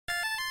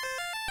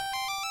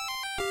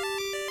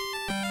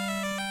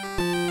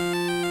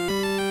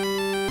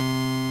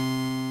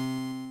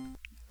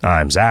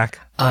I'm Zach.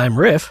 I'm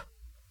Riff.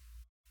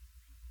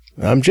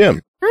 I'm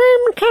Jim.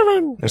 I'm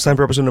Kevin. It's time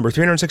for episode number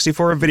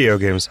 364 of Video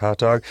Games Hot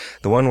Dog.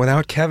 The one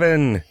without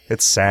Kevin.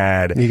 It's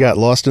sad. He got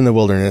lost in the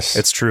wilderness.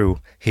 It's true.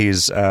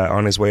 He's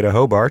on his way to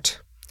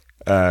Hobart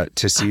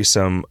to see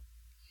some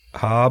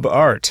Hob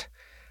art.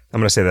 I'm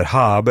going to say that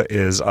Hob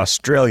is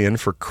Australian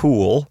for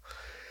cool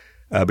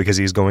because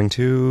he's going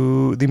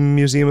to the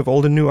Museum of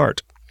Old and New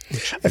Art.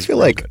 I feel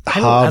like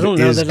Hob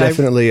is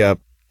definitely a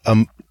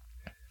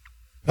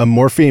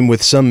morpheme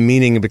with some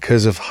meaning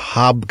because of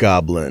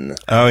hobgoblin.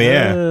 Oh,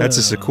 yeah. That's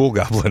just a cool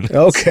goblin.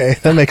 Okay,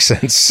 that makes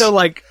sense. So,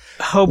 like,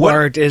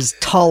 Hobart is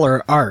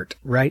taller art,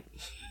 right?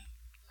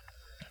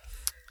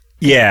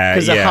 Yeah,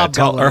 a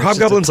hobgoblin Are is just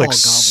a hobgoblins tall like goblin.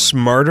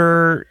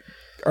 smarter?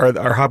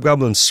 Are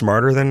hobgoblins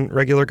smarter than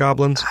regular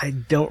goblins? I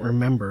don't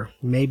remember.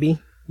 Maybe.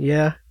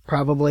 Yeah,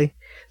 probably.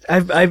 I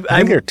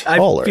think they're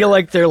taller. I feel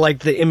like they're like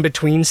the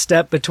in-between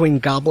step between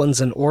goblins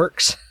and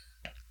orcs.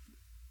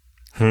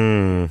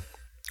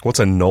 What's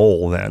a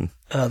gnoll then?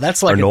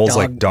 That's like Are a gnolls dog.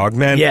 like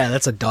dogmen? Yeah,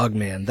 that's a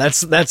dogman.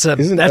 That's a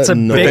Isn't that's a a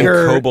gnoll- But then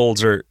bigger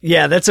kobolds are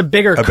Yeah, that's a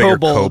bigger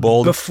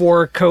kobold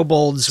before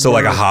kobolds so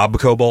were, like a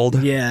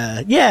hobkobold.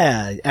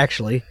 Yeah,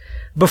 actually.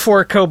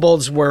 Before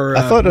kobolds were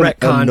I thought a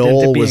retconned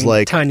gnoll into was being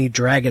like- tiny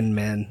dragon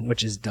men,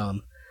 which is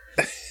dumb.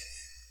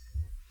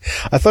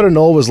 I thought a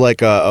gnoll was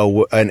like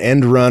an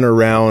end run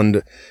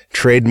around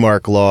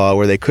trademark law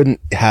where they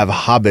couldn't have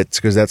hobbits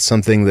because that's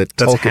something that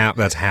That's Tolkien...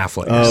 that's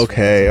halflings. Oh,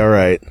 okay, all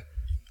right.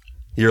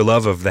 Your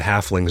love of the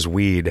halfling's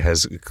weed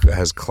has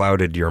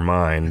clouded your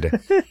mind.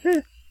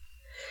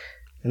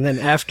 And then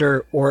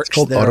after orcs,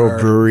 called there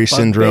auto-brewery are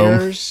syndrome.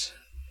 bugbears,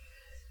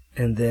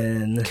 and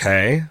then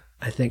Okay.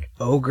 I think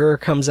ogre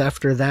comes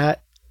after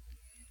that.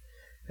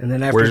 And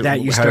then after that,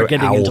 you how start do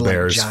getting into like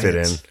owlbears giants. fit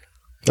in?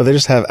 No, they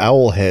just have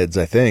owl heads,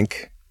 I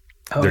think.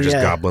 Oh, They're just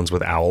yeah. goblins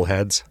with owl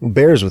heads.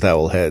 Bears with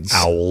owl heads.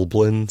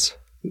 Owlblins.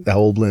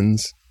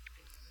 Owlblins.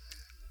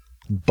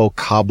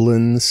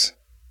 Bokoblins.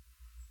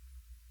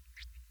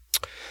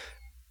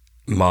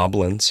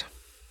 Moblins.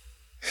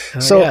 Oh,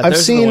 So yeah, I've those are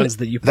the seen ones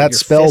that you put that your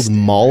spelled fist in,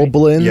 right?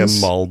 Maulblins, Yeah,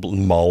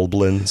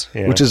 Maulblins.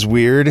 Yeah. which is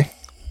weird.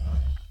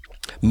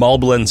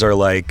 Maulblins are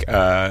like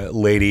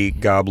lady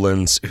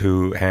goblins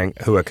who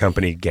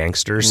accompany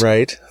gangsters.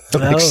 Right.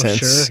 That makes Oh,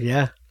 sense. sure,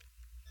 yeah.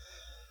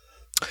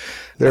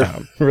 They're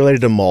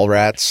related to mall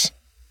rats.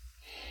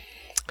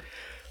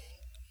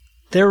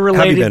 They're you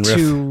related been, Riff?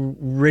 to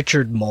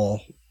Richard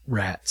Mole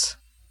rats.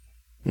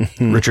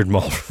 Richard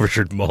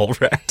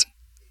Mallrat.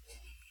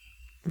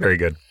 Very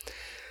good.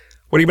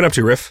 What have you been up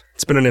to, Riff?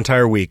 It's been an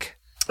entire week.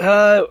 You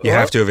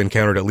have to have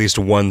encountered at least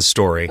one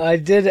story. I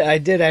did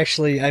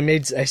actually.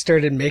 I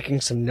started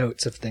making some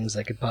notes of things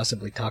I could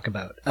possibly talk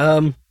about.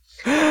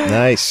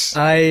 Nice.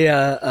 I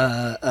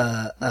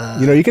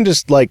You can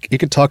just you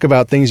could talk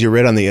about things you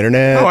read on the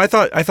internet. Oh, I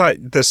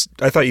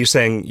thought you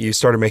saying you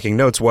started making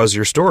notes was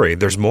your story.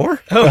 There's more?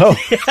 Oh.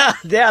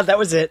 yeah, that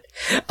was it.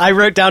 I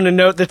wrote down a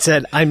note that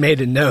said, I made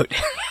a note.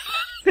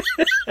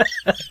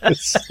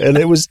 And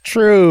it was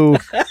true.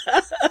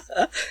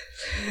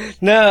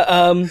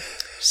 No,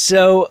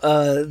 so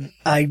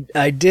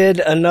I did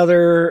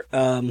another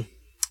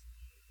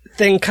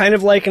thing kind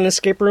of like an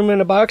escape room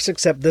in a box,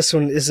 except this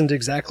one isn't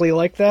exactly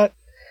like that.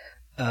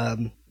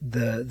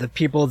 The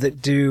people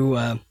that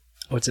do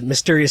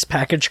Mysterious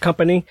Package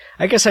Company.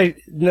 I guess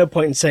no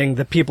point in saying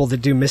the people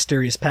that do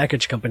Mysterious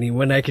Package Company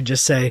when I could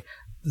just say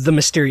the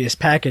Mysterious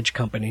Package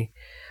Company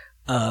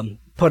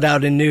put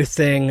out a new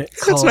thing.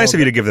 It's nice of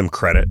you to give them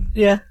credit.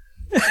 Yeah.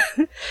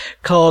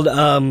 Called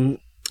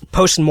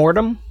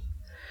Postmortem,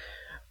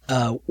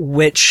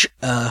 which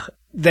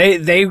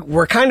they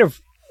were kind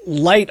of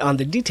light on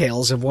the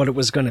details of what it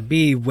was going to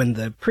be when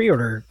the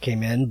pre-order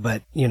came in,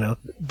 but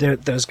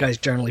those guys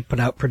generally put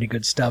out pretty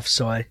good stuff,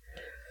 so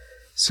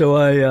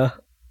I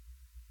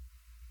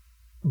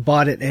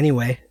bought it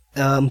anyway.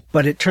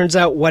 But it turns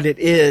out what it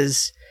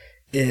is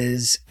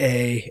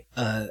a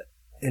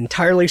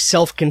entirely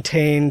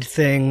self-contained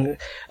thing.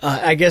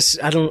 I guess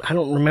I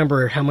don't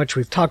remember how much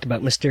we've talked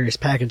about Mysterious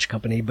Package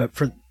Company, but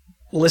for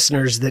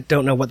listeners that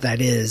don't know what that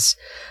is,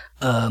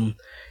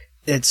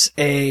 it's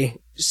a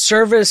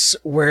service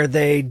where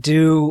they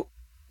do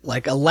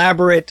like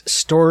elaborate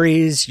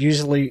stories,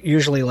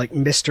 usually like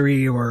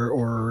mystery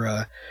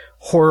or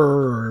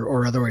horror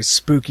or otherwise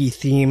spooky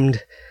themed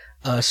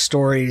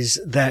stories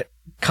that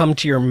come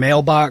to your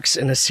mailbox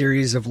in a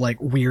series of like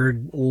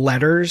weird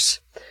letters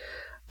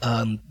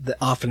that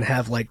often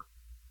have like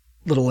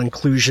little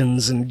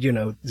inclusions and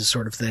this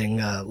sort of thing,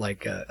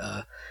 like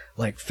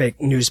fake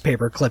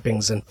newspaper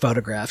clippings and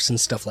photographs and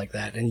stuff like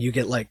that, and you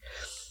get like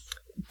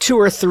 2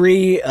 or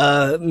 3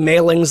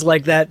 mailings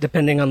like that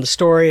depending on the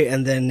story,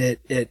 and then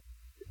it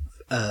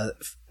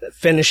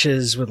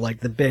finishes with like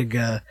the big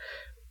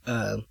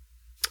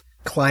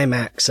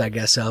climax, I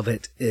guess, of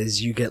it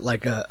is you get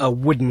like a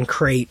wooden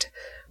crate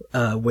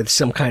with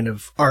some kind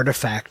of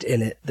artifact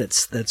in it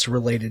that's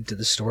related to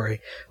the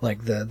story,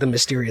 like the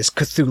mysterious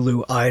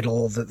Cthulhu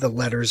idol that the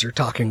letters are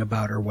talking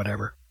about or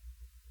whatever.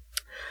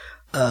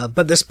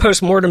 But this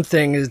postmortem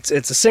thing, it's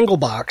a single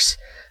box.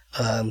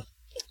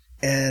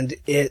 and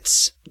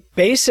it's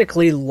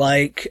basically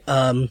like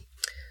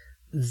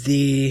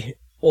the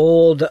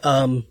old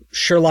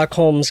Sherlock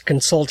Holmes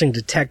consulting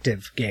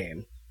detective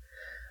game,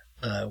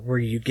 where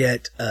you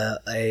get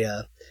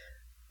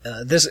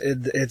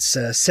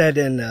it's set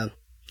in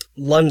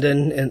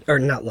London, or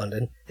not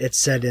London. It's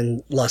set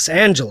in Los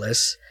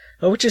Angeles,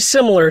 which is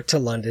similar to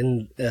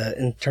London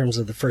in terms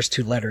of the first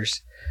two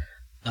letters.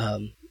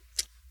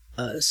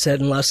 Set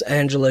in Los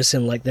Angeles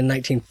in like the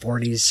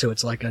 1940s, so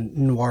it's like a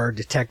noir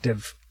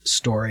detective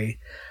story.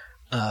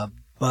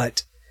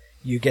 But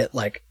you get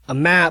like a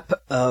map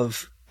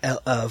of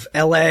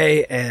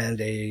LA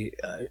and a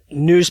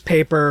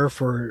newspaper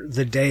for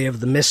the day of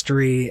the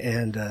mystery,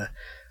 and a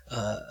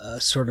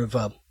sort of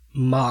a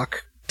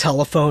mock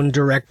telephone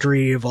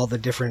directory of all the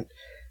different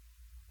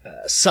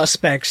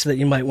suspects that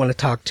you might want to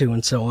talk to,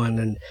 and so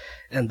on.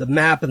 And the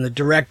map and the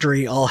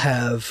directory all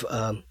have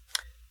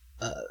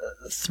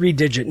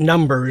 3-digit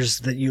numbers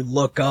that you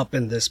look up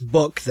in this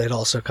book that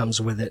also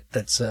comes with it.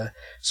 That's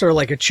sort of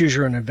like a choose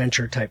your own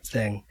adventure type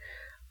thing.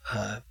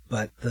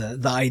 But the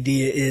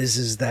idea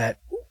is that,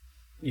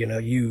 you know,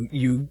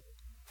 you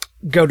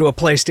go to a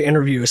place to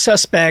interview a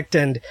suspect,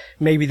 and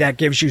maybe that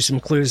gives you some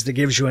clues, that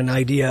gives you an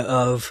idea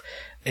of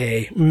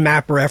a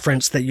map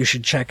reference that you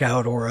should check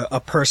out, or a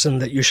person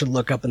that you should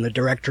look up in the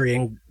directory,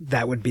 and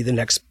that would be the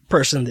next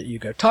person that you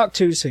go talk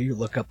to. So you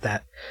look up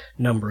that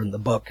number in the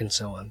book, and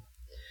so on.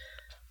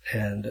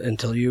 And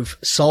until you've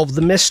solved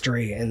the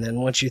mystery, and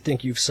then once you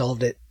think you've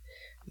solved it,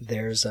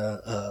 there's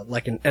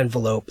like an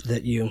envelope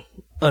that you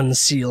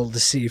unseal to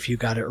see if you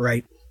got it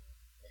right.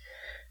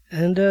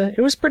 And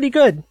it was pretty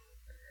good.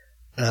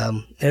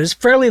 It was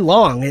fairly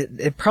long.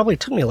 It probably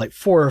took me like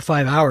 4 or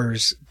 5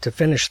 hours to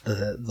finish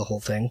the whole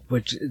thing,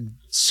 which is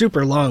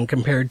super long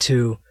compared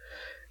to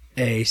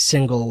a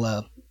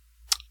single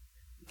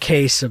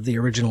case of the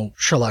original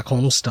Sherlock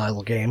Holmes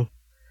style game.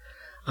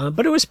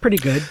 But it was pretty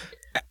good.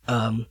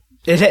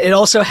 It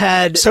also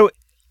had...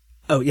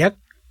 Oh, yeah?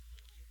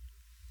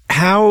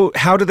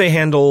 How do they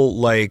handle,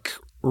 like,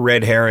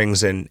 red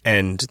herrings and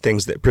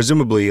things that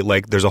presumably,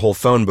 like, there's a whole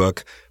phone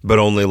book, but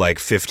only like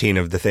 15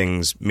 of the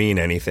things mean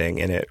anything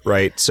in it,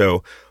 right?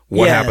 So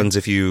what happens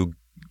if you...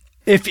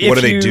 What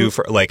do they do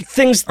for, like,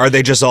 things? Are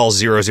they just all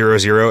 000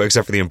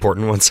 except for the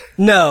important ones?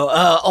 No,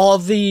 all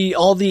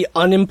the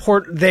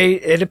unimportant...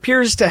 It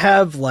appears to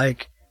have,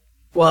 like...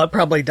 Well, it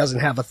probably doesn't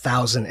have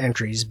 1,000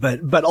 entries,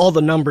 but all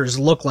the numbers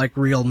look like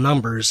real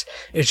numbers.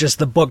 It's just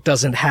the book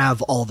doesn't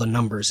have all the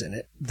numbers in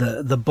it.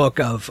 The book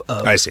of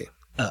I see.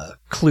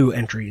 Clue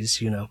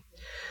entries, you know.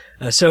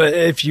 So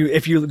if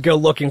you go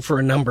looking for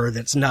a number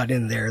that's not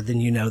in there, then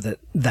you know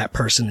that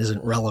person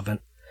isn't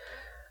relevant.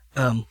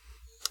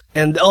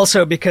 And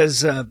also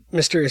because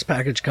Mysterious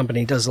Package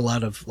Company does a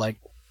lot of, like,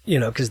 you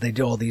know, because they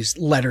do all these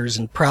letters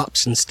and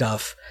props and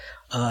stuff,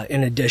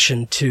 in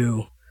addition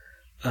to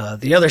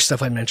the other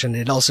stuff I mentioned.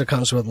 It also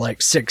comes with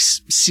like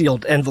 6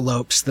 sealed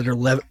envelopes that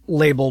are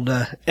labeled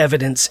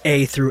evidence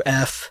A through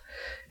F.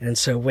 And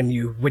so when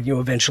you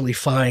eventually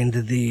find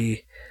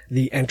the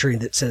entry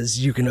that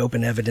says you can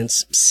open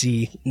evidence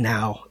C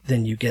now,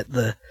 then you get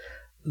the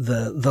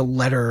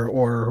letter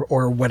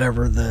or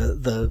whatever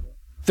the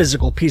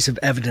physical piece of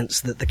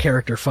evidence that the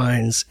character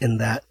finds in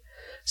that.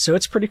 So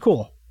it's pretty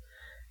cool.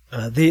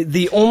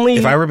 The only...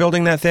 If I were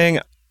building that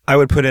thing, I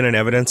would put in an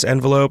evidence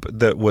envelope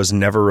that was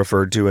never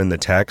referred to in the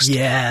text.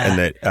 Yeah.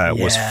 And that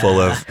was full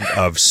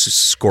of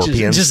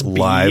scorpions, just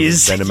live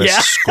bees. venomous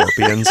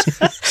scorpions.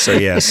 So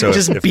yeah, so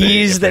just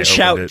bees that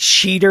shout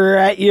cheater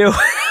at you.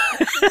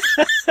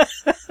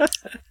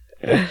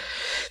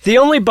 The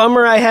only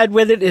bummer I had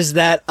with it is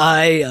that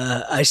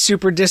I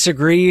super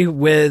disagree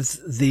with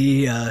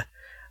the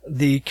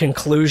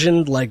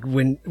conclusion. Like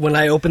when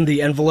I opened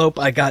the envelope,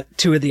 I got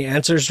 2 of the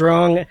answers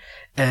wrong,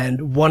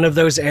 and one of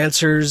those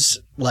answers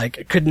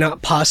like could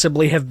not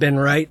possibly have been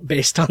right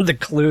based on the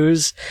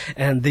clues,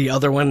 and the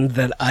other one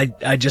that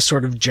I just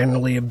sort of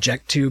generally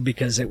object to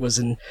because it was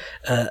an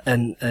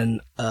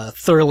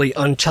thoroughly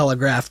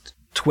untelegraphed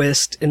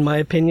twist, in my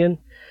opinion.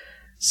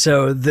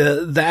 So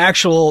their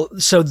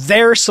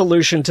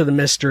solution to the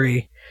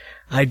mystery,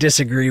 I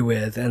disagree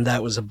with, and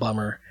that was a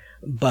bummer.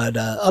 But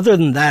other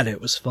than that,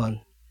 it was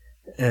fun.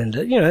 And,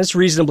 you know, it's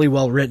reasonably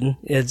well written.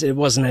 It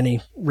wasn't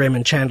any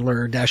Raymond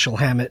Chandler or Dashiell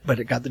Hammett, but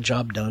it got the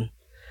job done.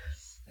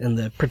 And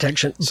the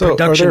production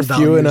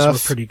values were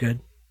pretty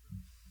good.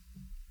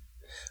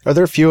 Are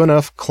there few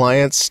enough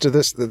clients to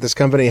this that this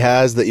company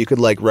has that you could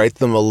like write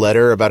them a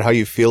letter about how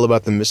you feel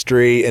about the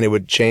mystery and it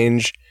would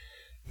change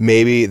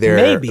maybe their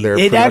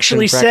it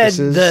actually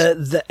practices?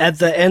 Said at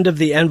the end of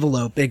the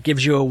envelope it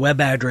gives you a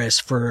web address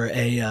for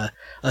a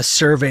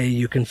survey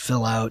you can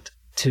fill out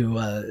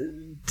to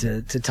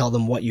tell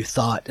them what you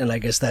thought, and I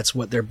guess that's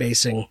what they're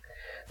basing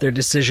their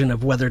decision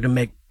of whether to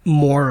make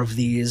more of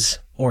these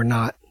or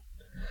not.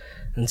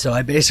 And so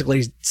I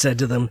basically said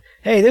to them,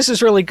 "Hey, this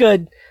is really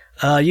good.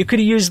 You could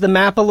have used the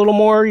map a little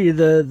more.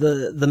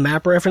 The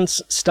map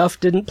reference stuff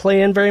didn't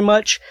play in very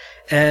much.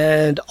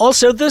 And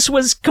also, this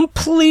was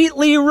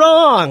completely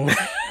wrong."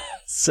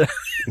 So,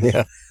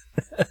 yeah.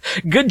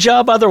 Good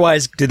job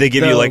otherwise. Did they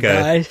give you though, like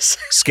guys.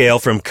 a scale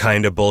from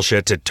kind of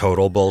bullshit to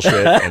total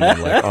bullshit? And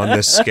then like on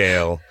this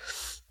scale,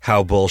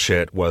 how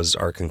bullshit was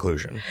our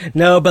conclusion?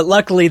 No, but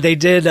luckily they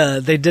did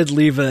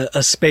leave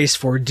a space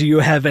for, do you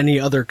have any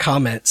other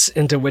comments,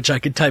 into which I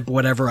could type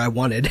whatever I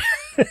wanted.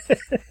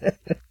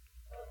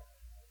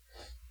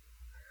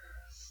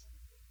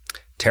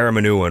 Tear 'em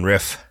a new one,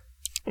 Riff.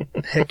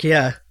 Heck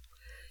yeah.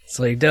 It's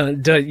like,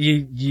 don't,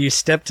 you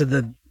step to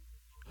the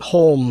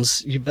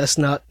Holmes, you best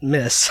not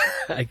miss.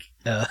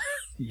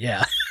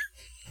 Yeah.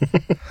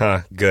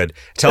 Huh, good.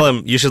 Tell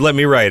him you should let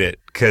me write it,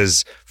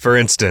 because, for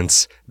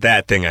instance,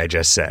 that thing I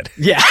just said.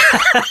 Yeah.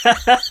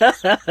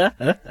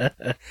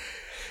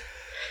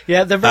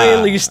 Yeah, at the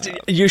very least,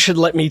 you should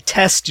let me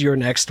test your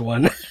next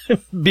one,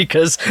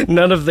 because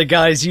none of the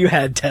guys you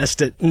had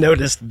test it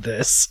noticed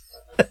this.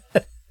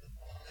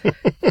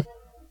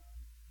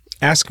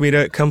 Ask me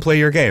to come play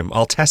your game.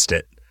 I'll test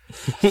it.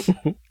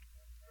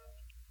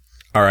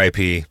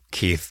 R.I.P.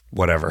 Keith,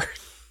 whatever.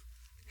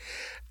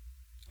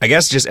 I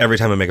guess just every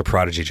time I make a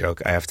Prodigy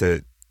joke, I have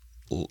to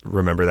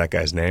remember that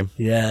guy's name.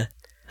 Yeah.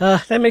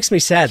 That makes me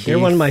sad. Keith. They're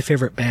one of my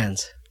favorite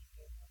bands.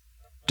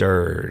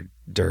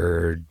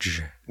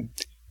 Dirge.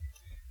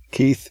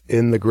 Keith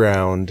in the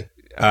ground.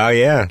 Oh,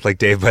 yeah, like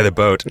Dave by the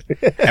boat.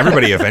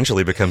 Everybody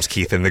eventually becomes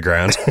Keith in the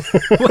ground.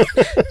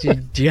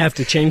 Do you have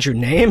to change your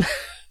name?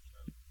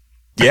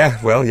 Yeah,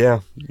 well, yeah.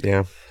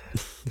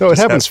 No, it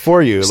happens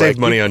for you. Save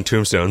money on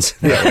tombstones.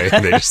 That way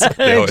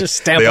they all, Just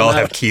stamp they all them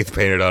have out. Keith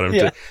painted on them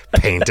Yeah. to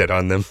paint it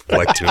on them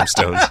like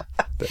tombstones.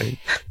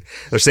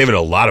 They're saving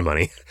a lot of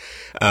money.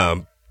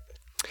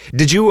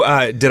 Did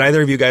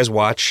either of you guys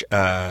watch,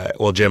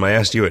 well, Jim, I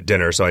asked you at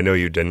dinner, so I know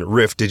you didn't.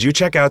 Riff, did you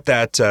check out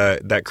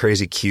that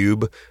Crazy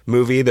Cube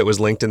movie that was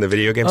linked in the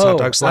Video Games Hot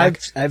Dog Slack?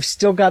 I've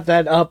still got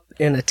that up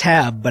in a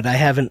tab, but I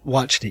haven't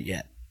watched it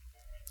yet.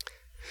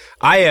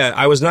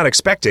 I was not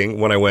expecting,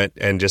 when I went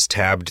and just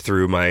tabbed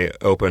through my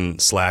open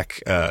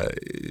Slack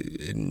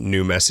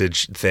new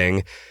message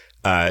thing,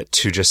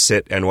 to just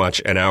sit and watch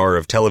an hour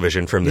of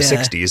television from the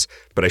 60s,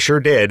 but I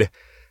sure did.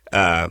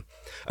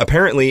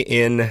 Apparently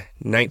in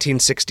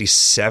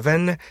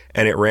 1967,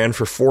 and it ran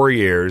for 4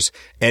 years,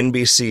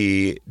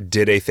 NBC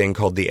did a thing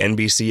called the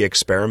NBC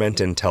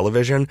Experiment in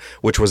Television,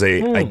 which was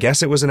I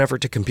guess it was an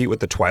effort to compete with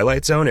the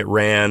Twilight Zone. It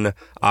ran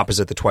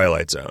opposite the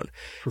Twilight Zone.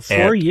 For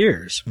 4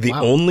 years.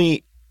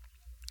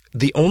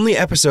 The only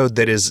episode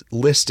that is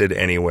listed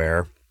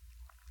anywhere,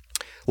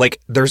 like,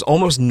 there's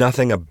almost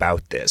nothing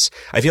about this.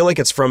 I feel like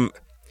it's from...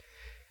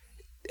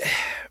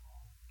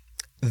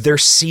 There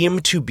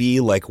seem to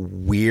be, like,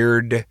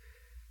 weird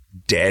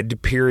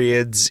dead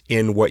periods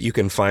in what you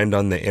can find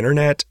on the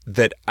internet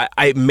that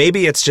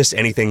maybe it's just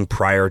anything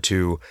prior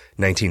to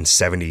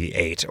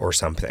 1978 or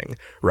something,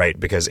 right?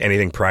 Because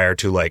anything prior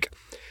to, like,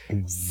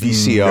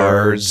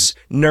 VCRs.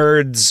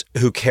 Nerds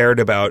who cared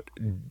about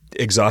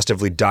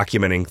exhaustively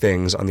documenting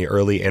things on the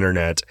early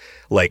internet,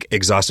 like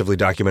exhaustively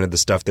documented the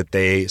stuff that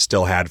they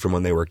still had from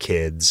when they were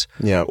kids,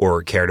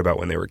 or cared about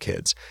when they were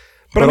kids.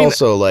 But I mean,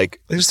 also, like,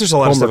 there's a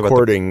lot of stuff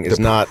recording about is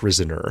not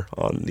prisoner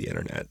on the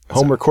internet.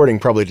 Home recording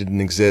probably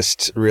didn't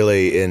exist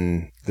really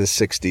in the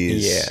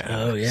 60s. Yeah.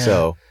 Oh,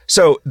 yeah.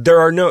 So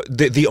there are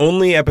the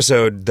only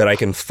episode that I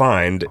can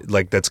find,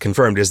 like, that's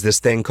confirmed is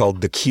this thing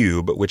called The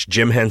Cube, which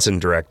Jim Henson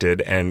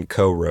directed and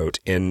co-wrote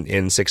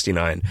in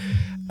 69.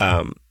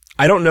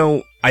 I don't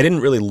know. I didn't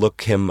really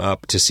look him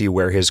up to see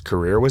where his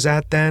career was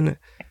at then.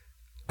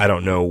 I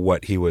don't know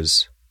what he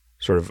was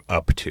sort of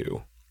up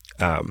to.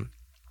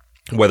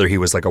 Whether he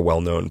was like a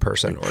well-known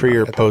person or pre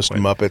or post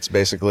Muppets,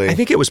 basically. I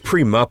think it was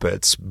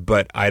pre-Muppets,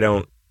 but I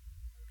don't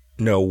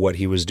know what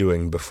he was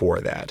doing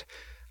before that.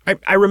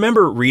 I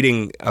remember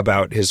reading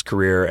about his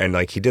career, and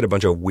like he did a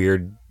bunch of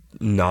weird,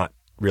 not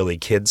really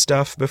kid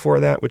stuff before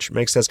that, which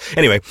makes sense.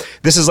 Anyway,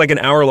 this is like an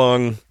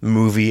hour-long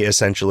movie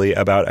essentially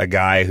about a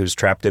guy who's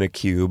trapped in a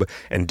cube,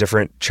 and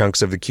different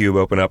chunks of the cube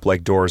open up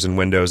like doors and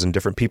windows, and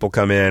different people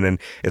come in, and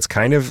it's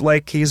kind of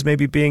like he's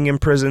maybe being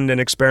imprisoned and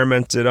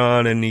experimented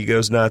on, and he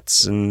goes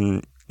nuts,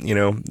 and you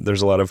know,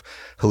 there's a lot of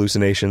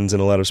hallucinations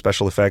and a lot of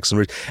special effects,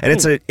 and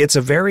it's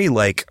a very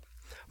like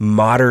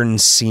modern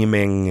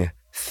seeming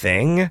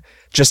thing,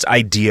 just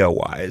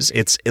idea-wise.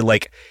 It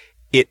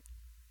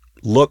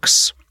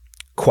looks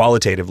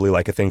qualitatively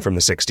like a thing from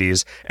the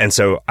 60s, and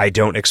so I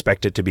don't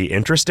expect it to be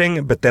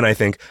interesting, but then I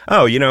think,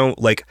 oh, you know,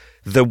 like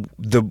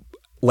the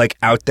like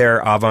out there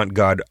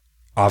avant-garde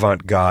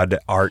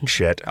art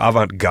shit,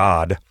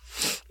 avant-garde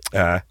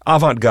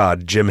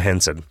Jim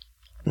Henson.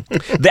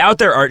 The out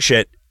there art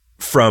shit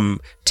from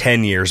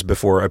 10 years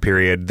before a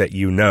period that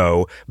you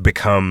know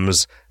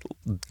becomes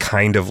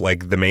kind of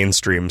like the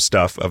mainstream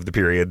stuff of the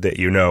period that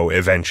you know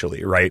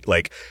eventually, right?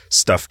 Like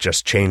stuff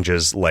just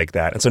changes like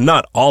that. And so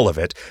not all of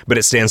it, but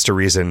it stands to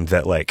reason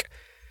that like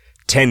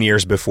 10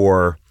 years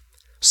before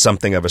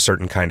something of a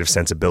certain kind of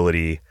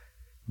sensibility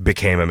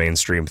became a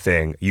mainstream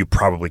thing, you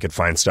probably could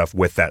find stuff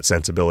with that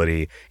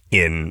sensibility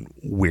in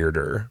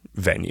weirder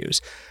venues.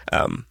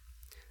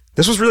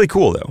 This was really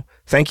cool though.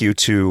 Thank you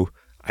to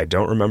I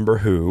don't remember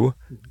who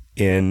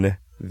in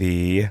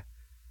the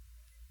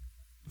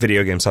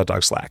Video Games Hot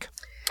Dog Slack.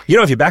 You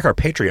know, if you back our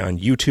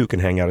Patreon, you too can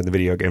hang out in the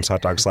Video Games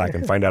Hot Dog Slack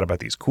and find out about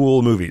these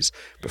cool movies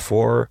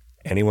before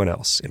anyone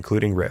else,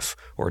 including Riff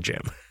or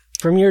Jim.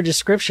 From your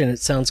description, it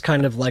sounds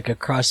kind of like a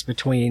cross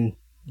between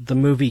the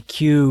movie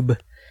Cube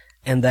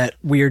and that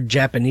weird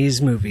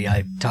Japanese movie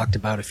I talked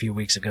about a few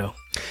weeks ago.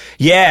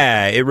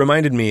 Yeah, it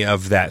reminded me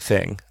of that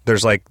thing.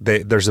 There's like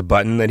there's a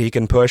button that he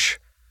can push,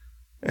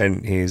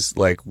 and he's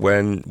like,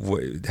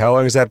 how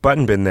long has that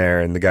button been there?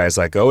 And the guy's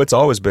like, oh, it's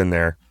always been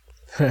there.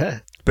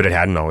 But it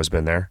hadn't always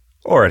been there.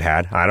 Or it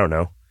had. I don't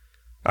know.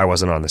 I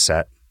wasn't on the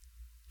set.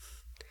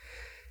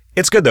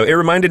 It's good, though. It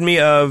reminded me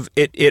of...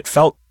 It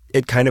felt...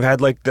 It kind of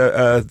had like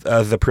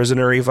the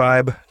Prisoner-y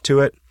vibe to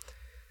it.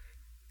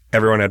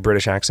 Everyone had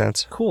British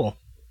accents. Cool.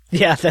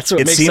 Yeah, that's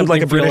what it makes seemed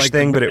like a feel British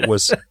thing, but it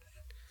was...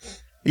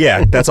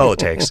 Yeah, that's all it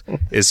takes,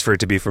 is for it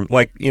to be from...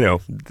 Like, you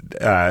know,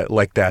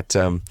 like that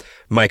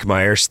Mike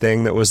Myers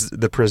thing that was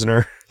The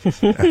Prisoner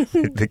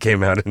that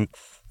came out in...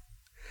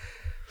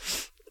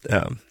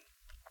 What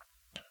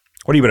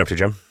have you been up to,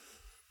 Jim?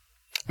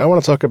 I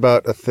want to talk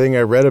about a thing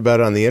I read about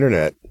on the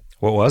internet.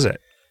 What was it?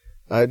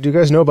 Do you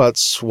guys know about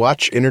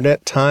Swatch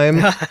Internet Time?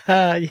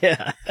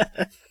 Yeah.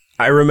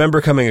 I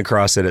remember coming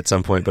across it at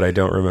some point, but I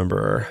don't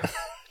remember.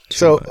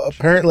 So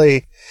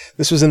apparently,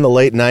 this was in the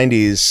late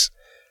 90s.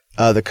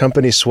 The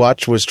company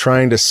Swatch was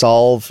trying to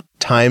solve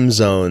time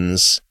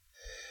zones,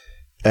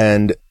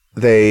 and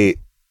they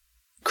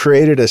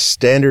created a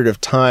standard of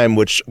time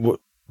which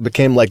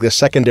became like the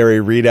secondary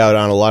readout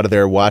on a lot of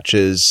their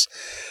watches,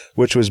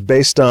 which was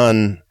based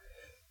on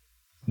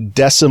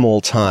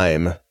decimal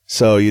time.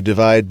 So you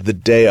divide the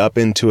day up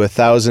into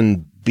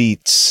 1,000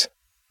 beats,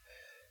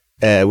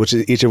 which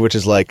is each of which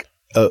is like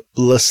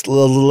less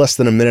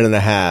than a minute and a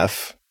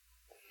half,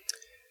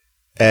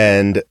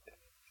 and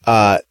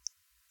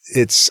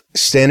it's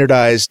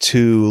standardized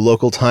to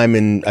local time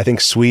in, I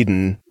think,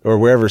 Sweden or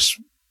wherever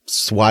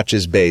Swatch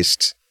is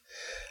based.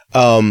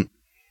 And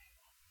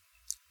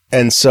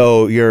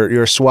so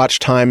your Swatch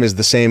time is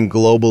the same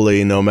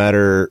globally, no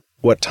matter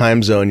what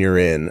time zone you're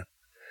in,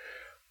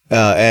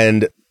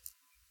 and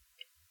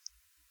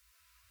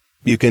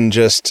you can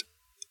just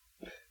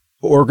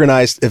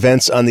organize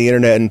events on the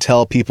internet and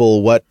tell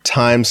people what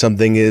time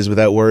something is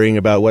without worrying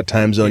about what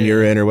time zone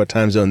you're in or what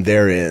time zone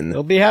they're in.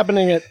 It'll be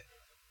happening at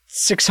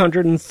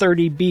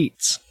 630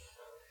 beats.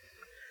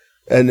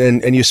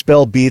 And you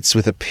spell beats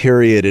with a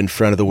period in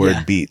front of the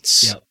word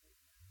beats. Yep.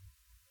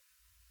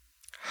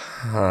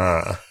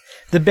 Huh.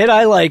 The bit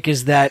I like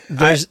is that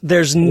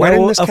there's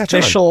no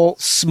official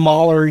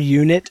smaller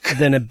unit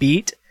than a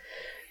beat.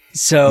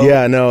 So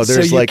yeah, no,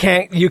 there's so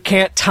you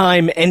can't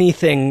time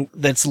anything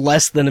that's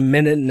less than a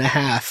minute and a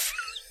half.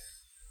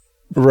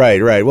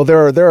 Right. Well,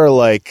 there are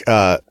like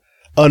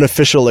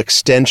unofficial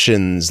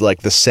extensions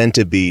like the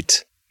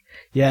centibeat.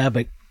 Yeah,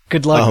 but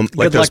good luck. Like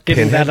good those luck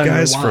getting pinhead that on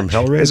guys your from watch.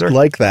 Hellraiser.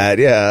 Like that,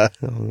 yeah.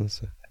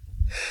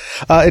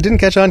 It didn't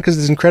catch on because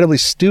it's incredibly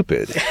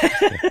stupid.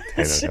 I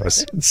know,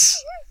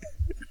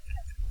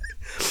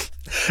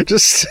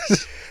 Just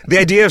the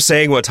idea of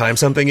saying what time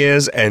something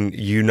is and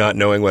you not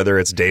knowing whether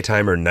it's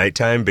daytime or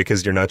nighttime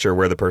because you're not sure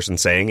where the person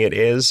saying it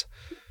is.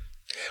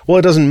 Well,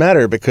 it doesn't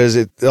matter because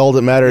all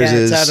that matters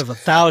is out of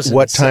 1,000,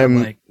 what time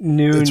so like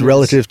noon it's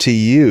relative to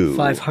you.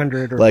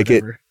 500 or like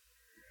whatever.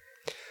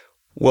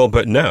 Well,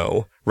 but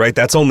no, right?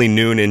 That's only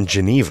noon in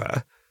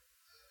Geneva.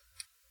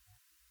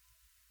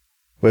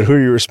 But who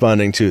are you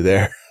responding to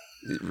there?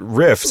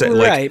 Riff said,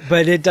 right,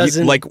 but it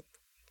doesn't.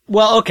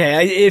 Well,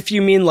 okay, if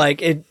you mean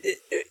like it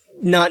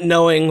not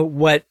knowing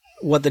what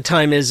the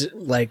time is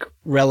like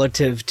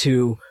relative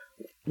to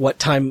what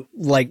time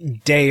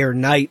like day or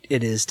night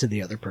it is to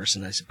the other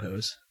person, I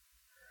suppose.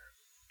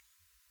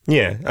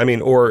 Yeah, I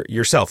mean, or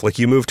yourself. Like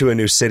you move to a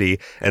new city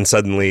and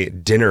suddenly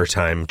dinner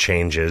time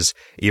changes,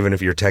 even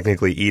if you're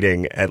technically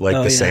eating at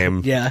like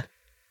same. Yeah.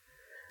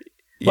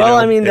 Well,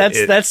 I mean,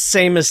 that's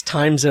same as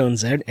time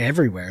zones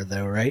everywhere,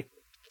 though, right?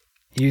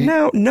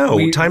 No.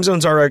 Time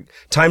zones are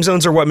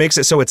what makes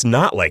it so it's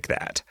not like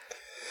that.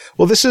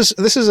 Well, this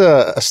is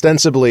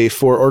ostensibly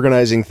for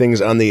organizing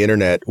things on the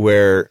internet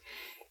where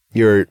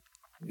you're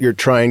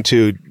trying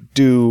to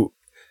do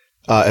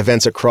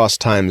events across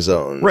time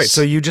zones. Right.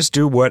 So you just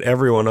do what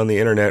everyone on the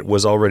internet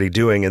was already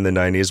doing in the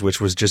 90s,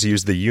 which was just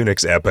use the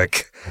Unix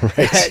epic.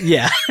 Right.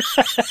 Yeah.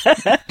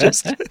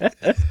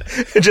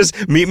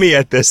 just meet me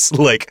at this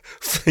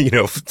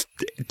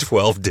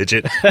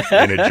 12-digit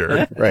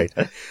integer. Right.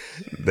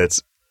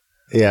 That's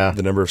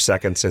the number of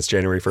seconds since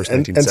January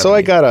 1st, 1970. And so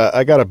I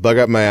got a bug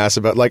up my ass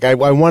about I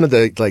wanted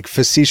to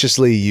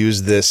facetiously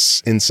use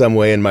this in some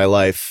way in my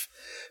life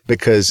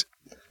because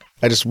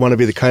I just want to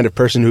be the kind of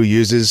person who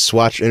uses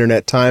Swatch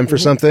Internet Time for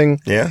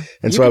something. Yeah.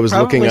 And so I was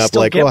looking up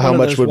how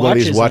much would one of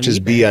these watches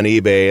be on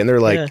eBay? And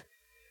they're like,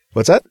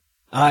 what's that?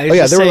 They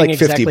were like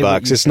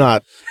 $50. It's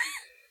not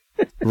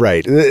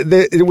right.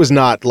 It was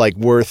not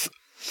worth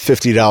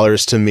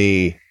 $50 to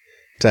me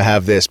to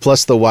have this.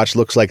 Plus the watch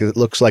looks like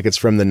it's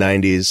from the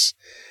 90s,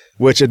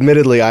 which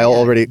admittedly I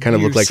already kind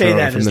of look like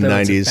from the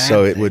 90s.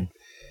 So it would,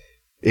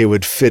 it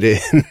would fit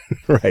in.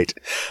 Right.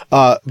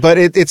 But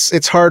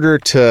it's harder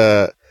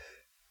to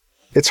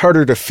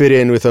fit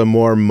in with a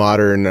more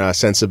modern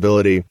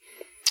sensibility.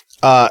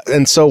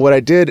 And so what I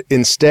did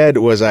instead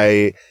was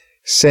I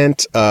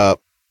sent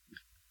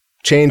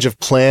change of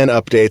plan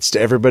updates to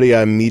everybody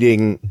I'm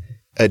meeting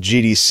at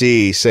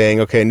GDC saying,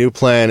 okay, new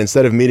plan.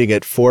 Instead of meeting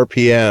at 4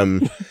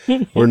 p.m.,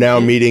 we're now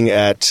meeting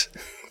at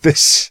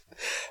this.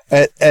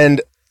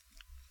 And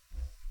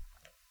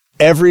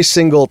every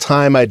single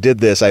time I did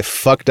this, I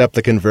fucked up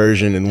the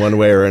conversion in one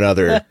way or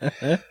another.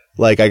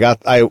 Like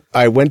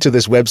I went to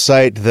this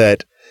website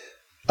that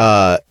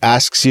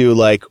asks you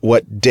like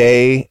what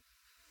day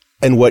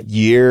and what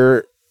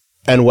year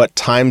and what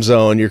time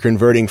zone you're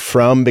converting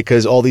from,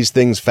 because all these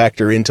things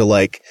factor into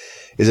like,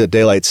 is it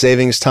daylight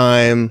savings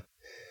time?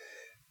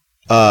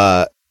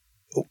 And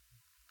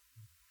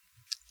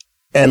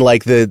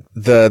like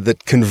the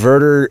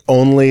converter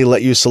only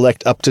let you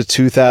select up to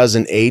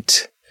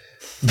 2008.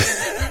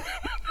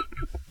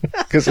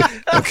 Because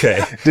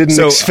didn't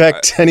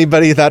expect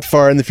anybody that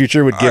far in the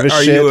future would give a shit.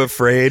 Are you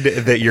afraid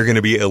that you're going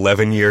to be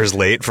 11 years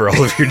late for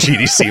all of your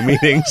GDC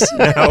meetings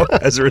now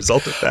as a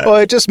result of that? Well,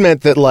 it just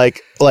meant that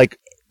like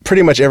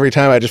pretty much every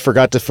time I just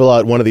forgot to fill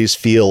out one of these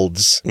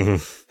fields.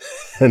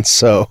 Mm-hmm.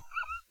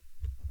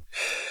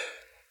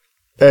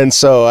 And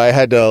so I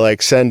had to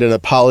like send an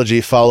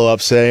apology follow-up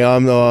saying,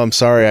 I'm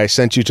sorry, I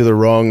sent you to the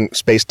wrong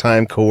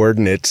space-time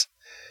coordinate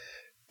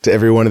to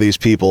every one of these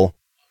people.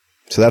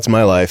 So that's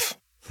my life.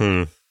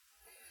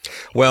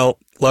 Well,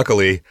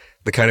 luckily,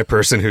 the kind of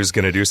person who's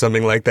going to do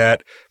something like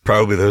that,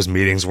 probably those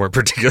meetings weren't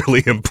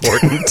particularly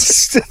important.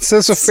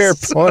 That's a fair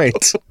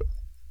point.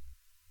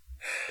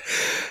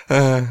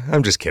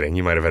 I'm just kidding.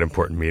 You might have had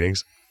important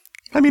meetings.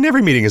 I mean,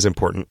 every meeting is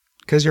important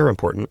because you're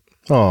important.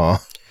 Aw.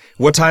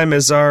 What time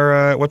is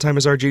our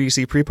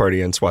GDC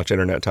pre-party and Swatch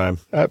Internet time?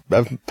 I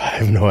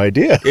have no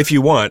idea. If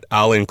you want,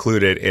 I'll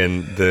include it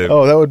in the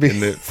that would be in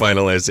the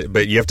final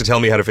but you have to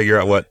tell me how to figure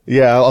out what.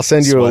 Yeah, I'll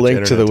send you a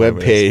link to the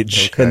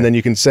webpage, and then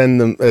you can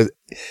send them.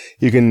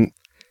 You can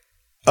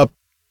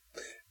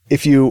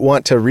if you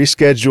want to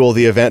reschedule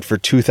the event for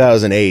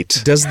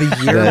 2008. Does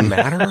the year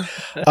matter?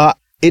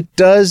 It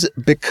does,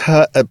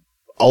 because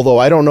although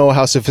I don't know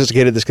how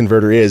sophisticated this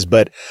converter is,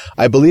 but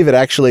I believe it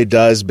actually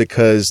does,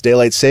 because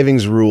daylight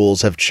savings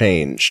rules have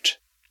changed.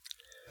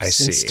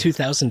 Since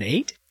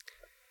 2008?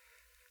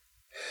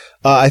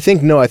 I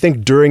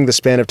think during the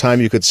span of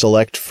time you could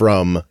select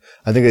from,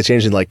 I think they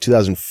changed in like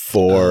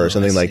 2004 or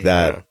something like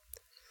that. Yeah.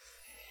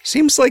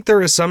 Seems like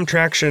there is some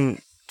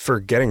traction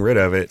for getting rid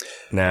of it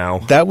now.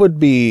 That would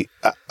be,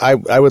 I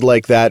would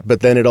like that,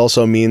 but then it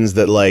also means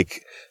that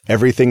like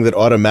everything that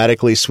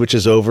automatically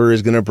switches over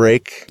is going to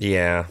break.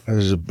 Yeah.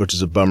 Which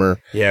is a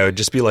bummer. Yeah, it would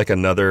just be like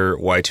another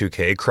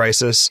Y2K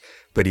crisis,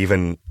 but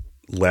even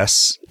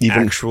less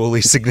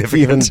actually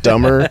significant. Even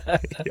dumber.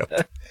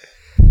 Yep.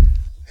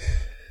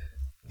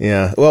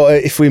 Yeah. Well,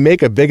 if we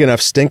make a big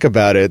enough stink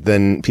about it,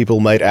 then people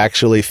might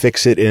actually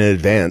fix it in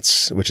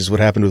advance, which is what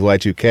happened with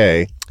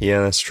Y2K. Yeah,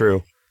 that's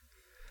true.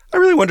 I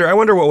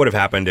wonder what would have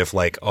happened if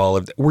like all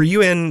of were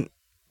you in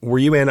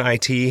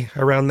IT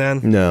around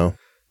then? No.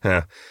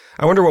 Huh.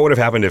 I wonder what would have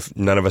happened if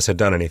none of us had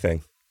done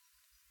anything.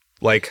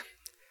 Like,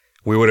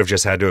 we would have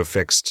just had to have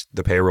fixed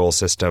the payroll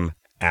system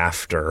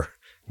after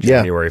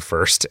January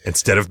 1st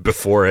instead of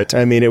before it.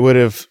 I mean, it would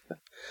have,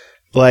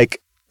 like,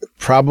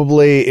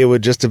 probably it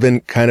would just have been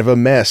kind of a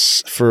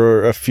mess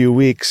for a few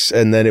weeks,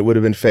 and then it would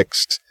have been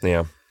fixed.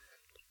 Yeah.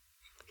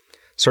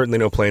 Certainly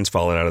no planes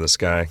falling out of the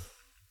sky.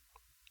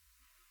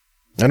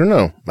 I don't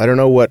know. I don't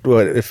know what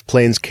if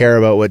planes care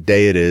about what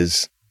day it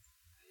is.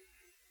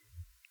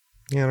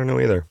 Yeah, I don't know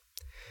either.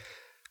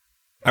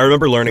 I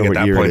remember learning at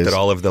that point that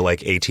all of the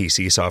like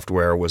ATC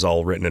software was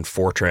all written in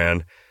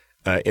Fortran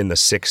in the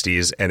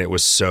 60s, and it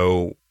was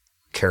so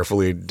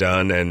carefully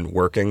done and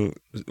working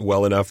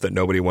well enough that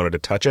nobody wanted to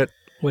touch it.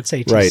 What's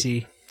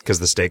ATC? Because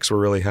the stakes were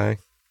really high.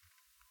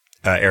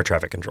 Air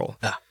traffic control.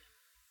 Ah.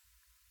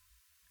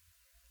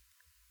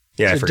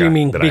 Yeah, so I forgot do you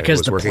mean that because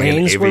I was the working in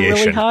planes were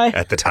aviation really high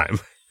at the time.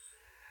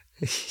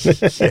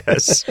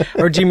 Yes.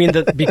 Or do you mean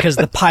that because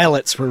the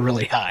pilots were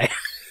really high?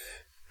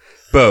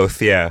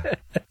 Both, yeah.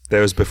 That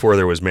was before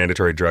there was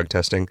mandatory drug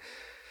testing.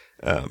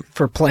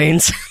 For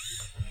planes?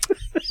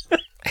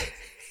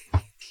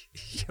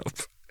 Yep.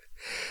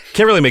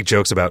 Can't really make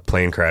jokes about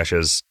plane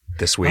crashes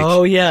this week.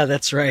 Oh, yeah,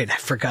 that's right. I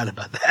forgot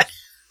about that.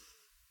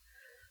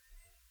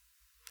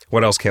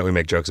 What else can't we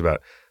make jokes about?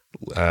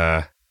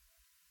 There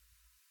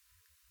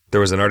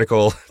was an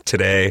article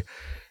today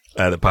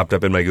that popped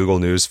up in my Google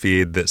News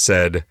feed that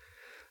said,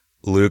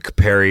 Luke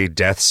Perry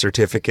death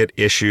certificate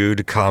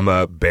issued,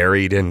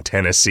 buried in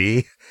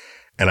Tennessee.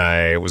 And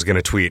I was going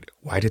to tweet,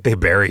 why did they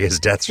bury his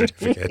death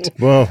certificate?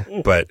 Well,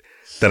 but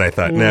then I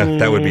thought, nah,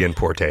 that would be in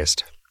poor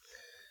taste.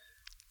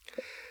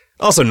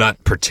 Also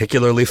not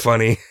particularly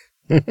funny.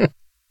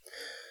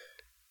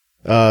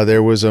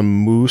 There was a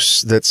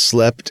moose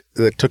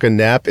that took a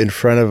nap in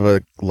front of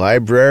a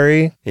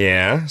library.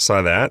 Yeah,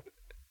 saw that.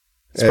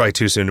 It's probably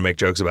too soon to make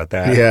jokes about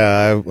that.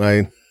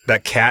 Yeah,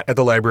 That cat at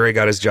the library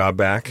got his job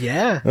back.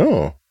 Yeah.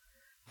 Oh.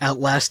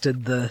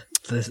 outlasted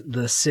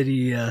the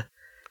city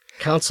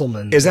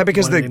councilman. Is that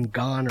because wanted the him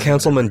gone or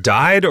councilman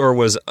died or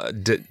was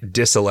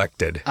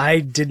diselected? I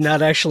did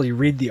not actually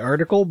read the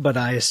article, but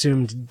I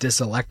assumed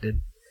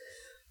diselected.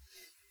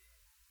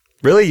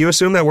 Really? You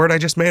assume that word I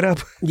just made up?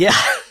 Yeah.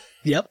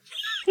 Yep.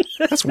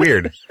 That's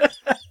weird.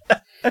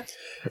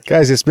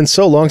 Guys, it's been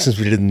so long since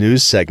we did the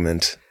news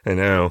segment. I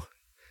know.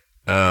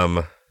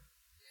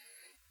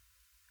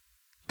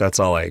 That's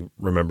all I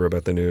remember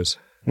about the news.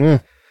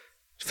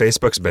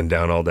 Facebook's been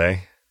down all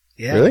day.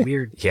 Yeah, Really?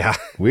 weird. Yeah.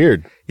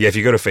 Weird. Yeah, if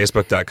you go to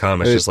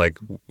facebook.com, it's just like,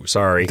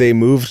 sorry. They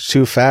moved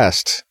too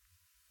fast.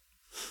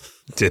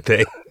 Did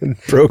they?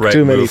 Broke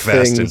too many move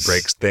things. fast and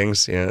breaks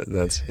things. Yeah,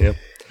 that's, yep.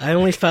 I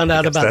only found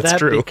out about that's that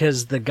true.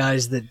 because the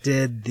guys that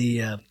did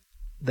the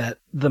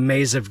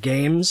Maze of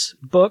Games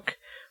book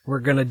were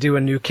going to do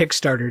a new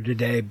Kickstarter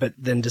today, but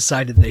then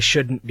decided they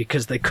shouldn't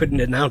because they couldn't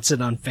announce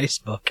it on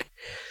Facebook.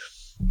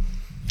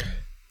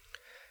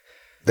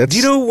 Do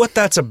you know what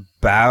that's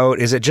about?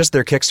 Is it just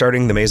they're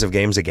kickstarting the Maze of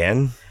Games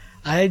again?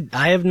 I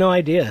have no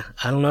idea.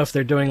 I don't know if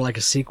they're doing like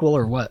a sequel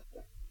or what.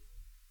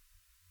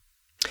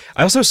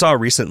 I also saw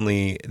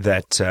recently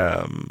that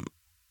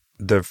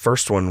the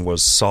first one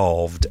was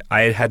solved.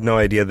 I had no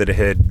idea that it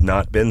had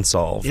not been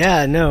solved.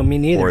 Yeah, no, me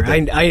neither. Or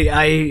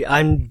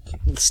I'm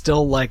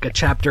still like a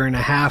chapter and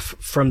a half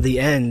from the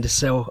end,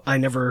 so I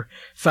never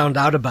found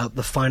out about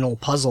the final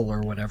puzzle or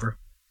whatever.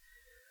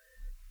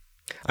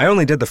 I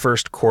only did the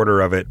first quarter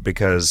of it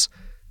because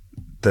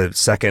the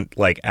second,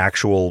 like,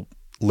 actual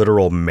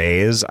literal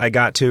maze I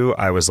got to,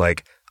 I was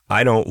like,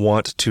 I don't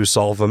want to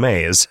solve a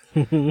maze.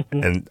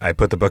 And I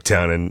put the book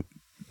down, and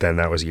then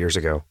that was years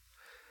ago.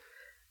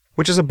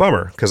 Which is a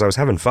bummer, because I was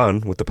having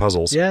fun with the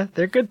puzzles. Yeah,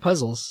 they're good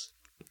puzzles.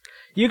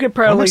 You could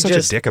Why am I probably such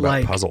just a dick about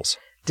like, puzzles?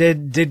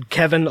 Did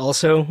Kevin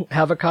also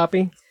have a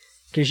copy?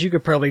 Because you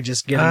could probably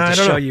just get him I to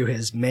don't show know. you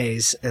his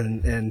maze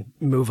and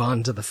move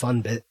on to the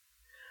fun bit.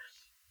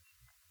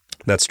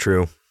 That's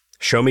true.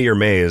 Show me your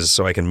maze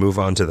so I can move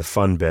on to the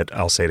fun bit,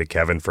 I'll say to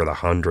Kevin for the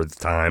 100th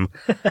time.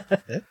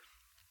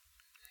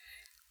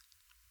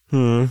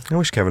 I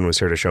wish Kevin was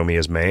here to show me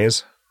his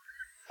maze.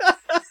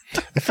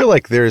 I feel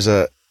like there's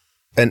an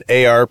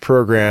AR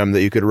program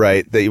that you could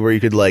write where you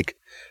could like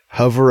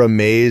hover a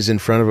maze in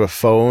front of a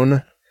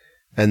phone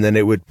and then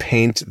it would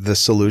paint the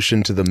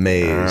solution to the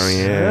maze. Oh,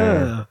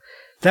 yeah. Oh.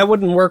 That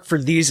wouldn't work for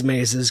these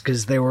mazes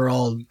because they were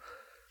all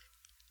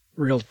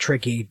real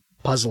tricky,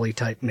 puzzly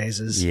type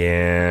mazes.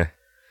 Yeah.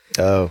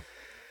 Oh.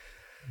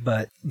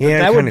 But Yeah,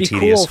 that would kinda be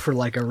tedious. cool for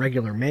like a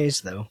regular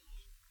maze, though.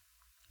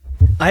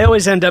 I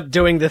always end up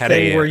doing the Had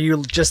thing a, where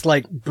you just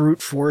like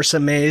brute force a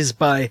maze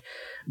by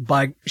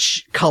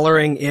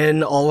coloring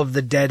in all of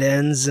the dead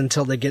ends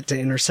until they get to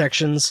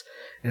intersections,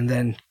 and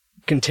then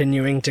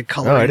continuing to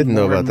color I in didn't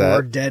know more about and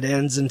more that. dead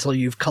ends until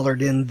you've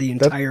colored in the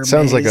entire That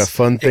sounds like maze, a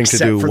fun thing to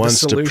except do for the once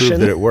to prove solution.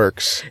 that it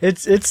works.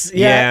 It's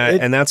Yeah,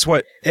 it, and that's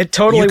what... it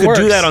totally you could works.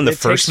 do that on the It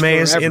first takes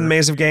maze forever. in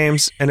Maze of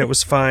Games, and it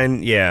was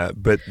fine. Yeah,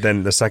 but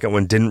then the second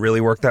one didn't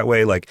really work that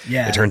way. Like,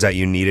 Yeah. it turns out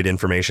you needed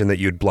information that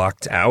you'd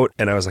blocked out,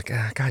 and I was like,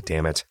 God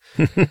damn it.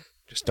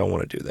 Just don't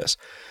want to do this.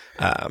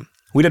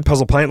 We did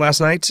Puzzle Pint last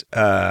night.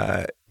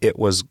 It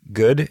was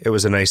good. It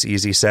was a nice,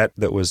 easy set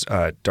that was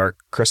Dark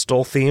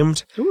Crystal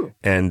themed. Ooh.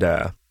 And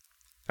I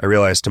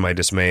realized to my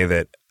dismay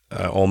that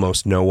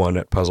almost no one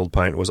at Puzzled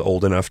Pint was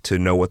old enough to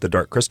know what the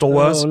Dark Crystal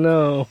was. Oh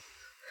no!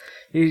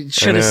 You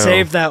should have know.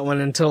 saved that one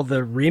until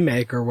the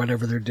remake or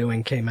whatever they're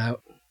doing came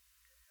out.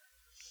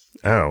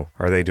 Oh,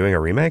 are they doing a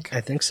remake? I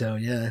think so.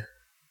 Yeah.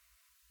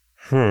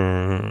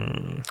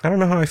 I don't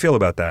know how I feel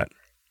about that.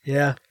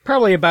 Yeah,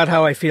 probably about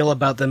how I feel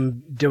about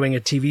them doing a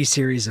TV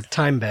series of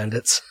Time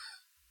Bandits.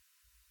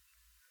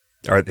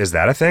 Is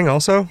that a thing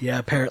also? Yeah,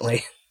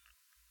 apparently.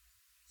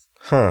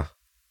 Huh.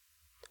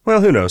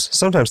 Well, who knows?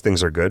 Sometimes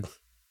things are good.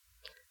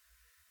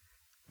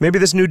 Maybe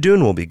this new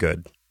Dune will be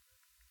good.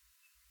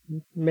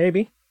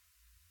 Maybe.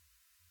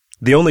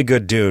 The only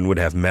good Dune would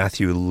have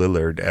Matthew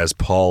Lillard as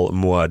Paul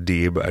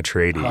Muad'Dib Oh,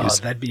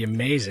 Atreides. that'd be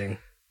amazing.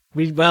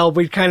 We'd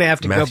kind of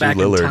have to Matthew go back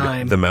Lillard, in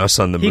time. the mouse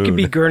on the He moon. could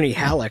be Gurney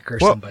Halleck or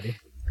Well- somebody.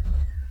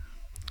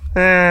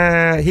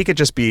 He could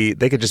just be.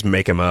 They could just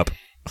make him up.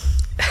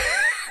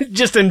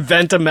 Just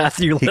invent a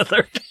Matthew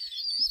Lillard.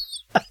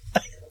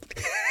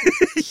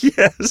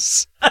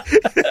 Yes.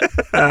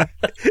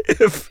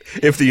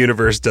 if the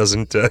universe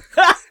doesn't,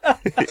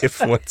 if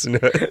what's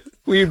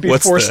We'd be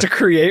What's forced the- to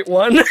create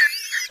one.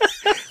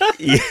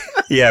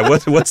 yeah.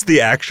 What's the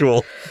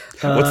actual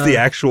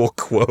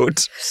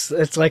quote?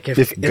 It's like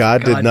If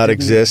God did not didn't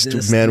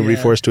exist, man would be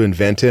yeah. forced to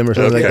invent him or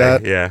something like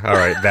that. Yeah. All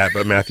right. That,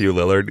 but Matthew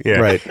Lillard. Yeah.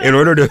 Right. In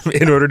order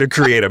to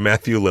create a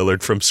Matthew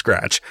Lillard from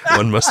scratch,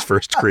 one must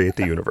first create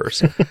the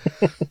universe.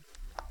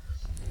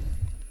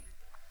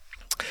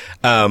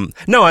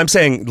 No, I'm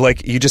saying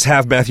like you just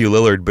have Matthew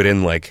Lillard, but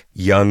in like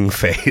young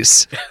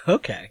face.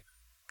 Okay.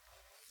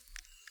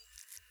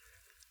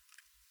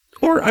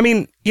 Or, I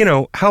mean, you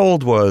know, how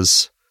old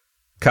was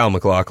Kyle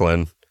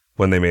MacLachlan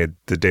when they made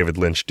the David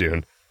Lynch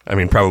Dune? I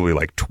mean, probably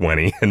like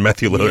 20, and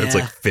Matthew Lillard's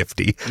Yeah. like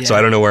 50. Yeah. So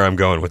I don't know where I'm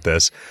going with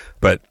this.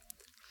 But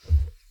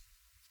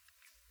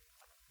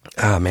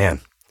Ah,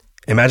 man.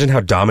 Imagine how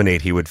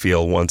dominate he would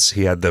feel once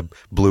he had the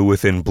blue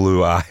within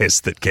blue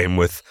eyes that came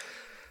with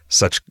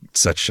such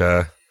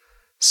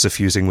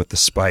suffusing with the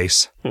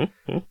spice.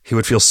 He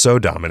would feel so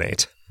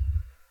dominate.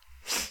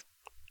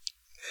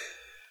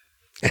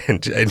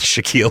 And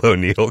Shaquille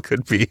O'Neal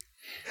could be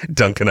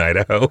Duncan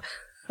Idaho.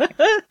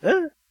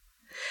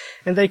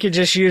 And they could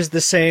just use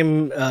the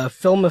same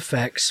film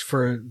effects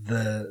for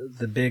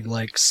the big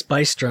like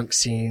spice drunk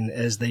scene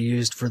as they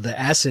used for the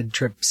acid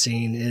trip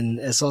scene in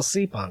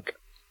SLC Punk.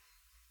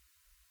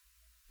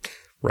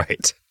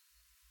 Right.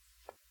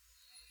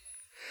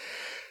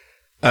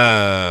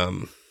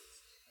 I'm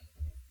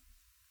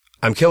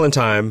killing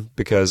time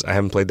because I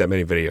haven't played that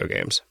many video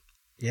games.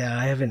 Yeah,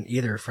 I haven't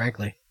either,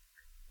 frankly.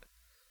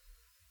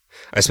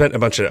 I spent a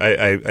bunch of...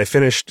 I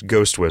finished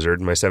Ghost Wizard,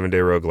 my 7-day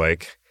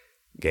roguelike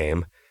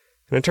game,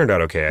 and it turned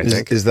out okay, I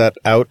think. Is that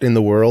out in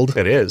the world?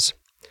 It is.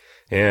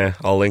 Yeah,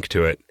 I'll link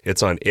to it.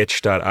 It's on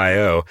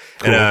itch.io.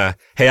 Cool. And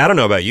hey, I don't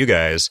know about you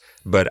guys,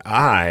 but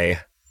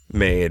I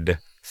made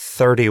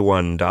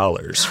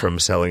 $31 from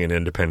selling an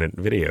independent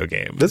video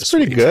game. That's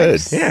pretty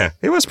good. Yeah,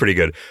 it was pretty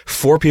good.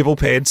 4 people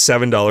paid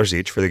 $7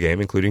 each for the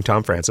game, including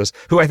Tom Francis,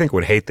 who I think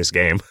would hate this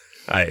game.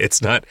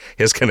 It's not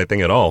his kind of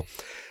thing at all.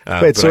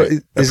 Wait, so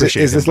is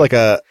this like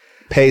a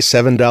pay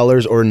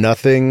 $7 or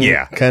nothing?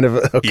 Yeah. Kind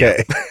of,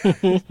 okay.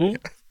 Yeah.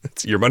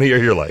 It's your money or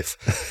your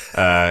life.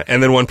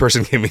 And then one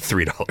person gave me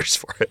 $3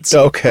 for it.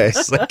 So Okay.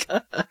 it's like,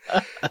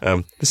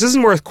 this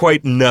isn't worth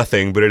quite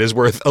nothing, but it is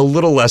worth a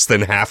little less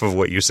than half of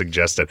what you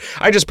suggested.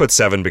 I just put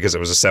 7 because it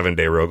was a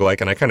 7-day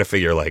roguelike, and I kind of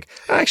figure like,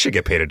 I should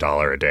get paid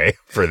 $1 a day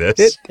for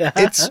this.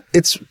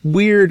 It's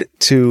weird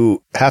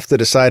to have to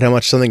decide how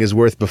much something is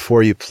worth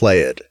before you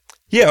play it.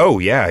 Yeah, oh,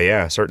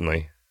 yeah,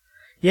 certainly.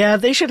 Yeah,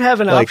 they should have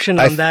an Like, option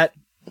on that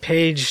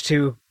page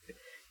to,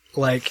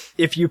 like,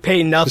 if you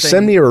pay nothing,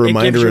 Send me a it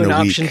reminder gives you in an a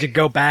option week. to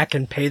go back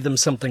and pay them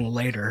something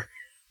later.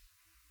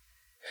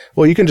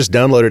 Well, you can just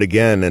download it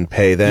again and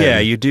pay then. Yeah,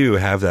 you do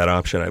have that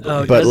option, I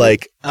believe. But does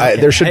like, it?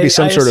 Okay. there should be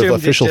some sort of assumed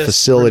it official just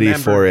facility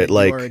remembered for that it. you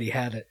Like, already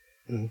had it.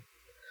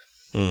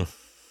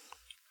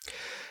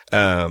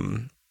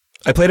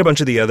 I played a bunch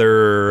of the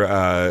other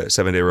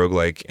 7-day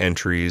roguelike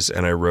entries,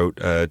 and I wrote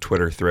a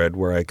Twitter thread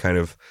where I kind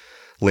of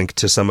linked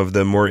to some of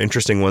the more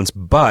interesting ones,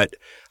 but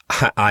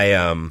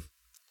I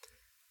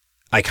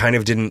kind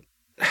of didn't.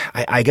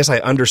 I guess I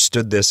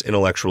understood this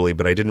intellectually,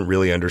 but I didn't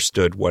really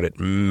understood what it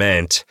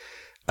meant.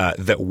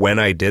 That when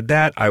I did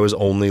that, I was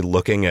only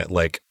looking at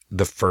like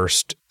the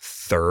first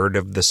third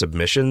of the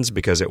submissions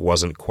because it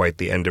wasn't quite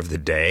the end of the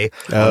day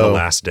on the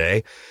last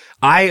day.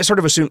 I sort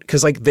of assumed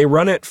because like they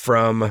run it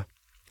from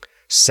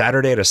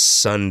Saturday to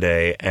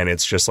Sunday, and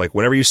it's just like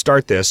whenever you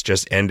start this,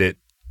 just end it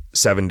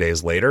 7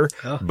 days later.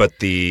 But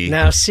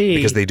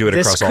because they do it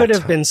across this all could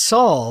have time. been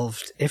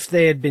solved if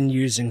they had been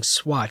using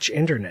Swatch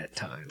internet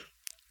time.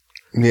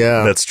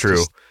 yeah, That's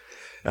true.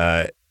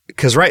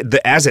 Because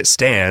as it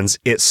stands,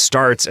 it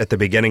starts at the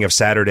beginning of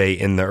Saturday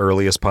in the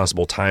earliest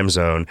possible time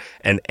zone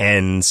and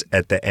ends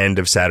at the end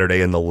of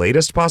Saturday in the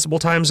latest possible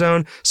time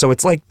zone. So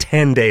it's like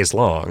 10 days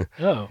long.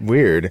 Oh.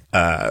 weird.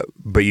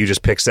 But you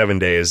just pick 7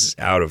 days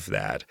out of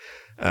that.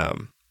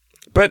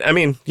 But I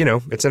mean,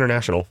 it's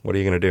international. What are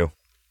you going to do?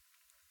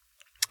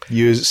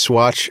 Use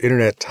Swatch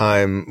internet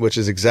time, which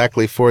is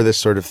exactly for this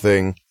sort of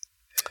thing.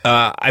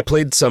 I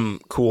played some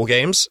cool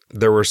games.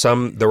 There were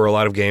a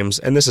lot of games,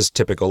 and this is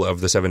typical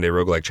of the 7-day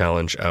roguelike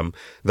challenge.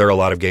 There are a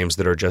lot of games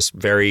that are just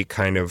very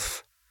kind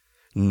of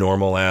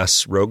normal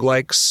ass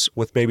roguelikes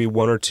with maybe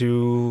 1 or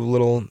 2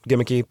 little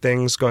gimmicky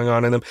things going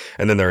on in them.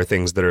 And then there are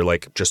things that are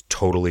like just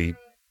totally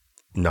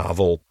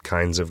novel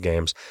kinds of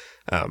games.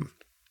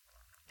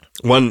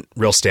 One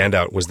real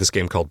standout was this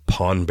game called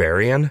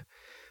Pawnbarian,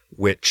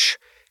 which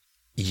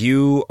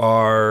you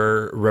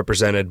are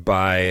represented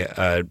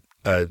by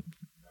a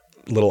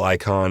little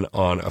icon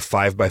on a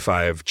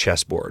 5x5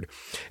 chessboard,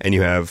 and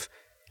you have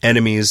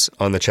enemies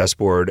on the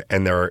chessboard,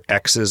 and there are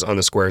X's on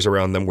the squares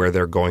around them where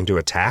they're going to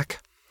attack.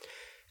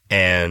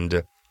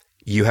 And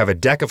you have a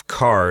deck of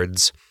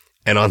cards,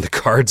 and on the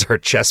cards are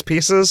chess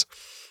pieces,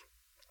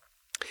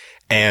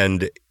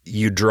 and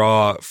you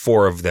draw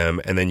 4 of them,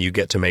 and then you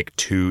get to make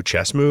 2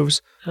 chess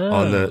moves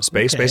on the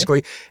space,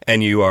 basically.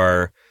 And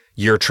you're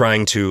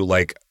trying to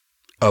like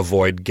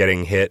avoid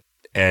getting hit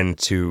and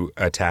to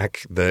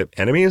attack the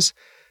enemies.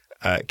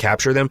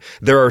 Capture them.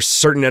 There are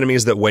certain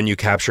enemies that when you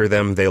capture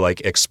them, they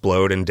like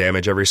explode and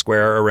damage every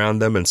square around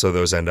them. And so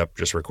those end up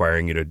just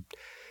requiring you to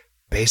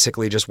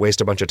basically just waste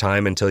a bunch of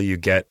time until you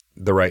get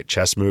the right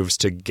chess moves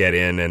to get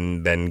in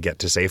and then get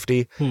to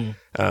safety.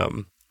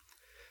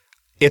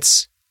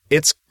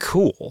 It's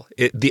cool.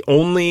 The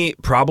only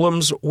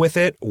problems with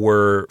it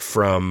were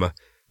from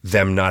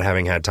them not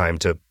having had time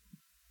to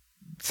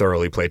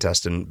thoroughly play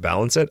test and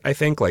balance it. I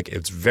think like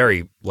it's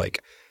very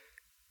like,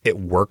 it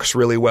works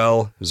really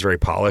well. It's very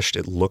polished.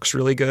 It looks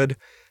really good.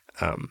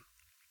 And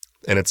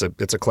it's a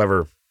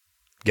clever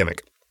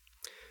gimmick.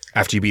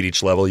 After you beat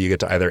each level, you get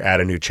to either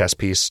add a new chess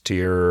piece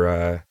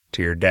to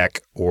your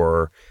deck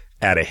or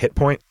add a hit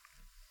point.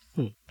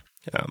 Yeah,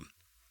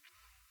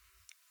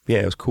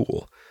 it was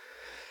cool.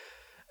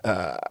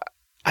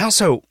 I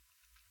saw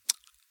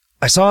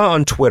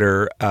on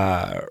Twitter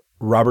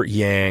Robert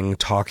Yang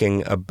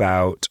talking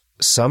about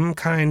some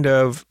kind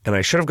of, and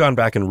I should have gone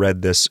back and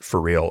read this for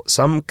real,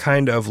 some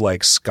kind of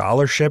like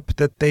scholarship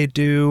that they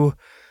do.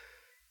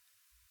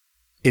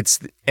 It's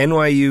the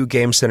NYU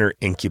Game Center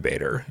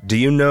Incubator. Do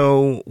you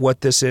know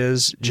what this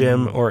is,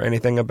 Jim, or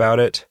anything about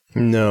it?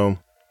 No.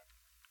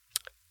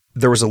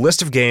 There was a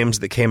list of games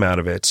that came out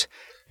of it,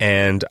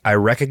 and I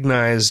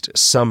recognized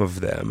some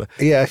of them.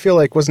 Yeah, I feel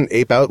like wasn't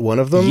Ape Out one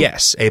of them?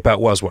 Yes, Ape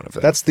Out was one of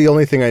them. That's the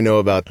only thing I know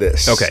about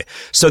this. Okay.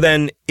 So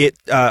then it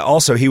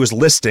also, he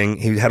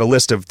had a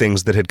list of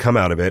things that had come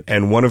out of it,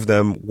 and one of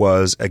them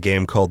was a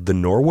game called The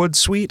Norwood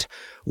Suite,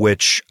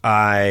 which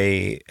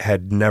I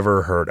had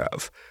never heard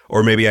of.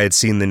 Or maybe I had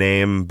seen the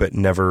name but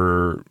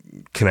never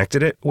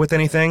connected it with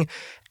anything.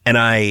 And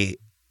I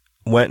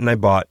went and I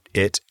bought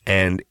it,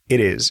 and it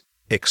is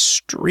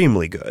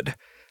extremely good.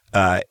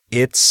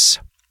 It's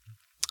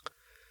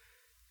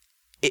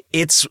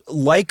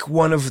like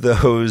one of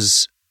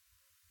those.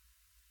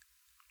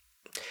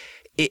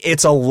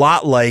 It's a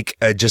lot like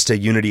just a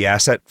Unity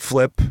asset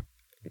flip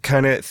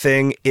kind of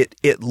thing.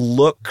 It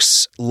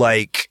looks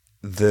like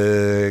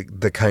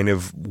the kind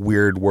of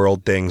weird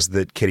world things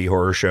that Kitty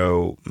Horror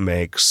Show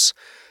makes,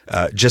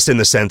 just in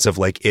the sense of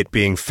like it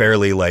being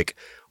fairly like,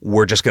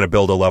 we're just going to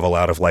build a level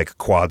out of like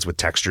quads with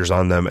textures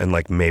on them, and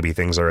like maybe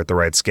things are at the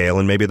right scale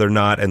and maybe they're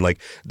not, and like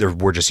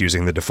we're just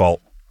using the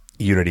default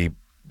Unity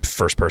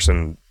first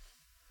person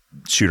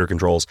shooter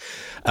controls.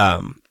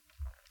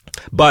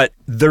 But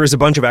there is a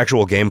bunch of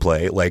actual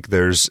gameplay. Like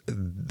there's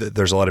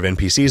a lot of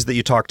NPCs that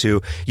you talk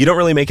to. You don't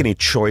really make any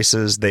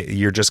choices.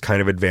 You're just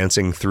kind of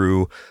advancing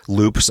through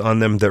loops on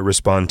them that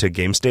respond to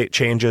game state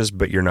changes,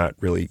 but you're not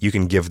really, you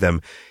can give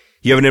them,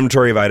 you have an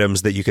inventory of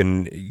items that you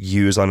can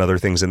use on other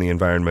things in the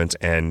environment.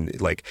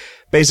 And like,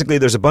 basically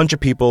there's a bunch of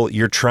people.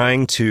 You're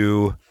trying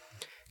to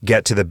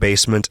get to the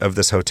basement of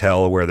this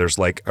hotel where there's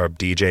like a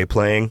DJ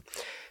playing.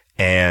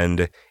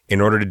 And in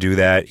order to do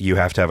that, you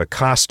have to have a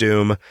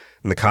costume.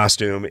 And the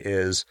costume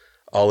is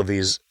all of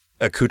these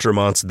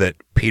accoutrements that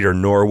Peter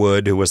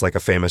Norwood, who was like a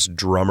famous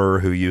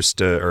drummer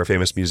or a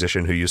famous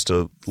musician who used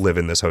to live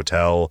in this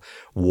hotel,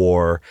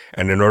 wore.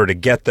 And in order to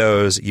get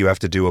those, you have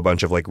to do a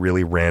bunch of like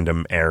really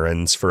random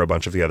errands for a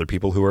bunch of the other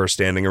people who are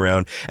standing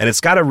around. And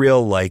it's got a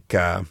real like,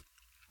 kind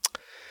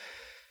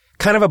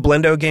of a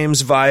Blendo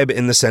Games vibe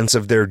in the sense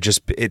of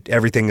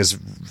everything is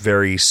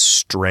very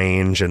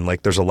strange. And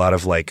like, there's a lot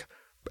of like,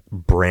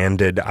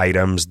 branded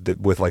items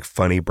with like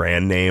funny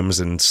brand names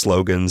and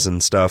slogans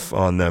and stuff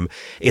on them.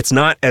 It's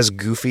not as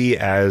goofy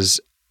as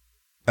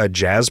a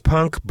jazz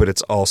punk, but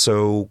it's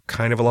also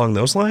kind of along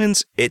those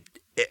lines.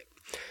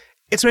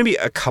 It's maybe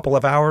a couple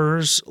of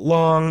hours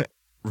long,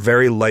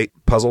 very light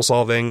puzzle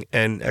solving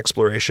and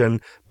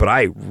exploration, but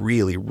I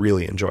really,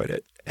 really enjoyed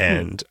it.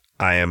 And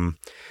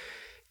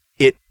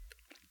it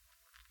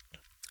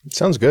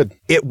sounds good.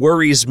 It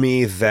worries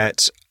me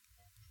that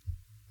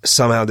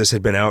somehow this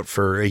had been out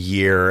for a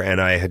year and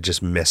I had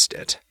just missed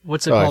it.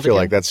 What's it called? I feel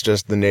again? like that's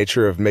just the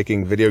nature of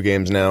making video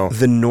games now.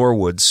 The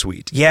Norwood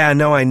Suite. Yeah,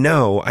 no, I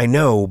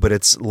know, but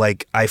it's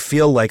like, I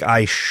feel like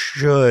I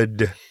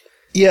should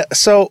be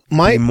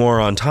more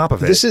on top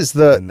of it.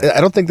 I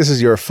don't think this is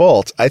your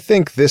fault. I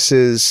think this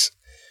is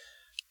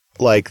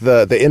like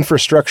the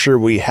infrastructure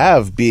we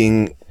have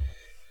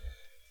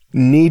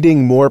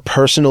needing more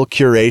personal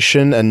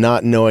curation and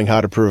not knowing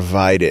how to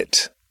provide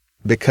it.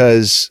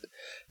 Because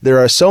there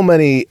are so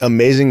many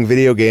amazing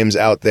video games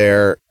out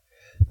there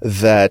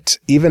that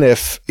even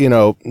if,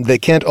 they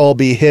can't all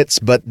be hits,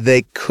 but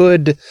they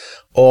could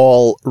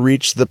all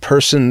reach the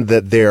person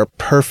that they're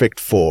perfect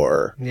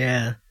for.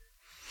 Yeah.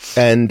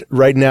 And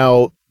right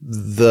now,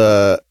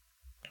 the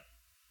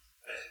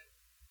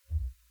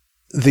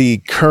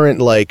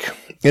current like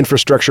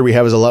infrastructure we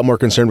have is a lot more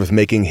concerned with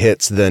making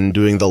hits than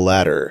doing the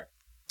latter.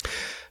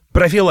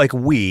 But I feel like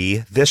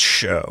this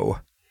show,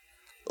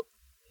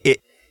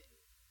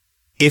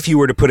 if you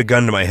were to put a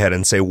gun to my head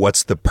and say,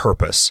 what's the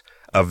purpose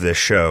of this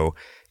show,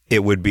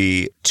 it would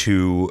be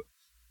to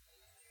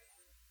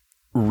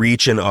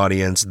reach an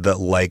audience that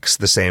likes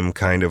the same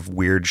kind of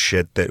weird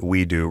shit that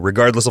we do,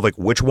 regardless of like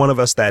which one of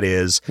us that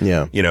is,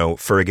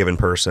 for a given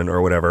person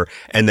or whatever,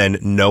 and then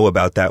know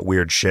about that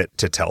weird shit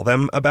to tell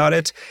them about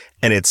it.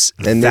 And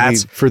maybe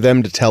for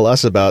them to tell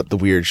us about the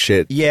weird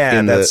shit. Yeah,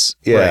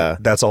 right.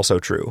 That's also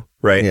true,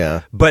 right?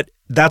 Yeah. But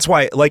that's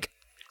why, like,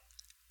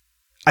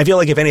 I feel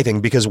like if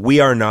anything, because we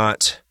are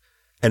not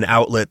an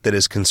outlet that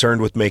is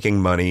concerned with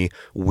making money,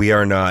 we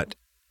are not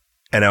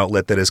an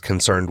outlet that is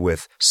concerned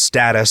with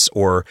status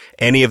or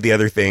any of the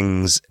other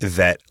things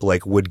that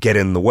like would get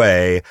in the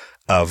way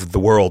of the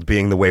world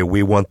being the way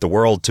we want the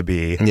world to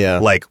be. Yeah.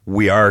 Like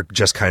we are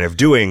just kind of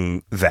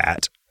doing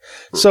that.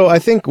 So I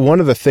think one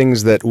of the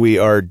things that we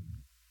are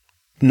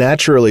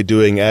naturally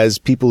doing as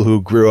people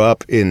who grew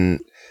up in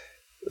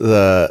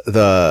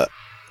the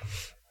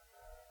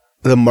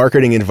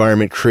marketing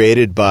environment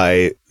created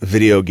by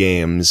video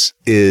games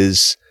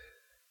is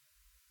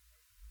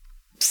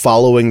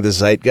following the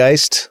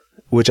zeitgeist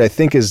which I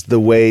think is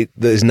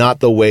not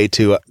the way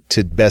to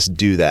best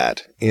do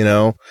that.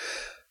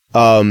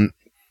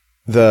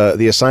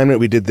 The assignment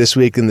we did this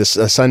week and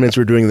the assignments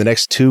we're doing the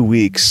next 2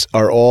 weeks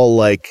are all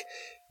like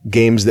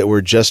games that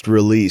were just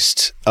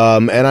released.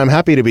 And I'm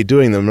happy to be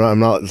doing them. I'm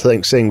not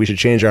saying we should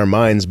change our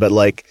minds, but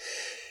like,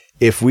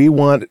 if we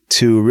want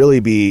to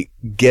really be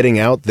getting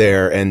out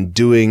there and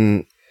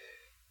doing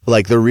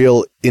like the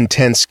real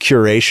intense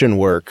curation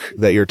work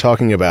that you're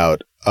talking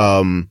about,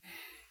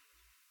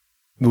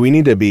 we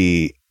need to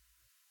be,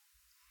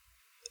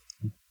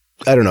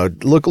 I don't know,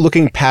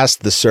 looking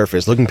past the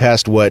surface, looking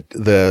past what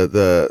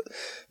the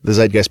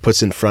zeitgeist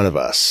puts in front of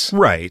us.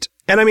 Right.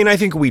 And I mean, I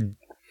think we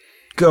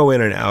go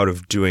in and out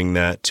of doing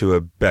that to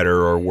a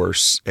better or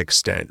worse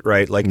extent,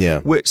 right? Like,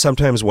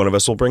 sometimes one of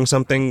us will bring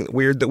something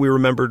weird that we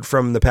remembered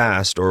from the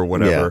past or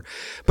whatever.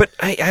 Yeah. But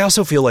I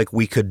also feel like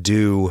we could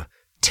do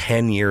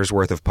 10 years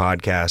worth of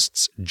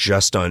podcasts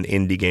just on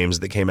indie games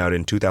that came out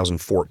in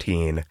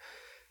 2014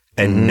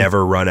 and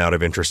never run out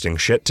of interesting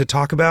shit to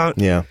talk about.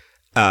 Yeah.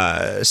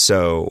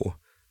 So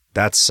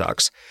that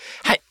sucks.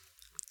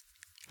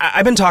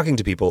 I've been talking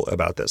to people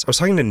about this. I was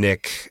talking to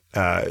Nick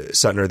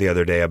Sutner the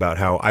other day about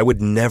how I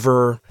would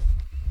never...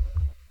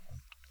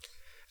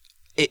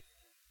 It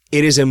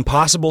is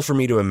impossible for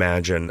me to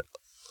imagine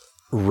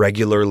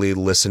regularly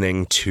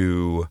listening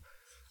to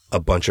a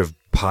bunch of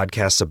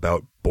podcasts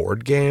about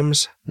board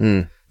games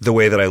the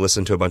way that I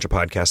listen to a bunch of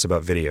podcasts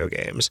about video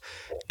games.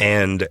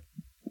 And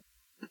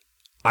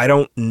I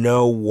don't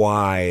know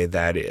why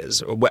that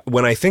is.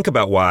 When I think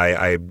about why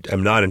I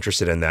am not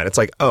interested in that, it's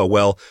like, oh,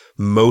 well,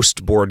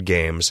 most board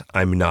games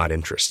I'm not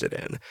interested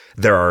in.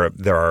 There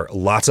are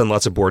lots and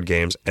lots of board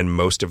games, and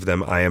most of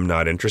them I am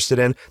not interested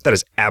in. That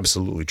is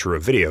absolutely true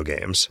of video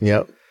games.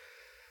 Yep.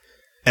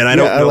 And I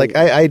don't know.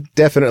 I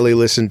definitely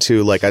listened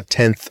to like a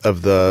tenth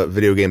of the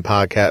video game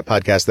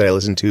podcast that I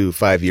listened to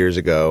 5 years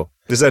ago.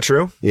 Is that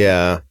true?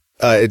 Yeah.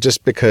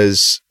 Just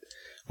because...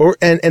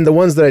 And the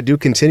ones that I do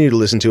continue to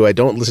listen to, I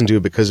don't listen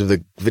to because of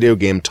the video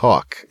game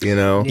talk,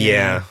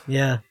 Yeah.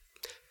 Yeah.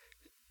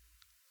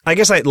 I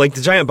guess like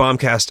the Giant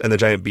Bombcast and the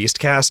Giant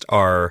Beastcast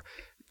are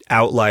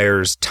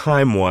outliers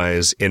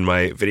time-wise in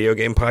my video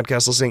game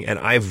podcast listening, and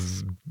I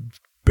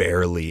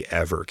barely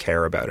ever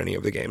care about any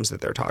of the games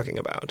that they're talking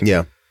about.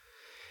 Yeah.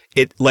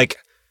 It like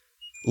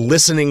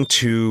listening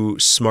to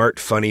smart,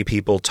 funny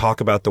people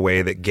talk about the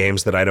way that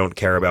games that I don't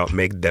care about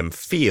make them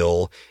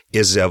feel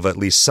is of at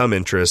least some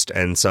interest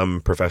and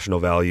some professional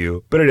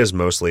value, but it is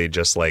mostly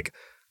just like,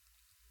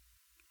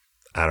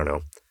 I don't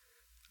know.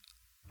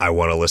 I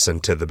want to listen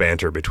to the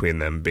banter between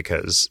them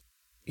because,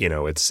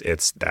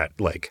 it's that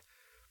like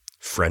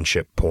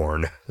friendship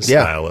porn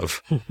style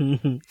of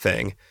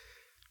thing.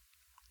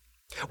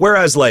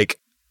 Whereas like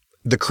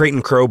the Crate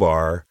and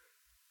Crowbar,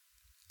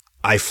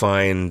 I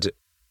find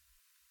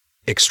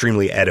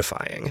extremely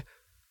edifying.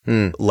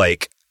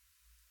 Like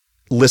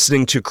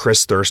listening to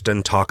Chris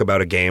Thurston talk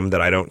about a game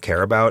that I don't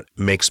care about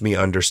makes me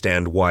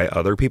understand why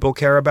other people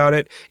care about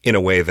it in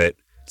a way that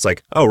it's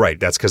like, oh, right,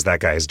 that's because that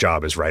guy's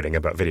job is writing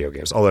about video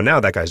games. Although now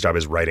that guy's job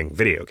is writing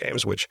video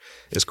games, which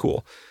is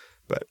cool.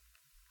 But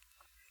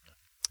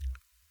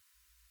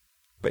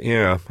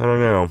yeah, I don't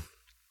know.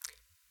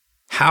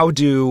 How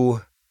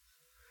do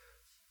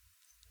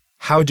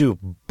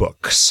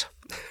books,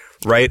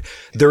 right?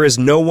 There is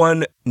no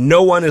one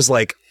is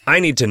like,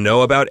 I need to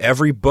know about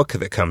every book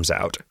that comes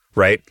out,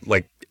 right?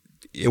 Like,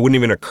 it wouldn't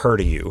even occur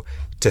to you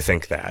to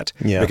think that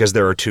because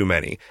there are too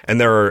many. And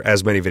there are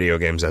as many video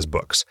games as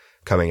books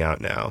coming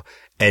out now.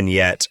 And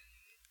yet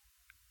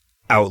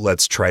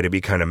outlets try to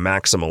be kind of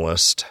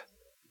maximalist.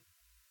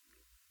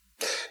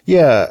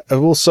 Yeah.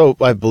 Well, so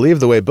I believe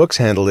the way books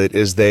handle it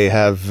is they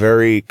have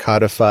very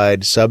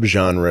codified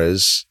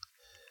subgenres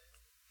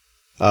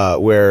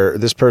where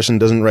this person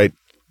doesn't write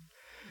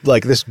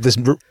like this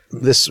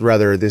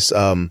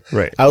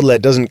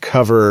outlet doesn't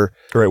cover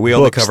right. We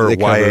only cover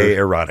YA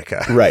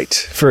erotica, right?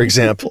 For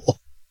example,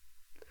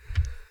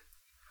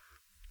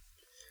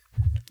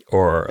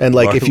 and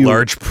like if you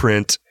large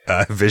print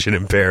vision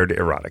impaired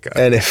erotica,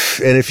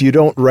 and if you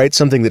don't write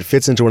something that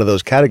fits into one of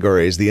those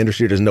categories, the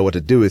industry doesn't know what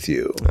to do with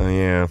you. Oh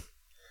yeah,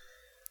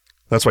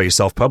 that's why you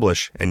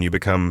self-publish and you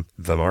become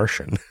The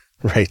Martian,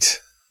 right?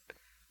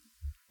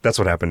 That's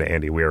what happened to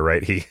Andy Weir,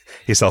 right? He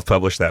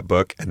self-published that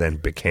book and then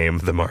became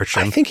The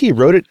Martian. I think he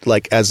wrote it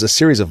like as a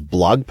series of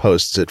blog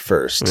posts at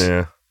first.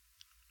 Yeah.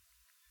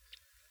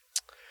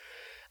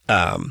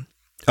 I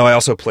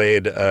also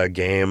played a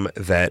game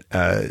that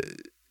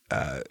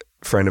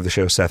friend of the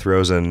show Seth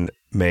Rosen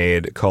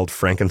made called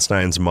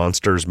Frankenstein's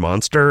Monsters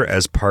Monster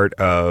as part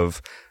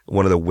of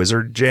one of the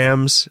Wizard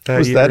Jams.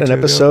 Was that an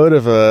episode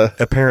of a...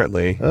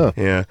 Apparently. Oh.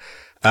 Yeah.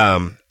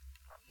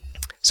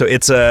 So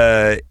it's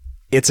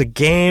a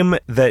game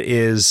that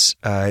is,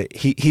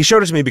 he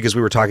showed it to me because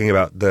we were talking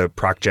about the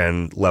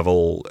ProcGen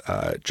level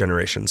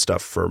generation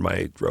stuff for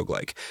my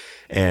roguelike.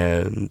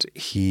 And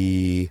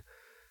he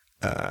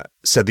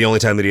said the only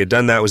time that he had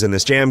done that was in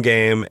this jam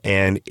game.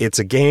 And it's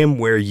a game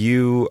where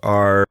you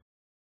are...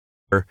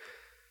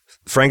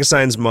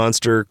 Frankenstein's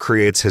monster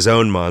creates his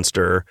own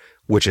monster,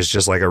 which is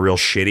just like a real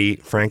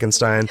shitty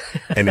Frankenstein,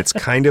 and it's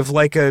kind of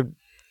like a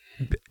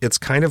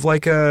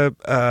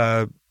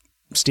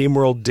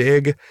SteamWorld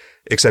Dig,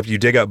 except you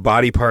dig up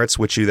body parts,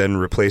 which you then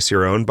replace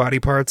your own body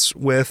parts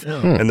with,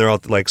 and they're all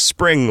like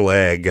spring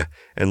leg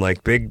and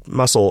like big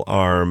muscle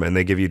arm, and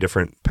they give you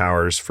different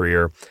powers for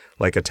your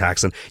like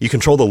attacks, and you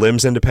control the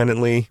limbs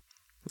independently,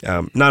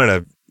 not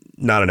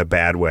in a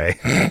bad way,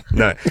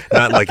 not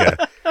like a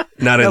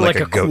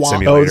goat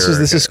simulator. Oh,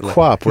 this is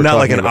QWOP. Not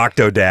like an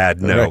Octodad,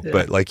 no, right.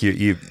 but like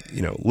you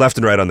know, left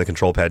and right on the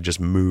control pad just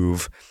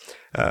move.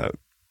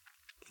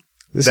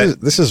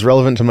 This is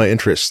relevant to my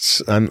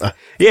interests. I'm probably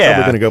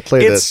going to go play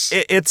this.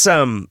 It's it's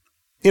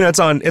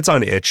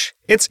on itch.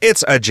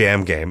 It's a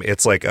jam game.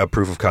 It's like a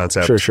proof of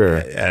concept. Sure.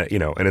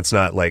 And it's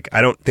not like,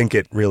 I don't think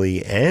it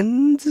really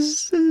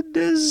ends.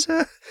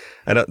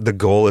 The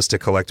goal is to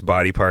collect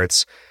body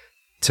parts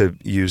to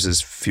use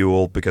as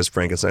fuel because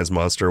Frankenstein's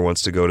monster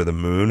wants to go to the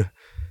moon,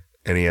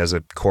 and he has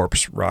a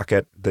corpse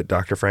rocket that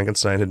Dr.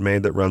 Frankenstein had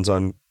made that runs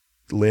on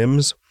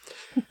limbs.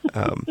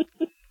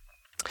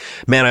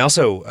 Man, I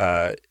also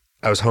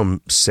I was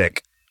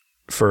homesick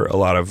for a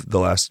lot of the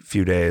last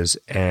few days,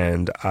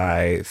 and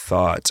I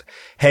thought,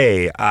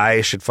 hey, I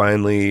should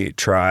finally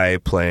try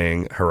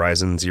playing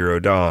Horizon Zero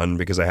Dawn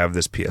because I have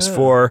this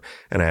PS4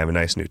 and I have a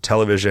nice new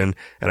television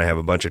and I have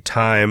a bunch of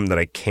time that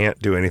I can't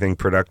do anything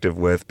productive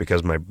with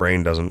because my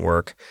brain doesn't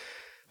work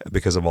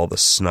because of all the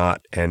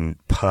snot and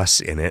pus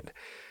in it.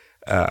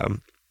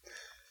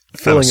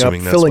 Filling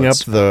up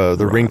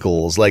the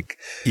wrinkles, like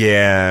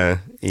yeah.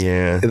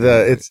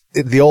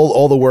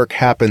 All the work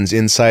happens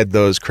inside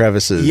those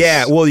crevices.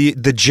 Yeah, well,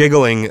 the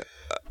jiggling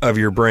of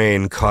your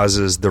brain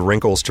causes the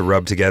wrinkles to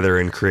rub together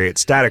and create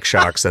static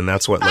shocks, and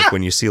that's what, like,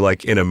 when you see,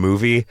 like, in a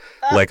movie,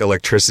 like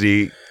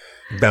electricity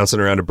bouncing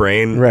around a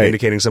brain,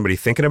 indicating somebody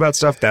thinking about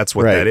stuff. That's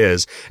what that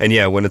is. And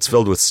yeah, when it's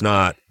filled with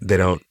snot, they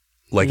don't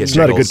like it. It's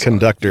not a good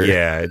conductor.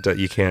 Yeah,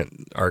 you can't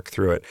arc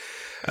through it.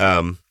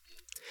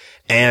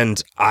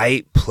 And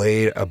I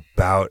played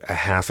about a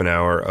half an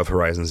hour of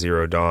Horizon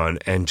Zero Dawn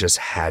and just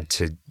had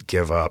to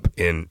give up.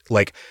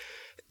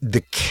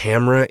 The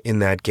camera in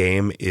that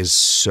game is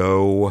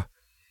so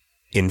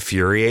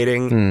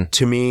infuriating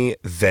to me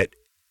that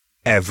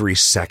every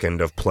second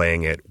of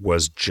playing it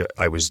was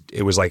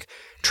it was like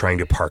trying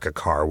to park a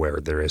car where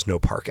there is no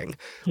parking.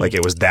 Like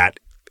it was that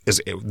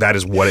is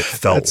what it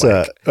felt That's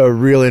like. a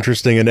real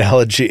interesting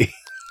analogy.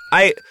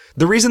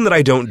 The reason that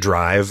I don't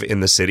drive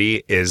in the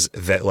city is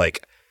that,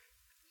 like,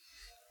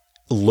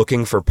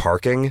 looking for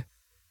parking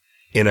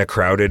in a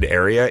crowded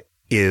area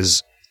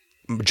is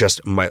just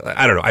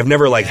I don't know. I've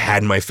never like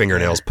had my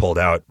fingernails pulled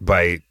out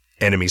by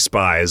enemy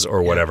spies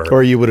or whatever.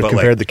 Or you would have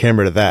compared the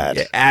camera to that.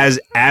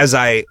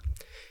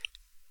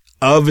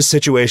 Of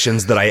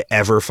situations that I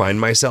ever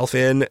find myself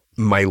in,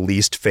 my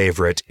least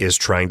favorite is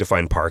trying to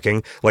find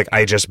parking. Like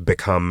I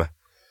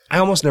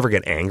almost never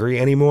get angry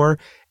anymore,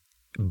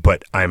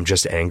 but I'm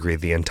just angry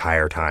the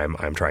entire time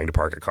I'm trying to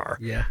park a car.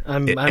 Yeah,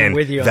 I'm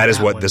with you on that is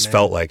what one, this man.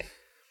 felt like.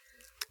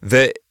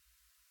 The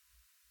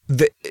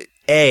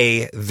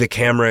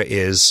camera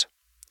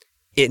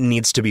it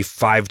needs to be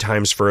 5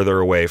 times further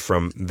away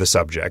from the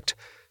subject.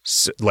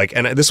 So, like,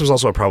 and this was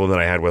also a problem that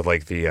I had with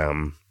like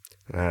the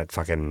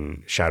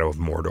fucking Shadow of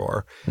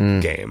Mordor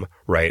game,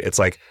 right? It's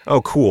like, oh,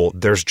 cool.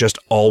 There's just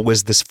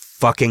always this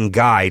fucking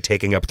guy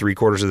taking up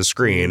 3/4 of the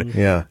screen.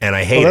 Yeah, and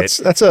I hate it.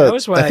 I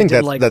think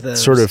that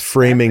sort of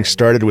framing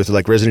started with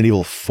like Resident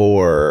Evil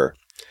 4.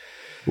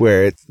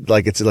 Where it's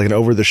like an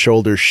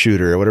over-the-shoulder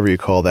shooter or whatever you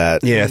call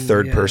that. Yeah,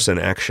 third-person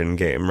action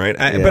game, right?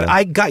 But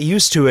I got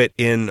used to it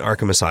in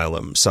Arkham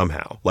Asylum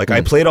somehow. Like,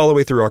 I played all the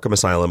way through Arkham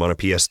Asylum on a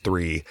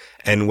PS3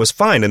 and was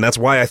fine, and that's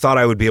why I thought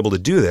I would be able to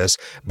do this.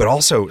 But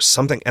also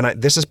something,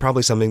 and this is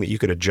probably something that you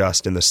could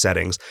adjust in the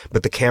settings,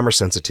 but the camera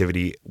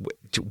sensitivity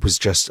was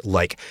just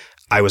like,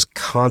 I was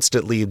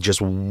constantly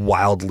just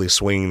wildly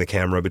swinging the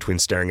camera between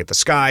staring at the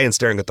sky and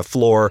staring at the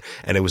floor,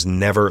 and it was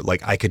never,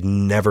 like, I could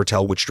never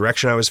tell which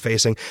direction I was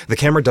facing. The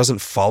camera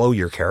doesn't follow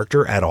your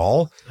character at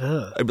all.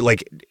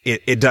 Like,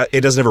 it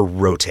doesn't ever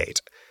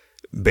rotate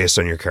based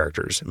on your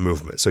character's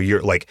movement. So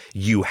you're, like,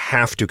 you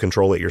have to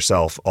control it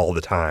yourself all the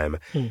time,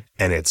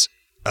 and it's,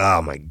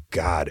 oh my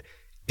God.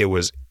 It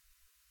was,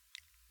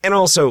 and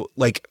also,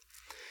 like,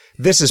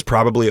 this is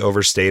probably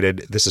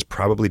overstated. This is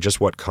probably just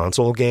what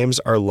console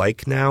games are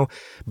like now.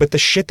 But the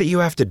shit that you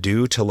have to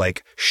do to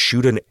like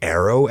shoot an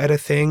arrow at a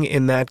thing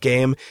in that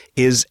game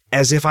is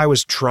as if I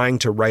was trying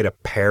to write a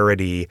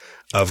parody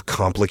of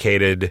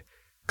complicated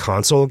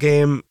console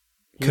game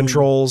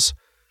controls.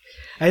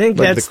 I think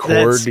like that's the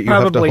cord that you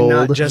have to probably hold.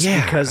 not just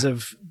because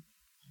of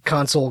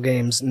console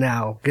games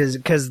now,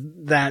 because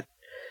that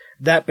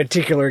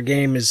particular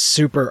game is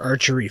super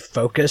archery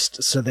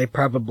focused, so they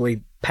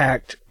probably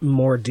packed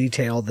more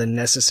detail than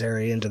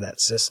necessary into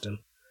that system.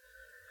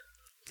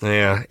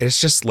 Yeah, it's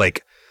just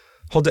like,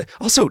 hold it.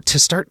 Also, to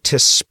start to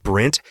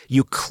sprint,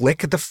 you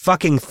click the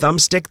fucking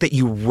thumbstick that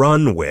you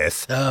run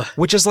with,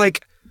 which is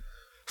like,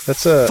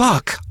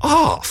 fuck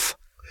off.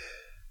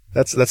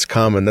 That's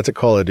common. That's a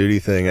Call of Duty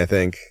thing, I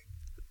think.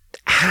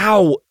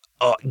 How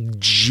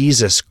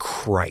Jesus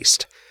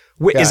Christ.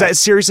 Wait, Yeah. is that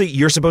seriously?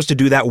 You're supposed to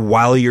do that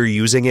while you're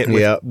using it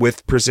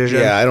with precision?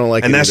 Yeah, I don't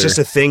like and it that's either. just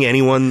a thing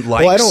anyone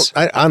likes?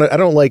 Well, I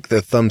don't like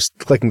the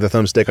clicking the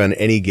thumbstick on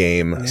any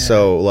game. Yeah.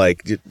 So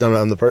like,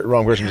 I'm the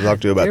wrong person to talk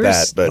to about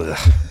There's- that. But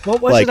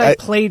What was Like, it I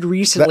played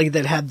recently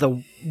that had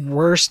the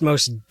worst,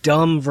 most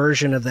dumb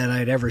version of that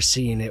I'd ever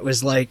seen? It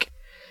was like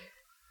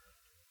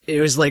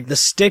the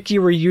stick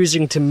you were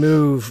using to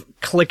move,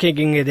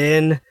 clicking it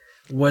in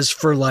was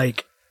for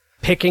like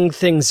picking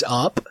things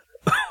up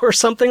or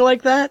something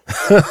like that.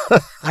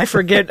 I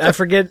forget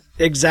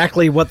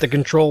exactly what the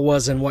control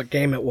was and what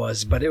game it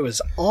was, but it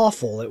was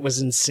awful. It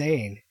was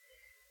insane.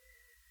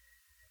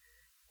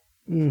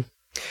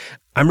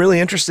 I'm really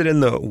interested in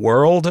the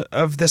world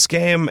of this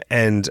game,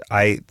 and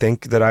I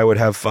think that I would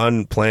have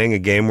fun playing a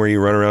game where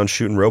you run around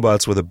shooting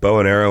robots with a bow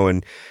and arrow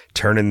and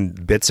turning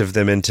bits of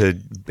them into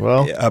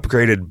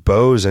upgraded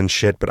bows and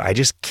shit, but I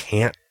just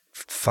can't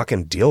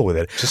fucking deal with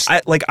it.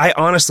 I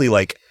honestly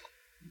like...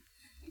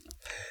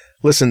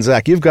 listen,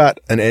 Zach, you've got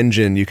an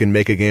engine you can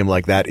make a game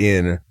like that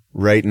in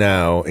right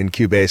now in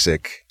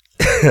QBasic.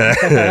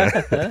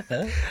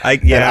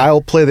 And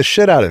I'll play the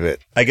shit out of it.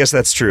 I guess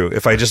that's true.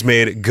 If I just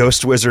made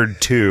Ghost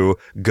Wizard 2,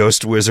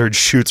 Ghost Wizard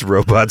shoots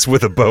robots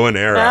with a bow and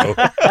arrow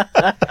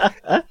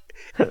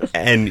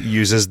and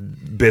uses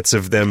bits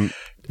of them.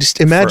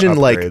 Just imagine for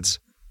like upgrades.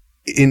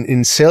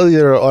 in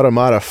cellular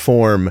automata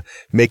form,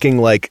 making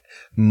like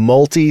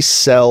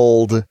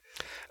multi-celled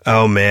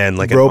Oh man,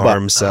 like Robot. an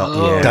arm cell.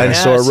 Oh, yeah.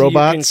 Dinosaur so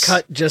robots? You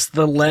can cut just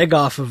the leg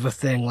off of a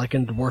thing, like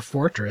in Dwarf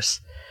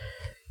Fortress.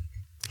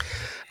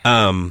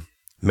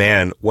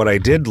 Man, what I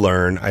did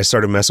learn, I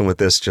started messing with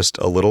this just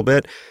a little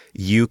bit.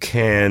 You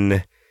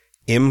can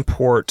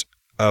import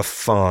a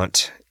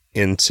font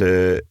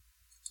into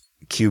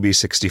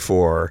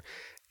QB64,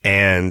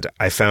 and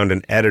I found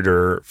an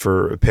editor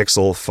for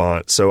Pixel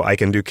font, so I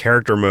can do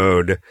character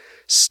mode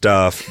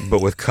stuff,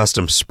 but with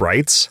custom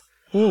sprites.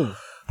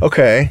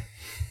 Okay.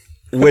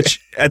 Which,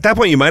 at that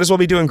point, you might as well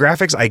be doing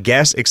graphics, I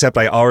guess, except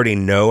I already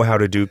know how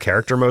to do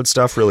character mode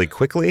stuff really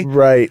quickly.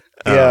 Right.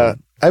 Yeah.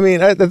 I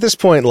mean, at this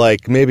point,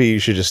 like, maybe you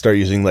should just start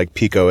using, like,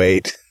 Pico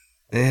 8.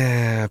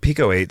 Yeah,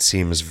 Pico 8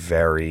 seems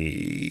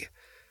very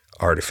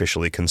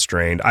artificially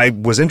constrained. I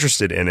was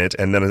interested in it,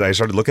 and then as I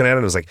started looking at it,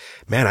 I was like,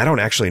 man, I don't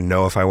actually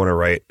know if I want to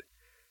write...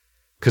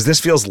 Because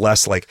this feels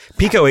less like...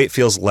 Pico 8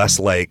 feels less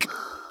like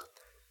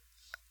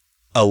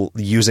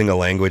using a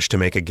language to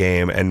make a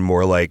game and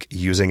more like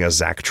using a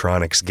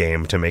Zachtronics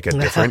game to make a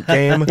different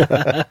game.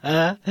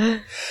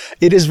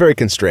 It is very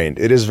constrained.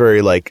 It is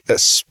very, like,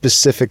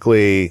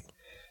 specifically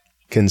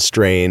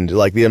constrained.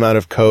 Like, the amount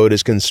of code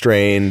is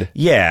constrained.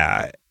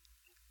 Yeah.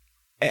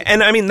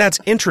 And I mean, that's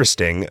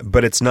interesting,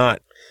 but it's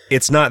not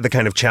the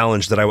kind of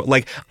challenge that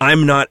like,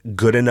 I'm not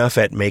good enough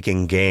at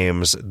making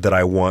games that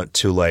I want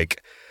to,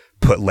 like,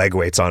 put leg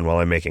weights on while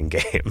I'm making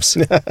games,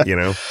 you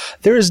know?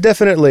 There is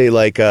definitely,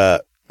 like,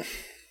 I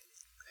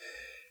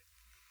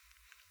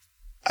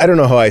don't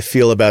know how I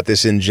feel about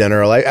this in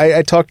general.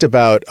 I talked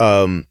about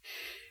on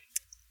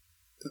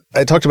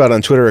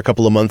Twitter a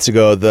couple of months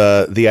ago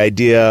the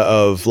idea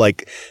of,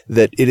 like,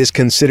 that it is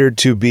considered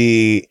to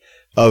be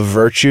a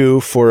virtue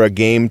for a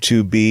game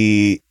to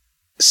be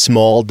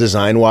small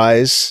design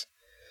wise,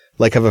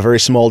 like have a very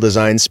small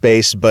design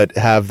space, but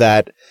have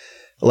that,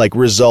 like,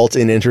 result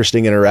in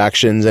interesting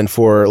interactions, and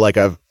for, like,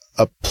 a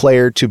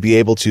player to be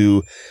able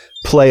to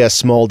play a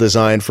small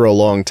design for a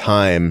long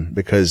time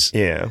because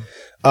Yeah.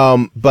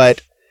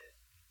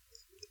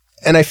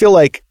 And I feel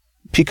like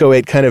Pico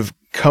 8 kind of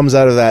comes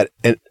out of that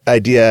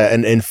idea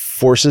and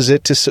enforces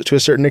it to a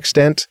certain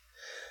extent,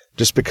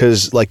 just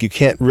because, like, you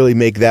can't really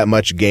make that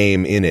much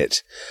game in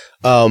it.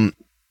 But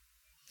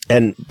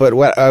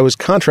what I was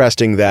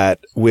contrasting that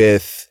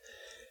with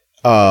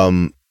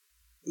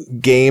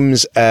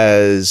games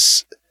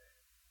as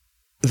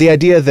the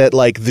idea that,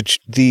 like,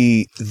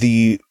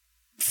 the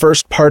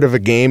first part of a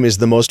game is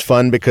the most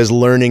fun because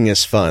learning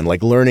is fun.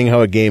 Like, learning how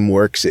a game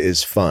works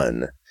is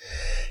fun.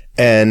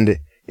 And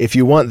if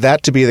you want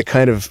that to be the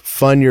kind of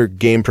fun your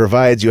game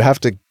provides, you have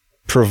to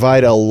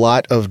provide a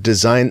lot of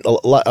design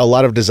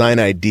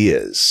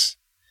ideas,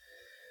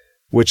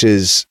 which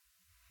is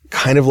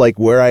kind of like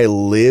where I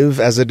live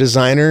as a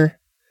designer.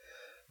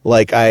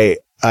 Like,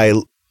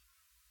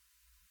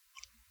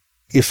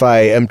 if I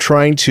am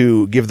trying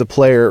to give the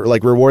player,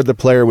 like, reward the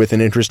player with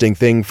an interesting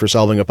thing for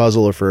solving a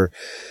puzzle or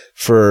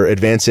for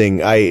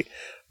advancing,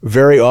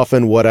 very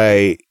often what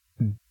I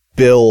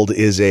build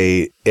is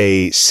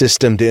a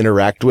system to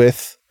interact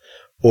with,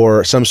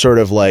 or some sort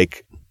of,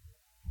 like,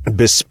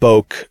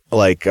 bespoke,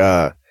 like,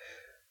 a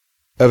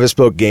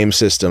bespoke game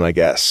system, I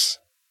guess.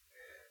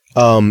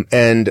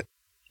 And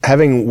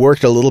having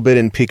worked a little bit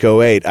in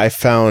Pico 8, I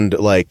found,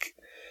 like,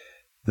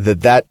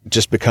 that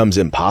just becomes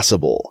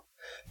impossible.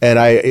 And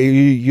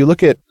you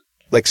look at,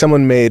 like,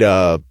 someone made,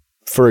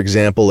 for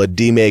example, a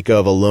demake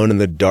of Alone in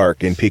the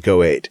Dark in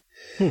Pico 8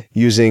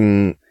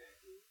 using,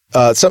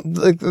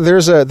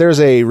 there's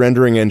a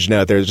rendering engine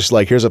out there. It's just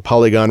like, here's a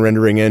polygon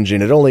rendering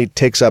engine. It only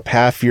takes up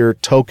half your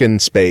token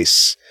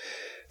space.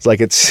 It's like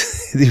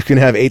you can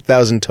have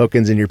 8,000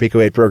 tokens in your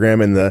Pico 8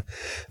 program, and the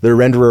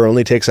renderer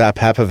only takes up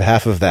half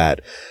of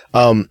that.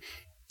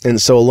 And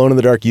so Alone in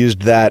the Dark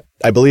used that.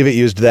 I believe it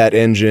used that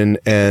engine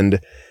and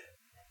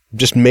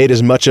just made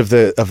as much of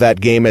that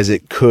game as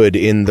it could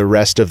in the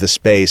rest of the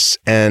space.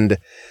 And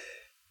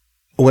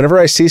whenever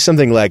I see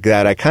something like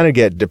that, I kind of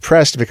get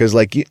depressed because,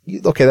 like,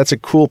 okay, that's a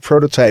cool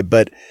prototype,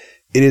 but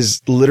it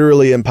is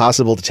literally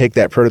impossible to take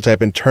that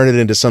prototype and turn it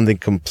into something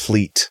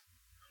complete.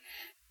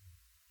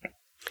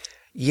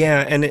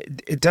 Yeah, and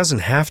it doesn't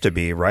have to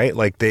be, right?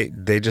 Like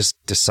they just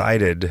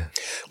decided.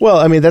 Well,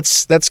 I mean,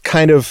 that's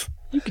kind of,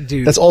 You could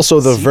do that's also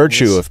the sequels,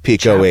 virtue of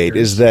Pico 8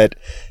 chapters. is that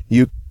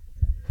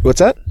what's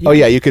that? Oh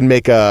yeah, you can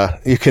make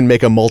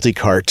a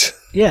multi-cart.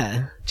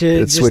 Yeah.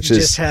 It switches-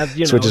 just have,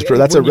 switches- when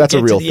that's you a get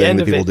to real the thing end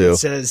that of people it, do. It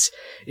says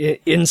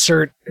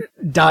insert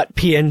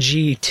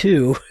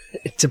 .png2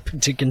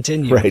 to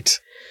continue. Right.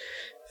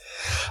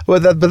 Well,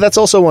 but that's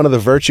also one of the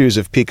virtues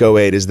of Pico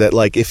 8 is that,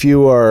 like, if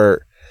you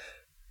are,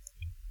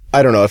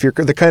 I don't know, if you're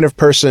the kind of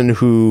person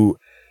who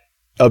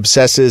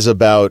obsesses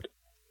about,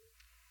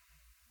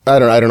 I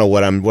don't know I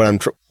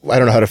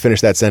don't know how to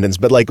finish that sentence,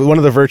 but like one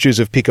of the virtues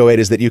of Pico 8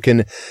 is that you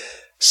can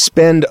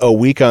spend a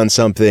week on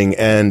something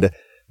and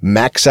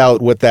max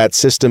out what that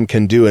system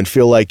can do and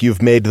feel like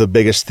you've made the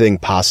biggest thing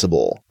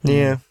possible.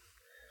 Yeah.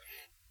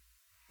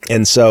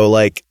 And so,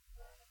 like,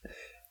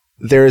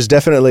 there is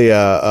definitely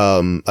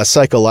a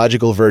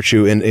psychological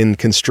virtue in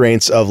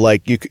constraints of,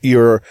 like,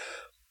 you're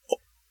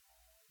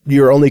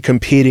only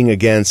competing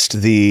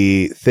against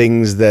the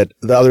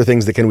other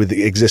things that can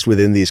exist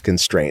within these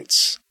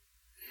constraints.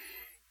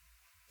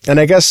 And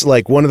I guess,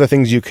 like, one of the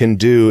things you can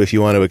do if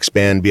you want to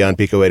expand beyond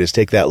Pico 8 is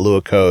take that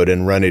Lua code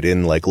and run it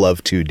in, like,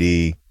 Love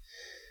 2D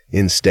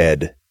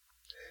instead.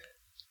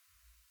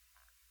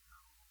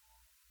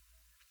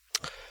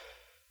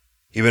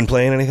 You been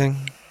playing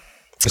anything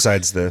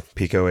besides the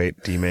Pico 8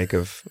 remake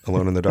of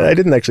Alone in the Dark? I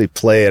didn't actually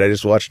play it. I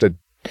just watched an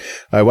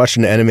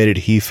animated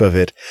heaf of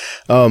it.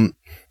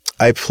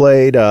 I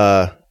played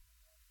a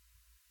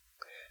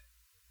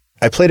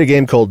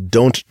game called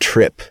Don't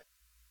Trip,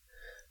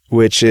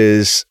 which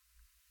is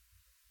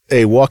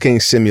a walking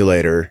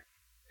simulator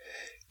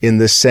in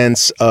the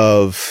sense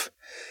of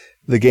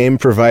the game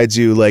provides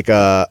you like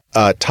a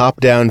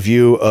top-down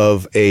view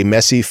of a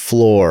messy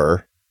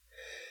floor.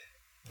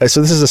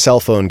 So this is a cell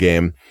phone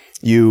game.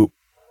 You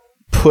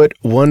put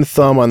one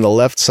thumb on the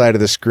left side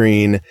of the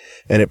screen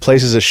and it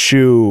places a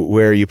shoe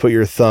where you put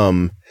your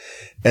thumb,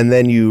 and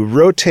then you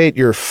rotate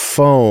your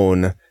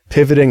phone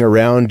pivoting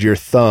around your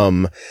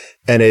thumb,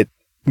 and it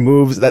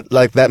moves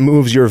that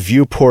moves your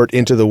viewport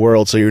into the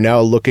world. So you're now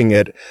looking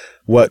at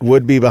what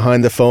would be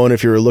behind the phone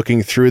if you were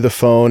looking through the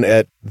phone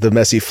at the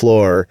messy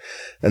floor.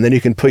 And then you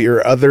can put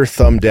your other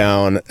thumb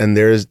down and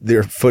there's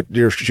your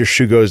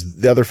shoe goes,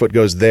 the other foot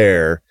goes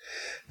there.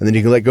 And then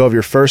you can let go of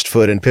your first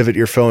foot and pivot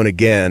your phone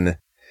again.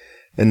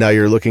 And now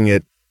you're looking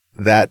at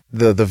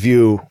the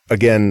view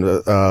again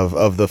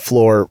of the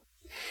floor.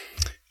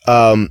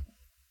 And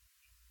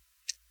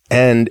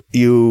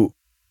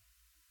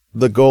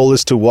the goal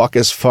is to walk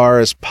as far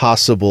as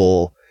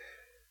possible,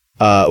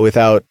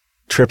 without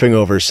tripping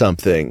over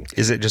something.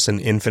 Is it just an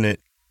infinite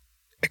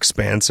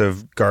expanse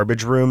of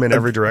garbage room in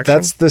every direction?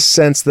 That's the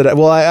sense that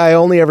I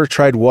only ever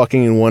tried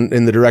walking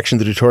in the direction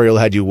the tutorial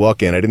had you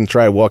walk in. I didn't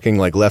try walking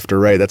like left or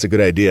right. That's a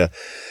good idea.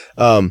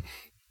 But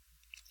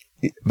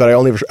I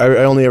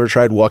only ever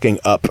tried walking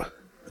up.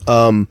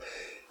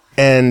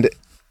 And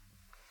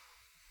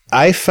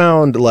I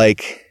found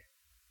like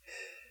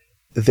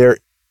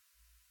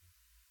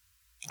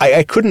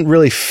I couldn't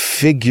really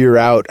figure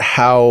out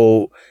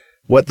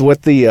what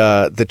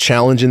the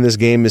challenge in this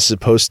game is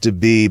supposed to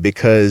be,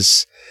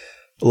 because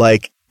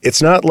like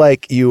it's not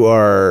like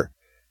there's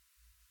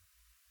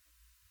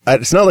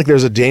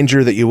a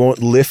danger that you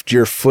won't lift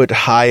your foot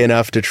high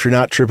enough to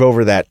not trip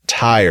over that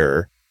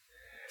tire,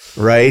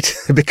 right?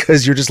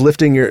 Because you're just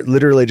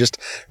literally just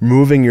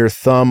moving your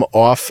thumb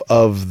off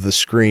of the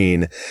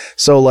screen.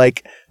 So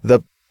like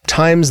the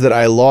times that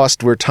I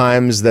lost were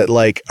times that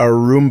like a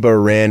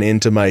Roomba ran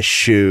into my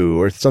shoe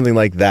or something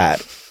like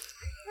that.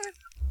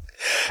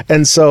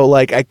 And so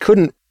like I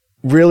couldn't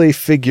really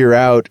figure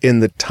out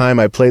in the time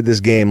I played this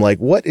game, like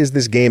what is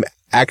this game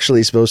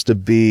actually supposed to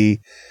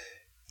be?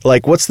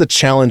 Like what's the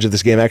challenge of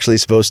this game actually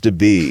supposed to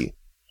be?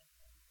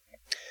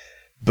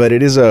 But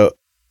it is a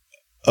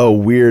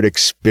weird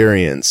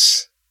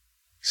experience.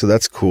 So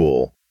that's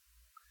cool.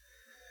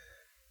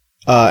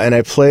 And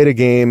I played a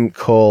game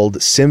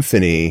called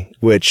Symphony,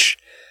 which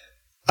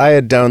I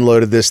had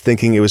downloaded this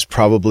thinking it was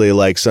probably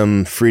like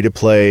some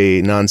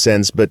free-to-play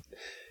nonsense, but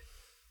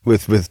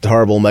with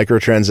horrible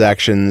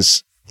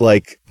microtransactions.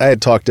 Like I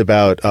had talked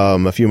about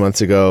a few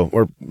months ago,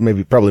 or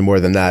maybe probably more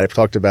than that. I've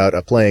talked about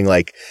playing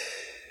like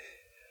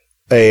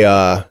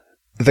the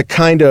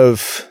kind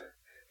of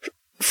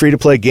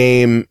free-to-play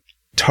game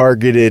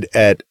targeted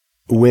at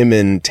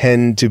women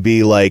tend to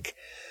be like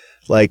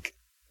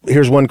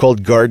here's one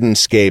called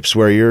Gardenscapes,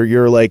 where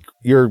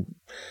you're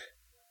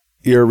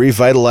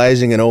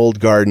revitalizing an old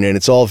garden, and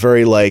it's all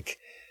very like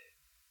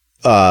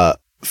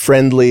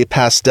friendly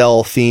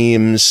pastel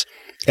themes,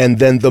 and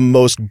then the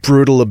most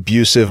brutal,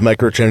 abusive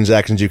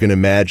microtransactions you can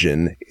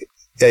imagine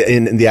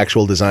in the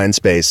actual design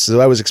space.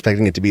 So I was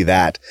expecting it to be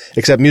that,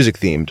 except music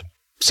themed.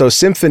 So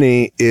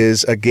Symphony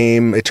is a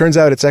game. It turns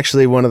out it's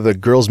actually one of the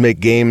Girls Make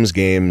Games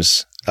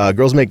games.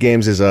 Girls Make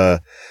Games is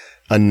a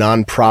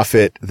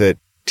nonprofit that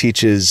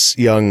teaches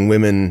young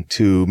women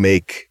to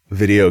make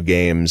video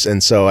games.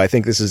 And so I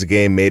think this is a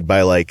game made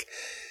by like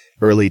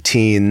early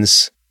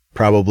teens,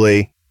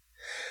 probably.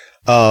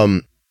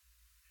 And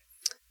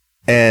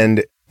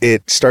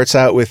it starts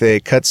out with a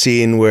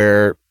cutscene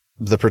where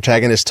the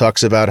protagonist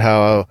talks about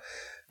how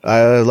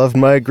I loved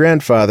my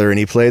grandfather and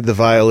he played the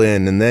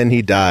violin and then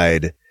he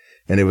died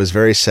and it was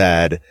very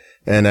sad.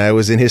 And I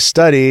was in his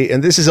study,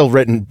 and this is all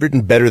written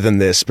better than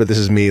this, but this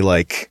is me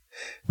like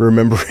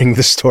remembering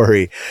the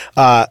story.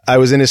 I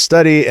was in his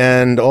study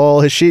and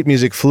all his sheet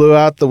music flew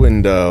out the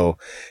window.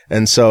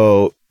 And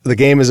so the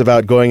game is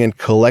about going and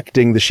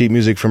collecting the sheet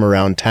music from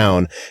around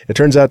town. It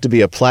turns out to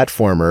be a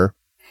platformer,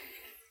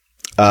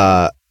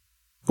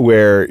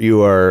 where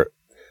you are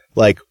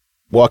like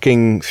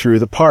walking through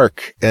the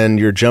park and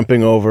you're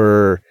jumping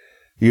over,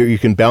 you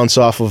can bounce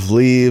off of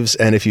leaves.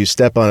 And if you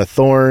step on a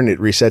thorn, it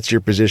resets your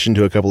position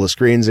to a couple of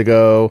screens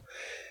ago.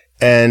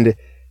 And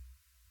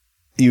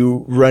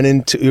you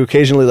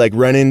occasionally like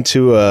run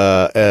into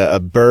a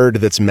bird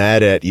that's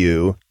mad at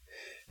you,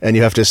 and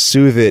you have to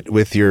soothe it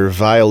with your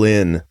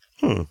violin.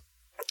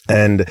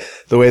 And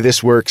the way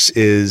this works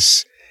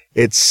is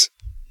it's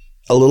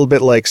a little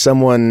bit like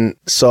someone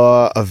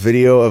saw a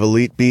video of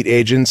Elite Beat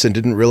Agents and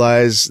didn't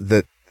realize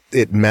that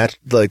it matched,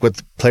 like what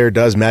the player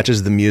does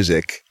matches the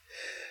music.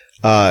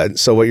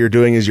 So what you're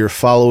doing is you're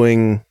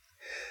following,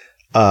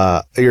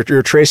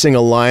 you're tracing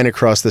a line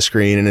across the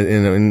screen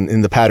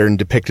in the pattern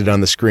depicted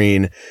on the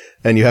screen,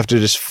 and you have to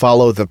just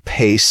follow the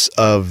pace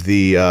of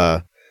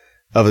the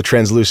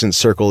translucent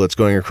circle that's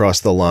going across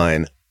the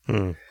line.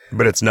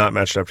 But it's not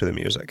matched up to the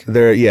music.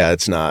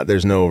 It's not.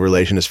 There's no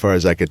relation as far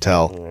as I could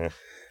tell.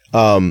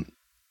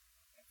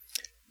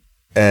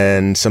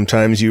 And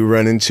sometimes you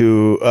run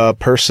into a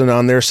person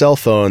on their cell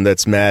phone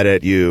that's mad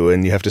at you,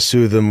 and you have to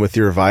soothe them with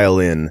your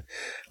violin.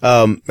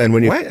 And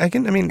when you,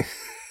 it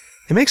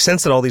makes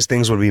sense that all these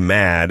things would be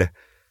mad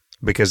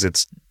because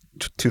it's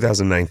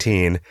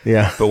 2019.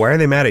 Yeah. But why are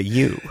they mad at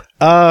you?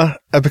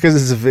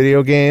 Because it's a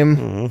video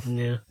game.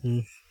 Yeah.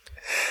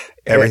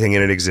 Everything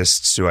in it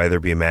exists to either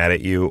be mad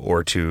at you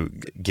or to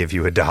give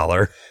you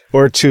 $1.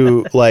 Or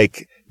to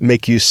like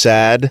make you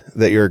sad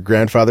that your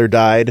grandfather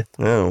died.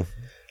 Oh.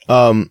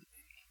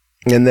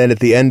 And then at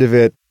the end of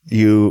it,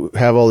 you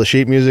have all the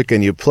sheet music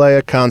and you play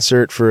a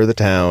concert for the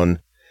town,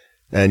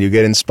 and you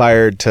get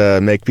inspired to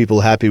make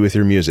people happy with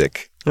your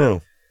music.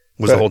 Oh.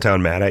 Was the whole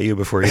town mad at you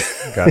before you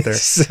got there?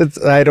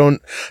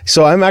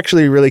 So I'm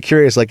actually really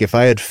curious, like if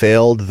I had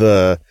failed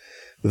the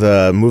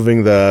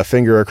moving the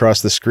finger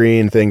across the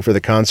screen thing for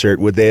the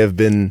concert, would they have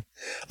been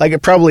like,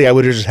 probably I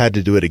would have just had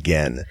to do it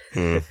again,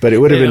 but it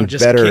would have been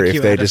better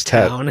if they just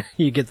had,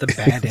 you get the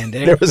bad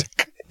ending. there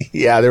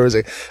was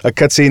a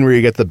cutscene where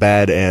you get the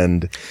bad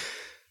end.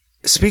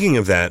 Speaking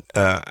of that,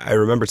 I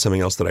remembered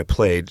something else that I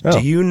played. Oh.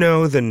 Do you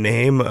know the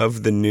name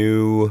of the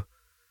new,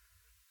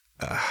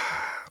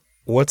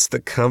 what's the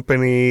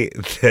company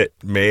that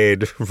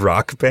made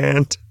Rock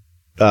Band?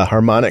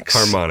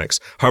 Harmonix.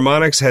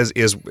 Harmonix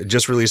is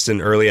just released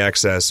an early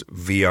access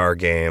VR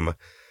game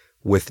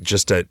with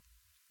just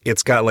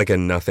it's got like a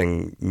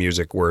nothing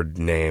music word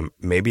name.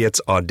 Maybe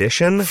it's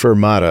Audition?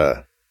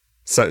 Fermata.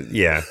 So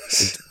yeah,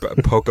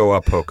 Poco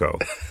a Poco.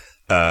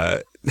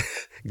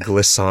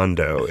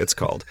 Glissando, it's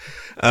called.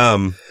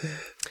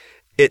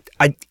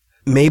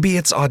 Maybe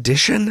it's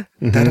Audition?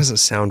 Mm-hmm. That doesn't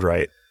sound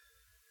right.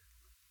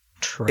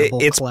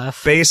 It's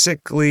clef.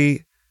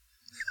 Basically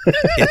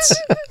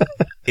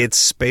it's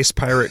Space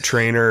Pirate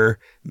Trainer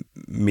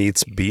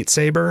meets Beat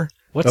Saber.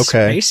 What's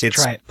Space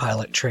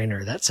Pilot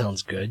Trainer? That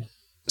sounds good.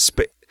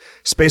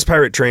 Space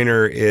Pirate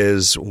Trainer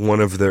is one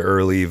of the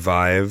early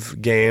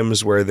Vive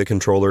games where the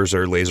controllers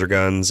are laser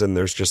guns, and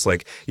there's just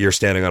like you're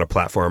standing on a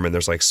platform and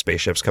there's like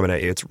spaceships coming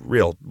at you. It's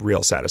real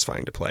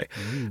satisfying to play.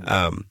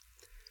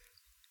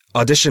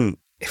 Audition,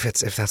 if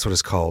that's what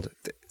it's called,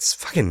 it's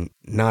fucking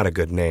not a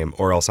good name,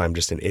 or else I'm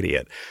just an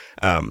idiot.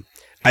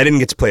 I didn't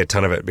get to play a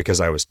ton of it because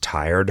I was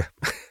tired.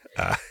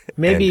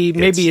 Maybe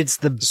it's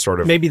the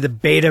sort of, maybe the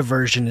beta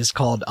version is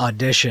called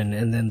Audition,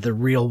 and then the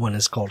real one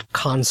is called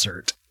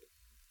Concert.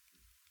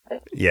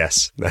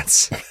 Yes,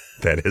 that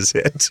is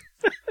it.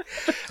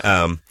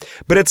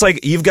 But it's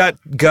like you've got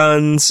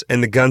guns,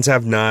 and the guns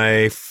have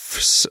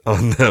knives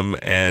on them,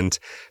 and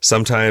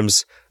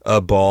sometimes a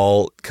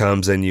ball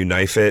comes and you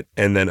knife it,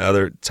 and then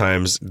other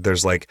times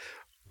there's like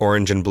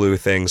orange and blue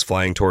things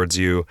flying towards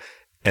you,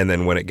 and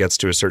then when it gets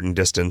to a certain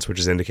distance, which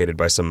is indicated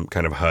by some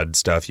kind of HUD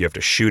stuff, you have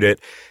to shoot it,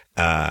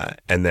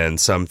 and then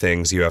some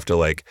things you have to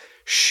like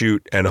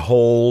shoot and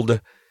hold,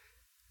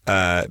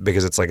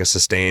 because it's like a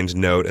sustained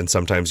note, and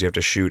sometimes you have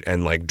to shoot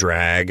and like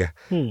drag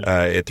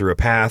it through a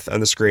path on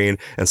the screen,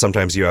 and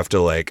sometimes you have to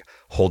like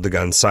hold the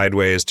gun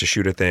sideways to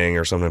shoot a thing,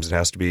 or sometimes it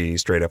has to be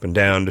straight up and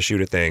down to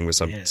shoot a thing. With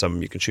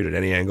some you can shoot at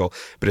any angle,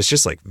 but it's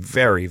just like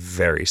very,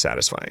 very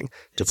satisfying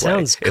to play.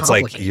 Sounds it's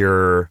like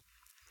complicated.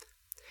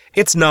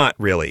 It's not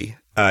really.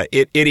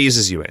 It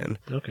eases you in.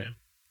 Okay.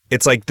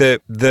 It's like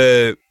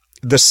the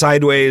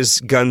sideways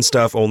gun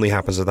stuff only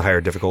happens at the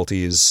higher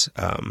difficulties,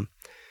 and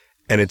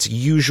it's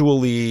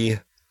usually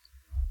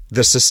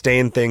the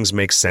sustained things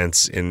make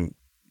sense in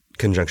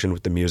conjunction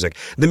with the music.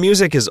 The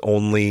music is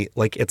only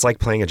like, it's like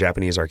playing a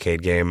Japanese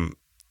arcade game,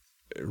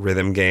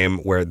 rhythm game,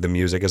 where the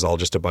music is all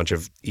just a bunch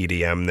of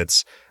EDM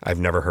that's I've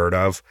never heard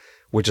of,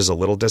 which is a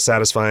little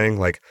dissatisfying.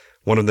 Like,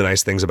 one of the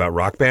nice things about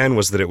Rock Band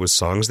was that it was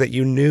songs that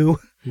you knew.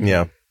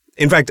 Yeah.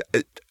 In fact,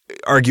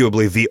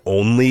 arguably the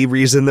only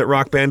reason that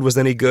Rock Band was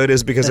any good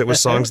is because it was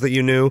songs that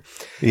you knew.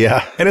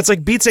 Yeah. And it's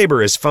like, Beat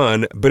Saber is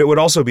fun, but it would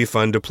also be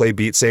fun to play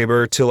Beat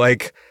Saber to,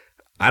 like,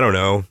 I don't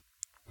know,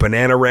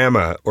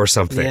 Bananarama or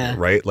something,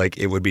 right? Like,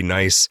 it would be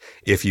nice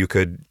if you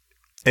could,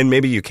 and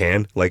maybe you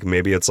can, like,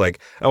 maybe it's like,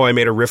 oh, I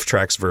made a Riff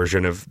Tracks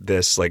version of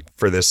this, like,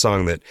 for this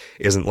song that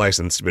isn't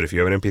licensed, but if you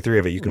have an MP3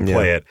 of it, you can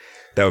play it.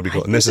 That would be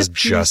cool. And this is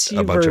just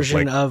a bunch of,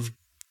 like,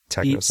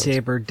 techno Beat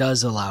Saber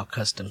does allow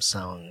custom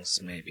songs,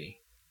 maybe.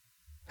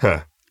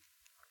 Huh.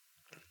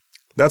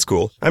 That's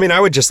cool. I mean, I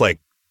would just, like,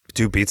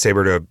 do Beat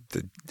Saber to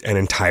an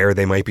entire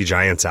They Might Be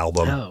Giants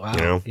album. Oh, wow.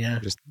 You know? Yeah.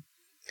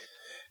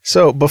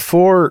 So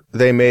before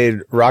they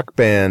made Rock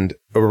Band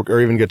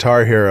or even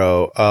Guitar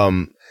Hero,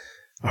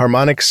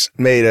 Harmonix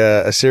made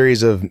a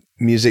series of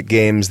music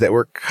games that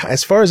were,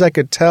 as far as I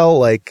could tell,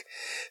 like,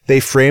 they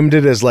framed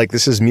it as like,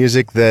 this is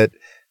music that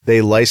they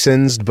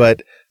licensed,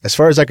 but as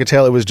far as I could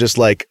tell, it was just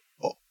like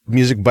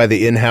music by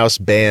the in-house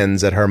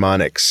bands at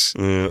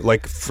Harmonix.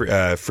 Like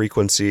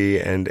Frequency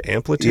and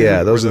Amplitude?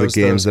 Yeah, those are the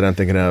games that I'm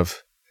thinking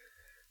of.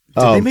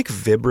 Did they make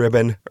Vib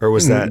Ribbon, or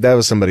was that? That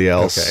was somebody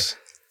else. Okay.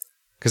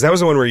 Because that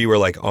was the one where you were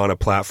like on a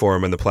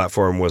platform, and the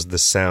platform was the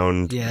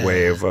sound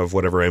wave of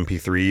whatever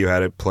MP3 you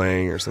had it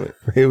playing or something.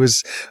 It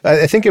was,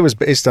 I think it was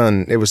based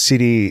on, it was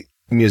CD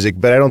music,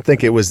 but I don't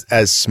think it was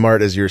as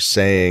smart as you're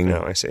saying.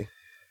 No, I see.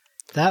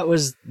 That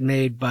was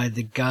made by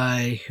the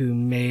guy who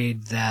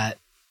made that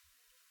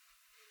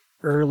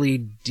early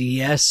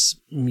DS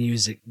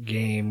music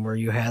game where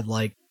you had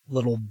like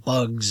little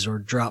bugs or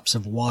drops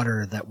of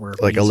water that were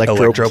like music.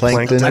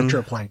 electroplankton.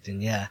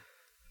 Electroplankton, yeah.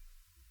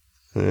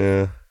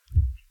 Yeah.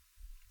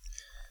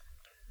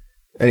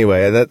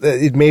 Anyway,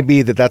 it may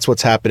be that that's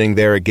what's happening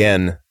there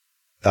again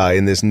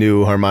in this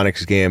new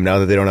Harmonix game now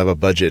that they don't have a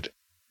budget.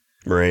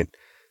 Right.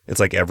 It's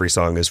like every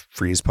song is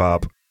Freeze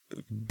Pop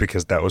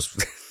because that was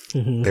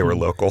they were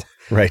local.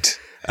 Right.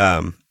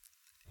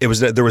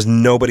 There was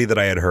nobody that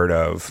I had heard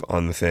of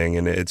on the thing,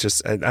 and it's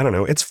just I don't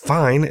know. It's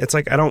fine. It's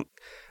like I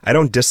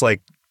don't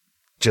dislike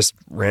just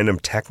random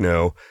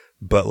techno,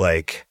 but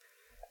like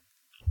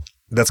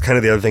that's kind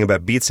of the other thing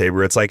about Beat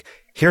Saber. It's like,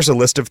 here's a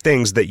list of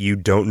things that you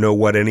don't know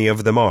what any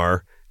of them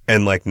are,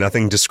 and like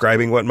nothing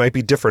describing what might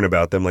be different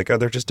about them. Like, oh,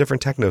 they're just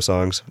different techno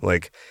songs.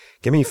 Like,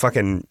 give me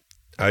fucking,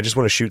 I just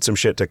want to shoot some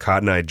shit to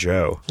Cotton Eye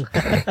Joe.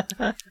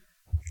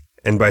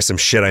 And by some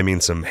shit, I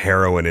mean some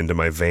heroin into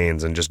my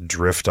veins and just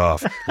drift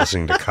off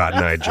listening to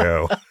Cotton Eye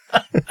Joe.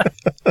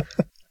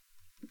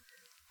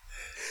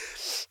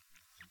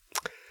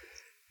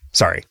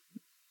 Sorry.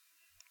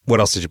 What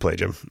else did you play,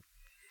 Jim?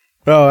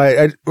 Oh,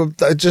 I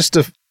just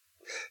to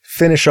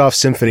finish off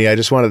Symphony, I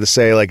just wanted to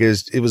say, like,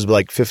 it was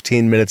like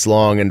 15 minutes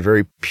long and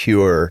very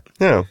pure.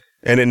 No.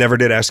 And it never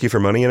did ask you for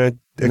money in an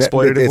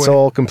exploitative way? It's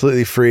all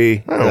completely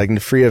free,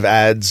 like free of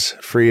ads,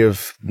 free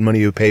of money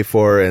you pay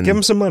for. And give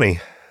them some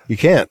money. You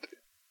can't.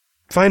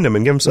 Find them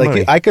and give them some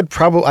money. I could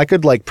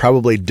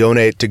probably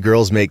donate to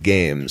Girls Make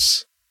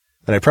Games.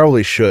 And I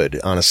probably should,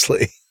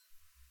 honestly.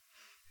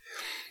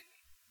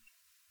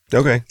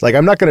 Okay. Like,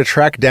 I'm not going to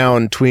track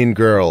down tween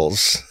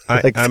girls.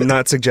 I'm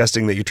not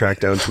suggesting that you track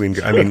down tween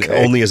girls. I mean,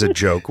 only as a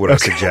joke would I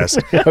suggest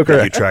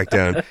that you track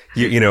down,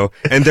 you know,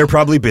 and they're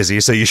probably busy,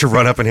 so you should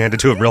run up and hand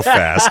it to them real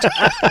fast.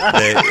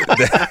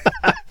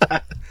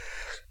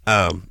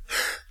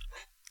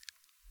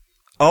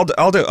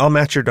 I'll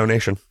match your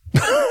donation.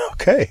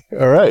 Okay.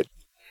 All right.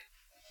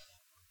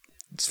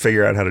 Let's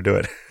figure out how to do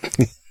it.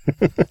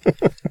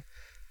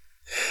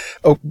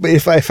 Oh,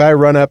 if I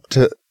run up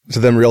to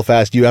them real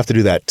fast, you have to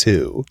do that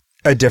too.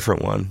 A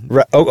different one.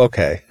 Right. Oh,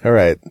 okay. All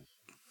right.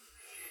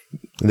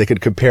 They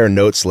could compare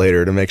notes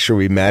later to make sure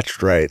we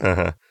matched right.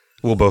 Uh-huh.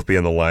 We'll both be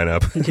in the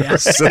lineup.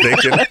 Yes. So they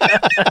can.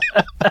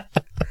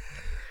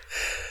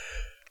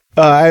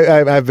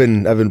 I've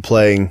been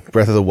playing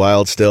Breath of the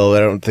Wild still. I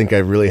don't think I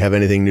really have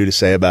anything new to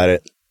say about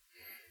it.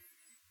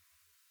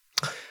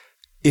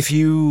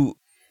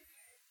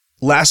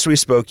 Last we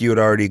spoke, you had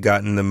already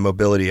gotten the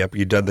mobility up.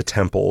 You'd done the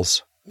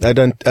temples. I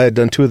had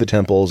done 2 of the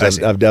temples.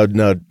 I've now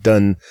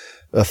done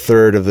a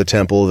third of the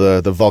temple.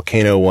 The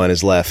volcano one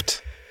is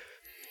left.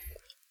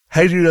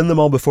 Had you done them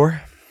all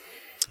before?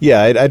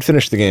 Yeah, I'd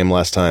finished the game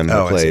last time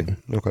I played. I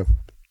see. Okay.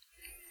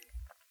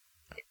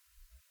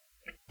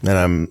 And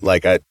I'm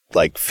like at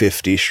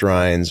 50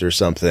 shrines or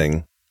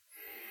something.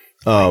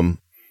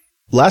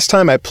 last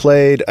time I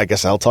played, I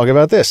guess I'll talk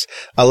about this.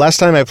 Last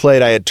time I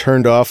played, I had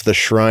turned off the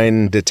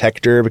shrine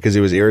detector because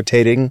it was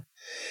irritating.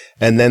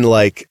 And then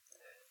like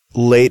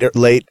late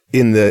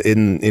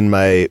in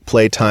my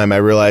playtime, I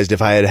realized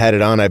if I had had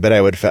it on, I bet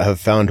I would have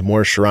found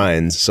more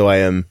shrines. So I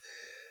am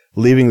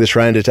leaving the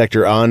shrine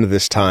detector on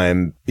this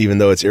time, even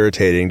though it's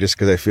irritating, just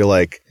because I feel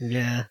like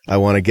I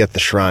want to get the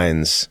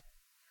shrines.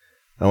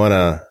 I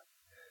want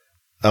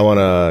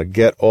to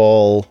get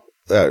all.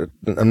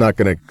 I'm not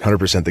going to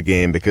 100% the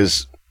game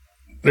because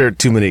there are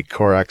too many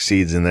Korok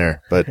seeds in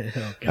there, but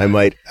I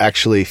might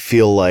actually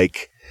feel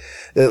like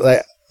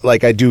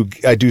I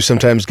do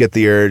sometimes get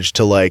the urge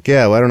to like,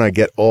 why don't I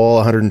get all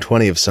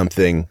 120 of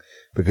something?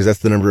 Because that's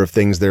the number of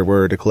things there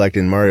were to collect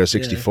in Mario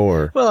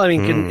 64. Yeah. Well, I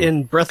mean,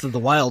 in Breath of the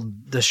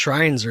Wild, the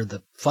shrines are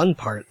the fun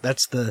part.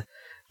 That's the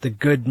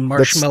good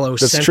Marshmallow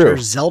that's Center true.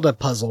 Zelda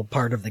puzzle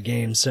part of the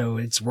game, so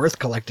it's worth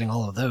collecting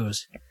all of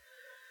those.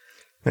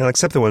 Well,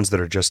 except the ones that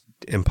are just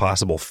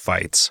impossible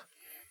fights.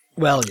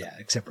 Well, yeah,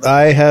 except for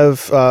I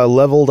have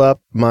leveled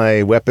up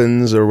my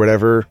weapons or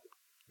whatever.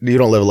 You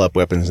don't level up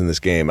weapons in this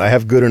game. I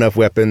have good enough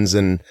weapons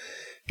and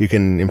you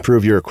can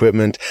improve your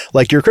equipment.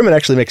 Like, your equipment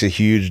actually makes a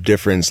huge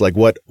difference. Like,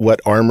 what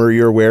armor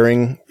you're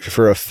wearing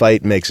for a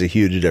fight makes a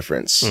huge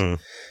difference.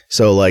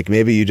 So, like,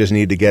 maybe you just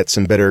need to get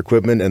some better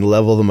equipment and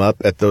level them up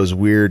at those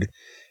weird,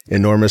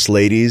 enormous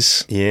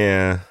ladies.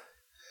 Yeah.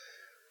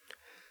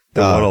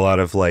 They want a lot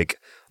of, like,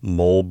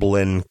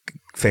 Moblin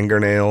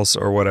fingernails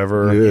or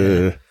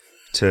whatever.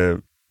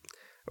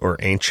 Or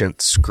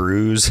ancient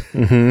screws.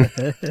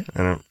 Mm-hmm.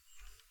 I don't.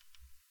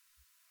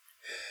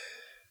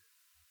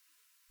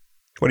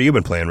 What have you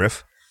been playing,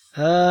 Riff?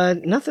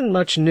 Nothing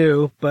much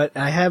new, but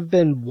I have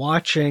been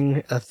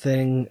watching a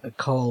thing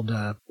called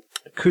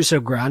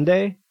Cuso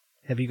Grande.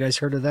 Have you guys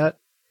heard of that?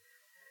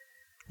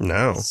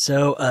 No.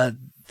 So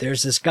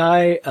there's this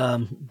guy,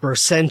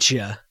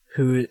 Bersentia,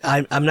 who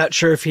I'm not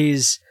sure if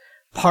he's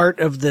part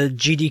of the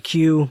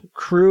GDQ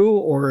crew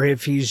or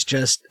if he's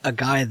just a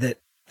guy that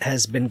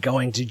has been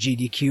going to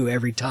GDQ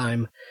every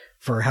time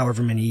for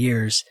however many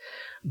years.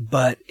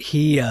 But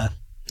he's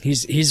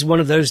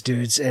one of those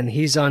dudes, and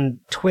he's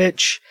on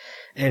Twitch,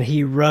 and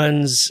he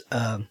runs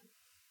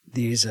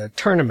these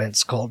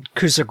tournaments called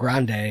Cuso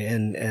Grande,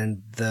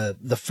 and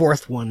the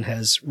fourth one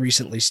has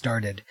recently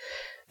started,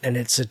 and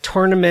it's a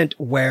tournament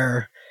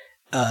where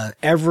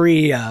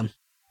every round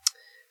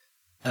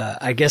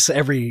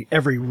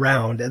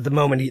at the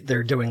moment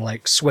they're doing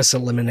like Swiss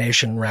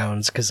elimination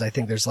rounds because I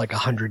think there's like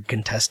 100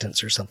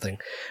 contestants or something,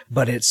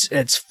 but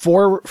it's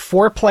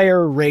four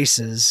player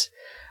races.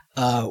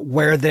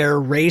 Where they're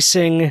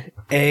racing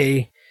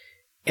a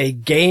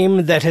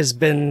game that has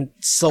been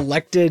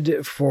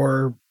selected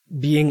for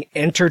being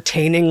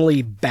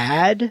entertainingly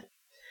bad,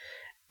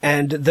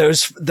 and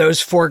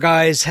those four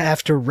guys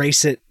have to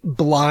race it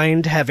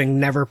blind, having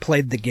never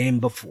played the game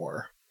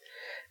before.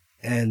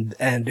 And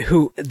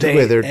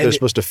they're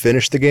supposed to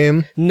finish the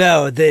game?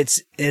 No,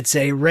 it's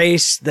a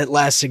race that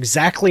lasts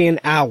exactly an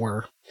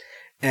hour,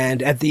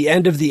 and at the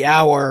end of the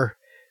hour,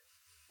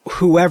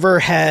 whoever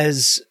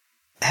has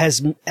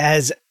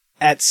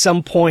at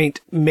some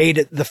point made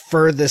it the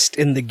furthest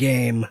in the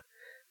game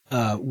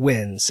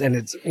wins, and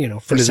it's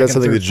for is that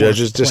something the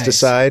judges just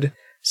decide?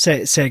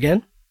 Say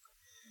again.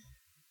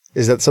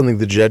 Is that something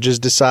the judges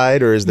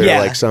decide, or is there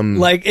like some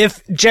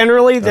if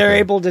generally they're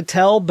able to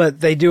tell,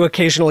 but they do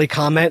occasionally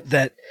comment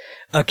that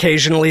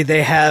occasionally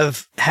they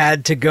have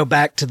had to go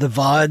back to the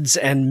VODs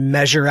and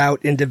measure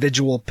out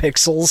individual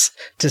pixels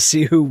to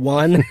see who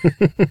won.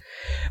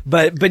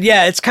 But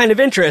yeah, it's kind of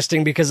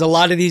interesting because a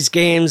lot of these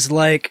games,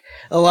 like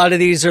a lot of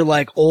these are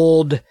like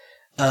old,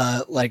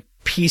 like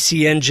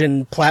PC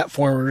Engine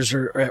platformers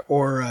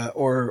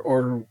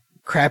or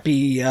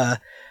crappy,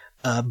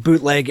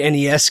 bootleg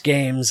NES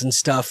games and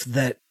stuff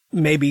that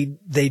maybe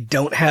they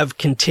don't have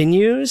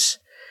continues.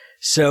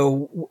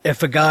 So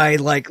if a guy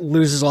like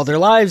loses all their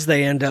lives,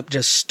 they end up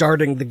just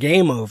starting the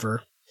game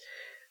over.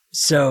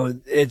 So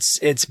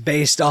it's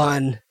based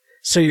on,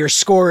 so your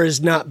score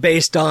is not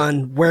based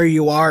on where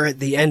you are at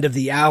the end of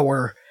the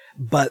hour,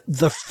 but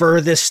the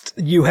furthest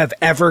you have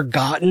ever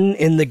gotten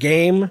in the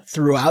game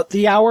throughout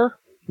the hour.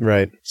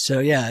 Right. So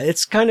yeah,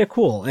 it's kind of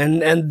cool.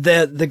 And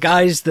the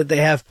guys that they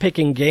have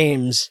picking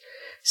games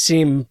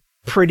seem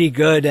pretty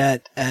good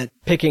at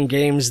picking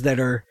games that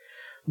are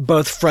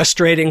both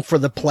frustrating for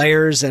the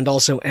players and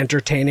also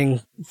entertaining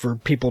for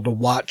people to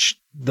watch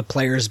the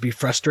players be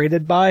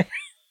frustrated by.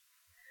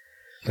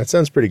 That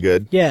sounds pretty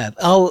good. Yeah,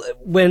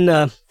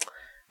 when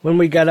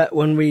we get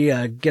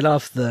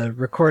off the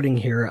recording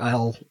here,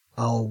 I'll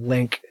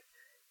link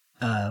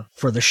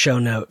for the show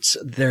notes.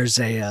 There's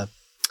a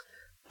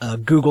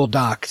Google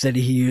Doc that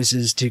he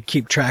uses to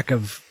keep track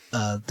of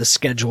the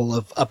schedule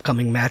of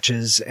upcoming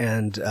matches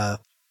and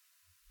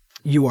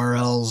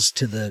URLs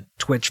to the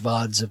Twitch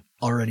VODs of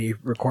already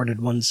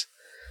recorded ones.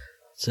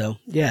 So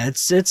yeah,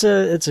 it's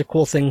a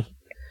cool thing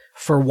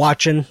for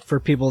watching, for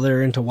people that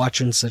are into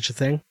watching such a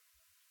thing.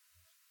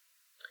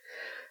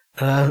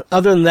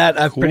 Other than that,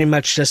 I've pretty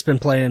much just been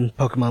playing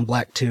Pokemon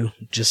Black 2,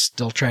 just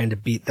still trying to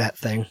beat that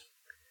thing.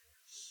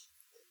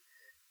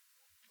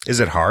 Is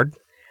it hard?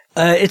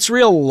 It's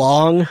real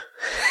long.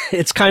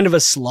 It's kind of a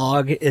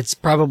slog. It's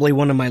probably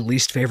one of my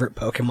least favorite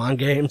Pokemon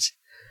games.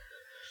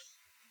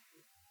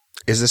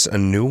 Is this a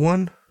new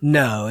one?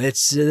 No,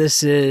 this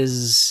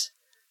is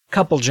a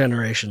couple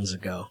generations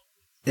ago.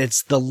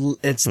 It's the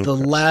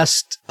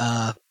last,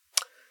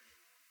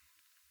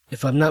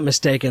 if I'm not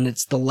mistaken,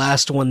 it's the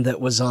last one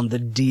that was on the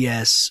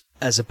DS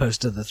as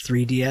opposed to the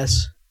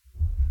 3DS.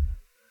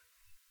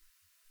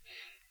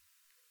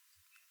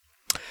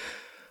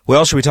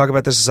 Well, should we talk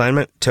about this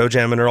assignment? Toe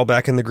Jam and Earl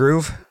back in the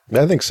groove?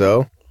 I think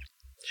so.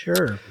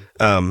 Sure.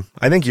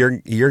 I think you're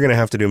going to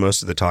have to do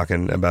most of the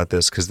talking about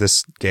this because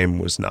this game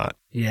was not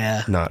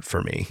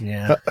for me.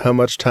 Yeah. How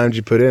much time did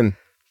you put in?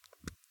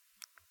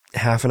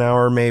 Half an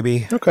hour,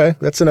 maybe. Okay,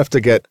 that's enough to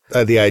get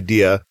the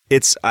idea.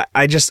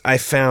 I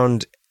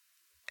found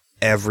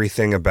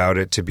everything about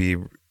it to be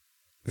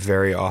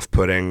very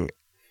off-putting.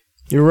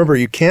 You remember,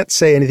 you can't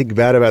say anything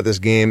bad about this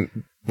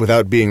game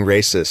without being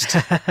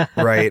racist.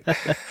 Right.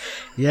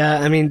 Yeah,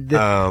 I mean,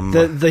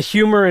 the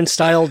humor and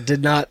style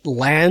did not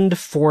land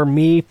for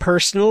me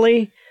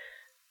personally.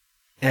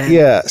 And,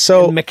 yeah,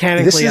 so and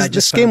mechanically,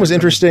 this game was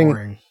interesting.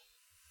 Boring.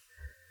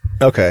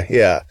 Okay,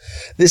 yeah.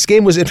 This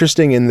game was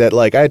interesting in that,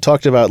 like, I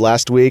talked about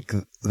last week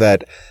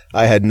that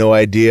I had no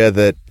idea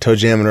that Toe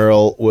Jam and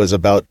Earl was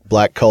about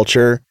black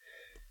culture.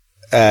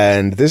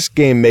 And this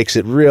game makes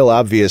it real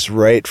obvious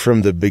right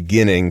from the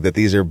beginning that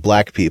these are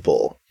black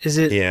people. Is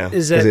it? Yeah.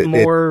 Was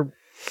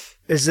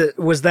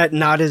that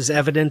not as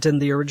evident in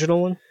the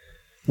original one?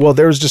 Well,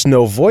 there was just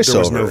no voiceover. There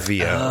was no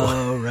VO.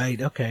 Oh, right.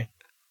 Okay.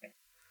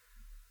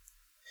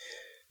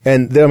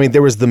 And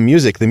there was the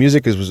music. The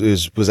music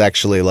was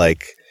actually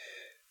like,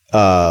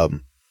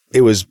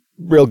 it was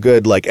real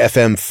good, like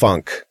FM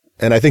funk.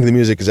 And I think the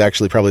music is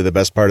actually probably the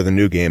best part of the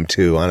new game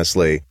too,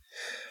 honestly.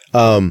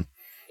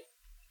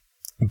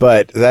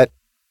 But that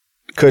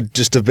could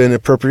just have been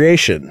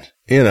appropriation,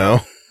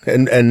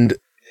 and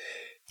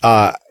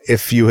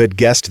if you had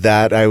guessed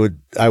that, I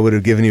would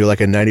have given you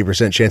like a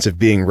 90% chance of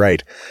being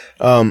right.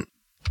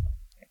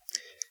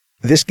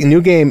 This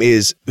new game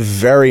is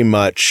very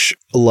much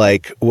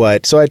like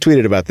so I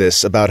tweeted about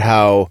this, about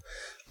how,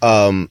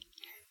 when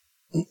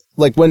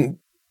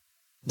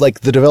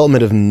the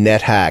development of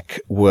NetHack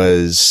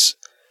was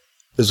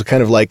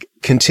kind of like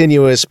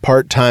continuous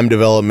part-time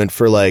development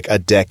for like a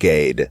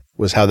decade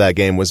was how that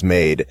game was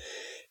made.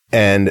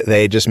 And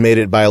they just made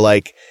it by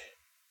like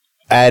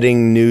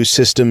adding new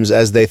systems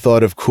as they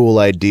thought of cool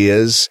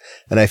ideas.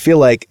 And I feel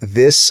like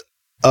this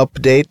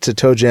update to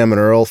Toe Jam and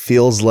Earl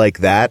feels like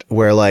that,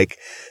 where like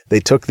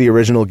they took the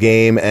original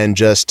game and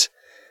just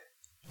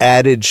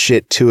added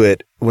shit to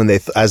it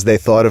as they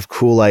thought of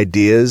cool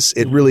ideas.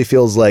 It really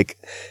feels like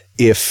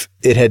if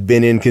it had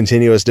been in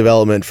continuous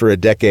development for a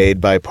decade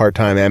by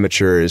part-time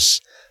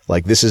amateurs,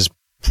 like this is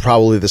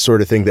probably the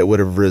sort of thing that would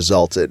have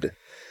resulted.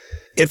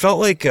 It felt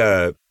like,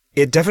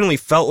 it definitely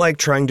felt like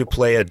trying to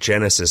play a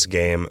Genesis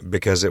game,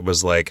 because it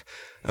was like,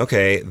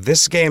 okay,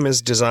 this game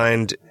is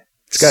designed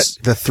it's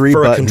got the three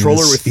for buttons. A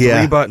controller with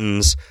three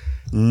buttons,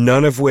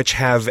 none of which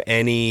have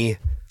any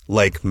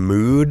like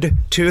mood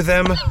to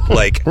them.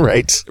 Like,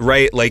 right.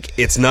 Like,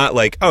 it's not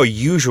like, oh,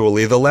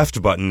 usually the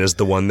left button is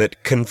the one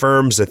that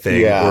confirms a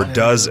thing or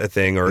does a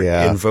thing or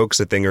invokes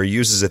a thing or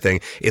uses a thing.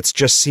 It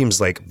just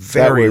seems like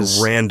very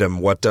random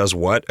what does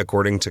what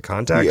according to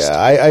context. Yeah,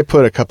 I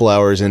put a couple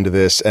hours into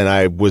this and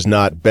I was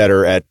not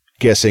better at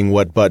guessing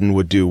what button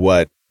would do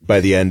what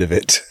by the end of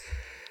it.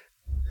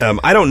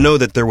 I don't know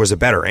that there was a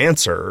better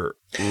answer.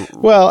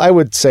 Well, I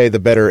would say the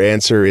better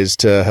answer is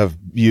to have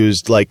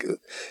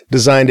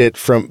designed it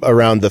from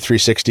around the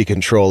 360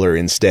 controller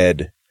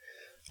instead.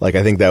 Like,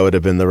 I think that would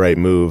have been the right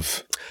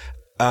move.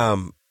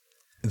 In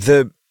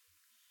the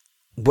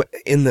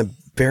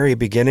very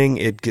beginning,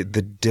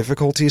 the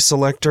difficulty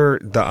selector,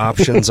 the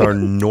options are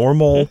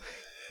normal,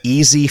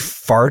 easy,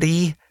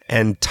 farty,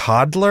 and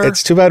toddler.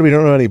 It's too bad we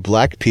don't know any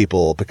black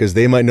people, because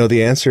they might know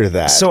the answer to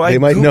that. So I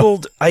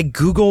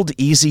Googled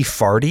easy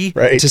farty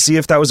to see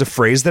if that was a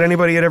phrase that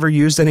anybody had ever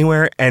used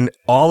anywhere, and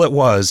all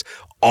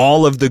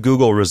of the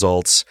Google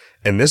results,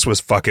 and this was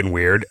fucking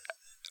weird,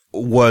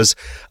 was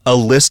a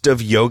list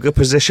of yoga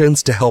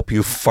positions to help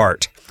you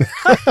fart.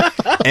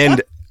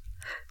 And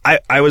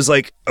I was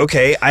like,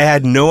 okay, I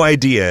had no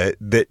idea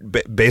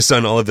that based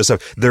on all of this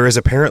stuff, there is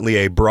apparently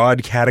a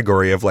broad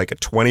category of like a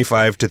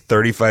 25 to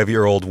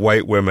 35-year-old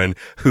white women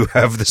who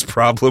have this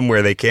problem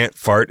where they can't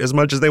fart as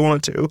much as they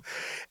want to.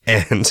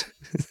 And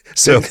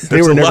so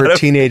they were never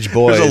teenage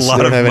boys. There's a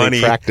lot of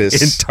money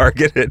practice in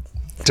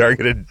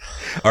targeted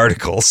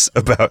articles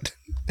about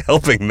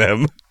helping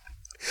them.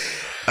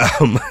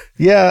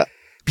 Yeah,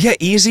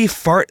 easy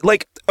fart.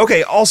 Like,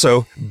 okay,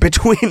 also,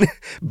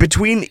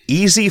 between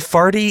easy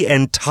farty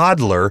and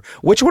toddler,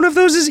 which one of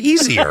those is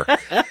easier?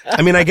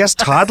 I mean, I guess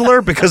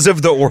toddler because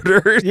of the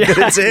order that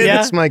it's in. Yeah.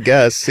 That's my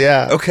guess,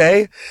 yeah.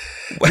 Okay.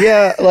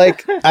 Yeah,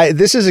 like,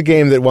 this is a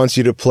game that wants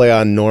you to play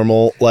on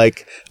normal.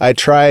 Like, I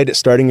tried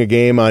starting a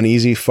game on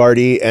easy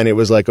farty, and it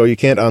was like, oh, you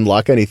can't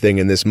unlock anything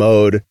in this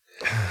mode.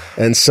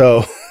 And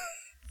so...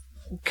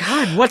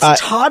 God, what's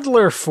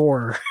toddler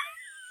for?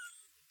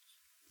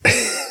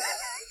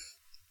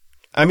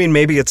 I mean,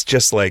 maybe it's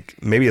just like,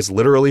 maybe it's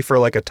literally for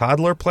like a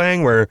toddler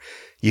playing where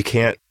you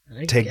can't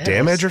take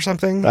damage or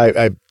something.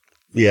 I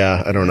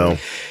don't know.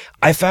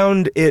 I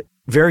found it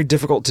very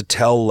difficult to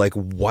tell like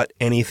what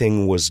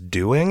anything was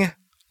doing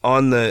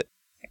on the.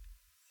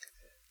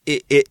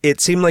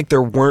 It seemed like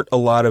there weren't a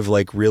lot of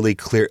like really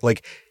clear,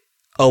 like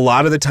a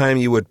lot of the time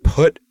you would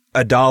put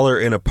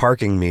 $1 in a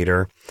parking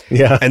meter.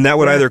 Yeah. And that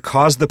would either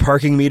cause the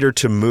parking meter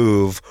to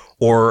move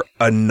or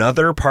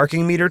another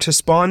parking meter to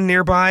spawn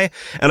nearby.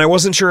 And I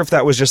wasn't sure if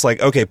that was just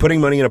like, okay, putting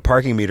money in a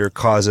parking meter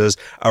causes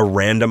a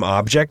random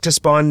object to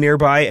spawn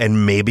nearby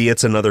and maybe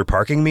it's another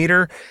parking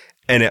meter.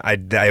 And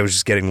I was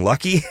just getting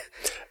lucky.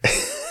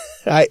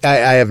 I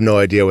have no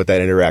idea what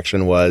that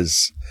interaction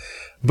was.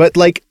 But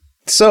like,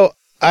 so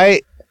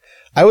I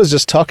was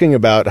just talking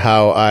about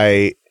how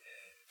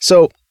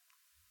so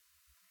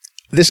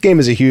this game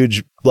is a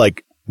huge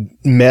like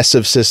mess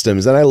of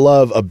systems, and I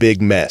love a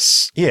big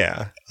mess.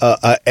 Yeah.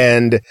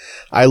 And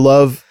I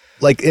love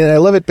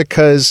it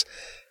because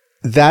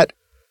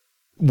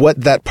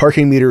what that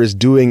parking meter is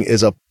doing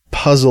is a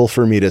puzzle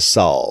for me to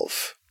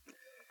solve.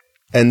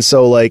 And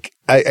so like,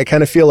 I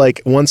kind of feel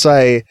like once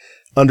I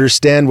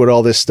understand what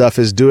all this stuff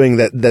is doing,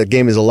 that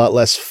game is a lot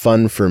less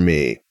fun for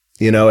me.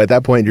 You know, at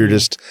that point you're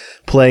just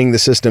playing the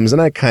systems,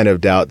 and I kind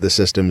of doubt the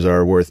systems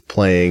are worth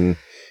playing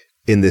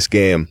in this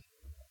game.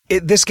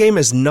 This game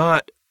is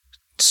not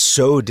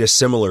so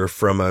dissimilar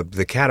from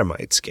the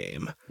Catamites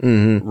game,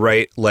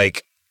 right?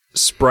 Like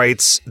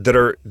sprites that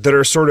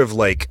are sort of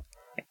like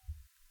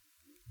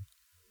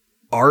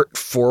art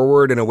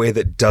forward in a way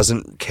that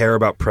doesn't care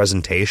about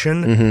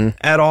presentation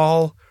at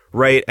all,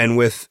 right? And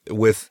with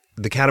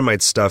the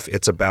Catamites stuff,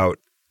 it's about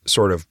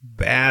sort of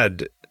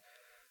bad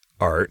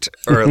art,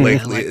 or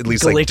like at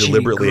least like glitchy,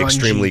 deliberately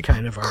extremely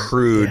kind of art.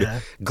 crude,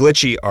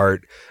 glitchy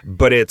art.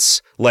 But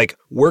it's like,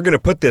 we're going to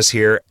put this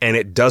here and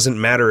it doesn't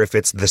matter if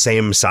it's the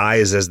same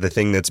size as the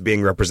thing that's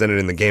being represented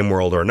in the game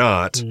world or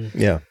not.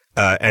 Yeah.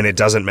 And it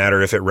doesn't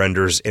matter if it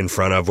renders in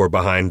front of or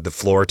behind the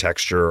floor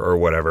texture or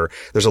whatever.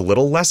 There's a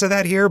little less of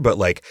that here, but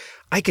like,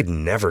 I could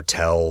never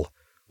tell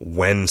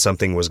when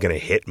something was going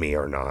to hit me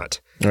or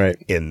not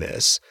in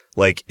this.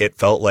 Like, it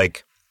felt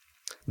like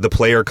the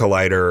player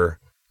collider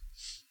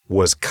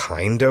was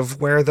kind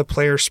of where the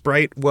player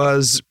sprite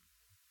was,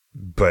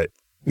 but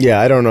yeah,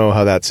 I don't know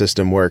how that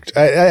system worked.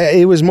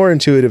 It was more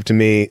intuitive to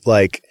me.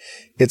 Like,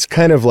 it's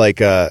kind of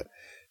like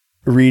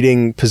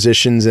reading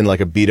positions in like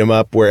a beat 'em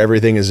up where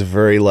everything is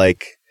very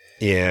like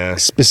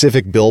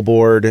specific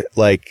billboard.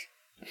 Like,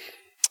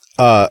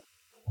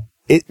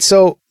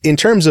 so in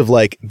terms of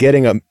like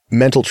getting a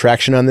mental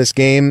traction on this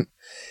game,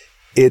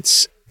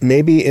 it's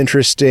maybe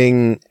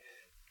interesting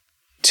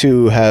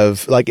to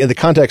have, like, in the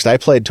context I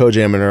played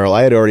ToeJam and Earl,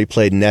 I had already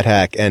played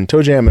NetHack, and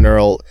ToeJam and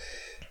Earl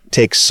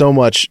takes so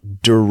much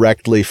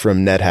directly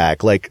from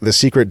NetHack. Like, the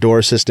secret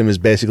door system is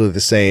basically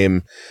the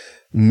same.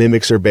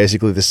 Mimics are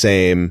basically the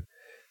same.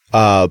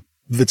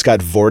 It's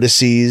got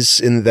vortices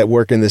that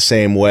work in the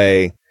same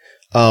way.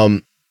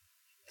 And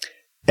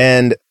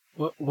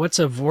what's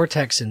a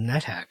vortex in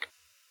NetHack?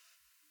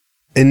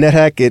 In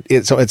NetHack,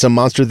 it's a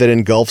monster that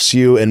engulfs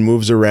you and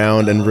moves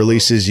around and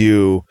releases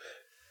you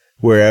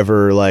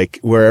wherever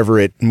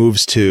it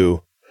moves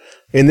to.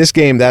 In this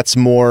game, that's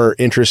more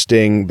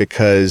interesting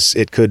because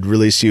it could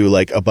release you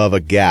like above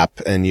a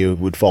gap and you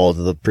would fall to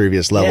the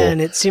previous level. Yeah,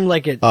 and it seemed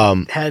like it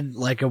had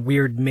like a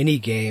weird mini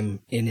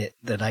game in it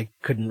that I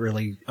couldn't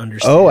really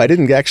understand. Oh, I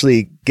didn't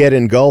actually get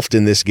engulfed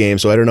in this game,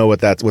 so I don't know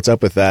what's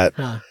up with that.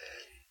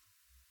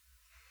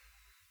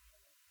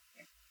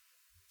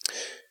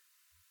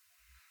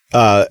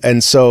 Huh.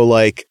 And so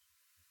like,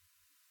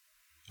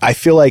 I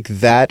feel like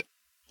that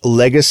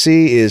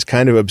legacy is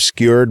kind of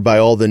obscured by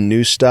all the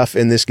new stuff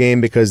in this game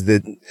because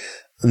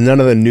none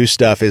of the new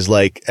stuff is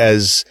like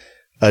as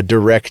a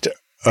direct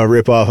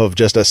ripoff of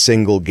just a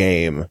single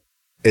game.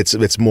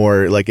 It's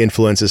more like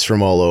influences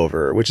from all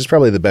over, which is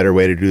probably the better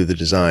way to do the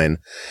design.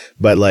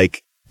 But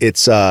like,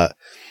 it's when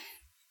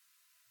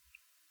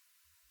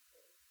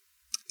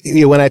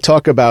I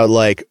talk about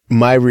like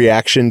my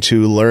reaction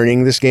to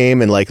learning this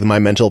game and like my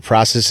mental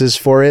processes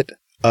for it,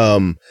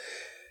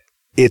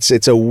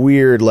 it's a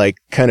weird, like,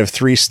 kind of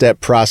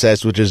 3-step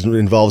process, which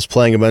involves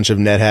playing a bunch of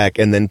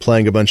NetHack and then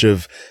playing a bunch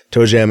of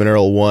ToeJam and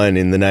Earl 1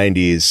 in the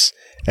 90s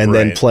and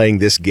then playing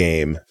this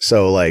game.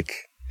 So, like,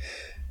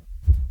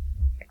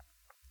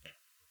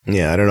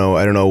 yeah, I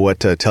don't know what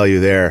to tell you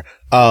there.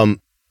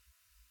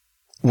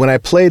 When I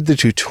played the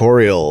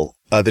tutorial,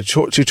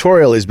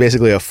 tutorial is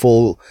basically a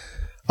full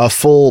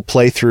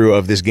playthrough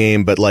of this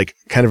game, but like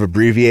kind of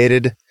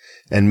abbreviated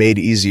and made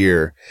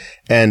easier.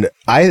 And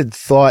I had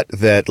thought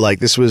that like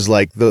this was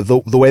like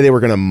the way they were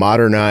going to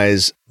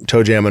modernize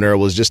ToeJam and Earl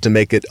was just to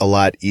make it a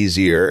lot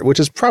easier, which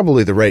is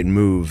probably the right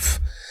move.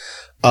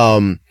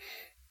 And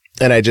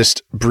I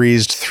just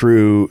breezed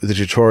through the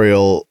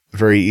tutorial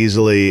very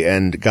easily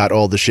and got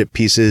all the ship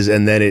pieces.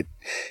 And then it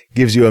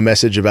gives you a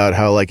message about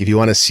how, like, if you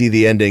want to see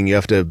the ending, you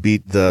have to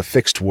beat the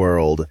fixed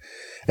world.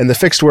 And the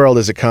fixed world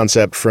is a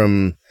concept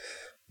from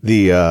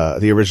the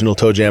original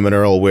ToeJam and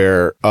Earl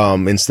where,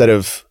 instead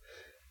of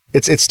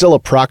it's still a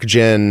proc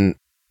gen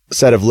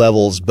set of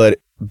levels, but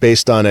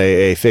based on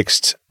a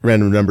fixed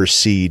random number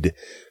seed.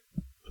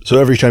 So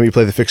every time you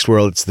play the fixed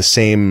world, it's the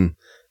same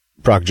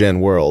proc gen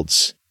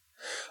worlds.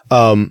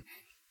 And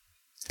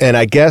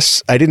I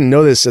guess I didn't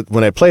know this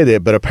when I played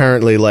it, but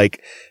apparently,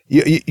 like,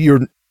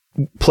 you're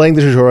playing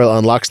the tutorial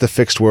unlocks the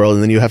fixed world,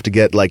 and then you have to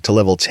get like to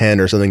level 10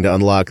 or something to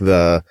unlock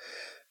the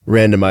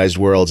randomized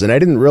worlds. And I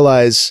didn't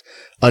realize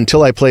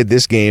until I played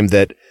this game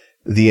that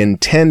the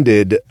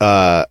intended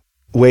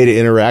way to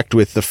interact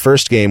with the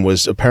first game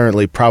was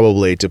apparently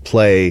probably to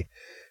play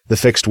the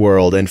fixed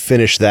world and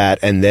finish that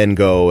and then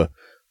go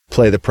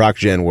play the proc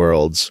gen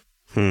worlds.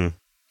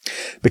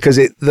 Because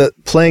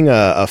playing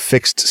a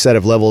fixed set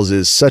of levels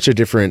is such a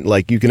different,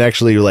 like, you can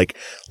actually like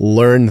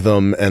learn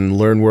them and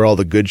learn where all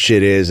the good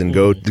shit is and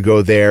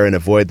go there and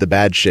avoid the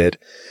bad shit,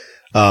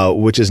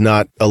 which is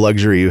not a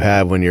luxury you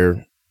have when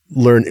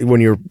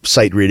you're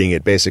sight reading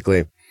it,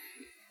 basically.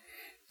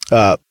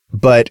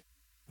 But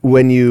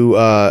when you,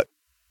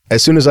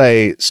 as soon as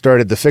I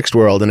started the fixed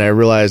world and I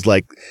realized,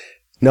 like,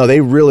 no, they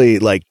really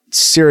like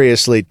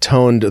seriously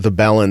toned the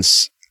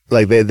balance.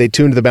 Like they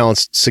tuned the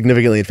balance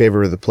significantly in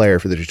favor of the player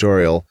for the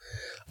tutorial.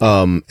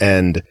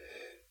 And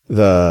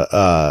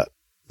the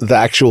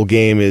actual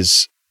game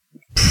is,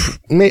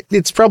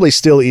 it's probably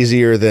still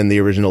easier than the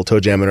original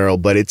ToeJam and Earl,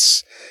 but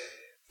it's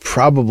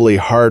probably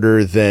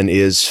harder than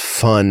is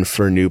fun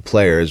for new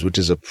players, which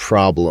is a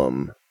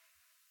problem.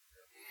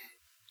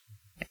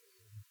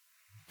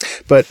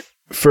 But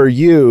for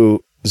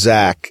you,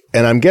 Zach,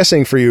 and I'm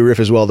guessing for you, Riff,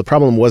 as well, the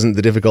problem wasn't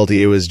the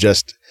difficulty, it was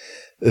just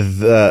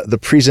the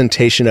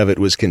presentation of it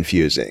was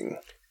confusing.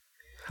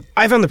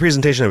 I found the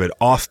presentation of it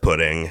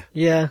off-putting.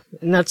 Yeah,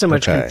 not so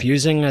much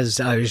confusing as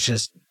I was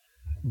just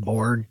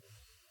bored.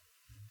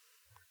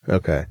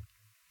 Okay.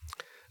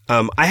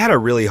 I had a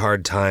really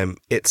hard time.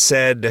 It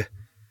said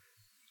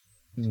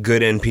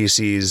good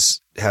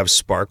NPCs have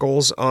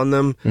sparkles on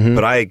them,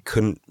 but I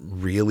couldn't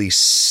really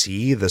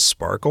see the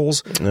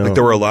sparkles. No. Like,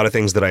 there were a lot of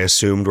things that I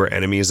assumed were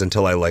enemies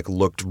until I like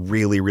looked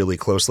really, really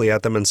closely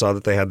at them and saw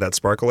that they had that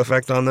sparkle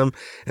effect on them.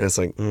 And it's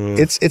like,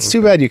 it's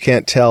too bad you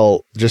can't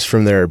tell just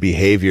from their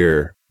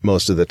behavior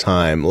most of the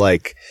time.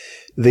 Like,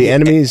 the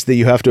enemies that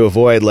you have to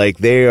avoid, like,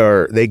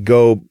 they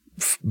go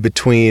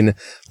between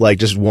like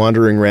just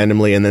wandering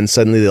randomly and then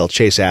suddenly they'll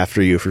chase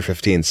after you for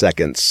 15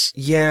 seconds.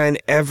 Yeah,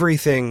 and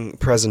everything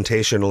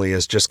presentationally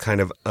is just kind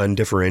of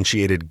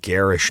undifferentiated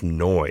garish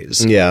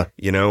noise. Yeah.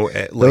 You know?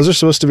 Like, those are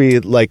supposed to be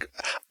like,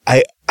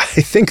 I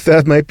think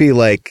that might be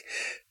like,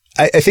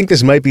 I think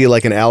this might be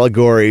like an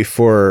allegory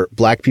for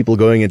black people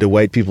going into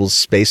white people's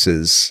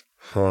spaces.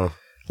 Huh.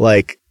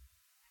 Like,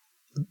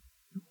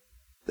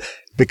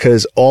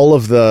 because all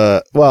of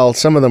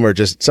some of them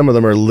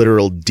are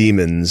literal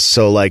demons.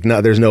 So like,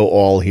 there's no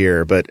all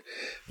here, but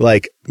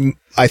like,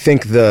 I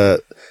think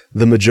the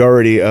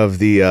majority of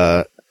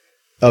the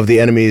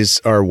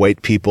enemies are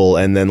white people.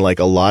 And then like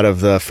a lot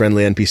of the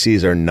friendly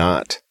NPCs are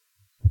not.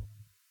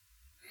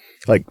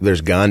 Like,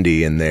 there's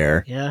Gandhi in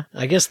there. Yeah.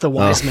 I guess the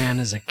wise man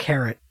is a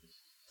carrot.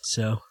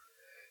 So.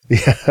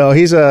 Yeah. Oh,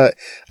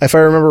 if I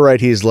remember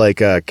right, he's like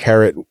a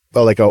carrot,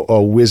 like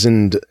a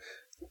wizened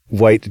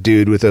white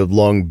dude with a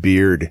long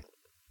beard.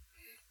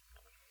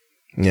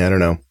 Yeah, I don't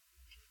know.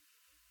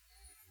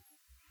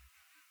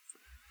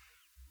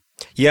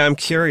 Yeah, I'm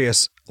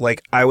curious.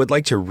 Like, I would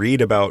like to read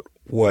about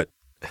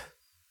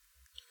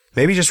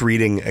maybe just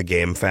reading a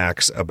game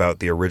facts about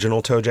the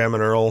original ToeJam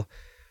and Earl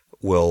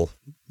will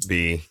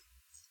be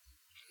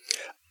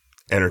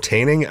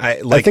entertaining.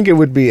 I think it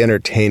would be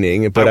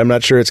entertaining, but I'm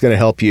not sure it's going to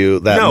help you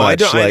that much. No, I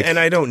don't, and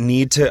I don't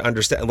need to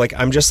understand. Like,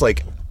 I'm just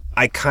like,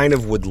 I kind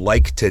of would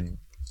like to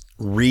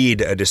read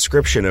a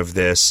description of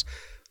this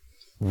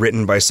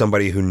written by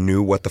somebody who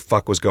knew what the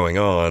fuck was going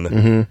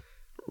on.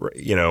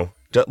 You know,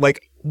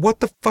 like, what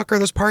the fuck are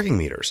those parking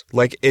meters?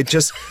 Like, it's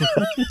just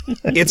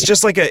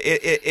like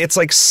it's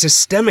like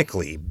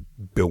systemically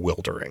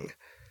bewildering.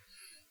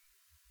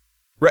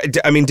 Right.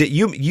 I mean,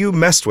 you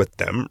messed with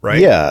them,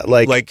 right? Yeah.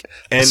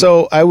 And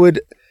so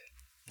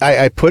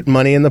I put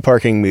money in the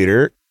parking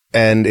meter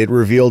and it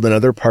revealed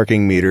another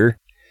parking meter.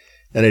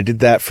 And I did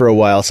that for a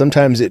while.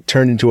 Sometimes it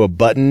turned into a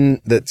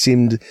button that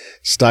seemed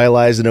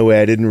stylized in a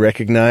way I didn't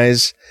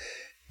recognize.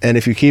 And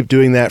if you keep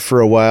doing that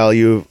for a while,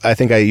 you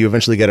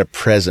eventually get a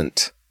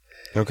present.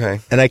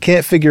 Okay. And I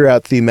can't figure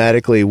out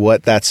thematically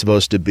what that's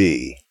supposed to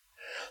be.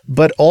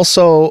 But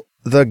also,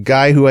 the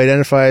guy who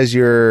identifies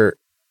your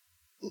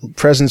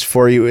presents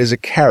for you is a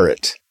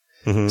carrot.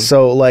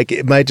 So, like,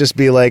 it might just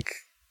be like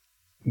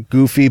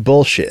goofy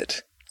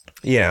bullshit.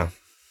 Yeah.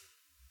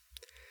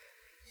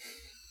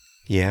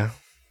 Yeah.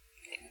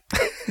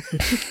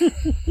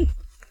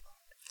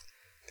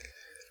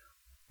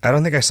 I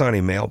don't think I saw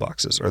any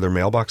mailboxes. Are there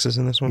mailboxes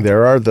in this one?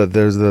 There's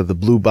the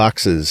blue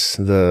boxes.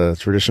 The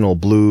traditional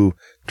blue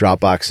drop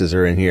boxes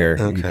are in here.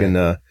 Okay. You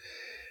can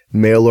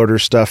mail order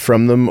stuff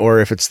from them, or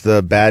if it's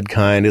the bad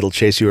kind, it'll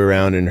chase you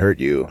around and hurt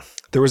you.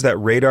 There was that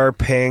radar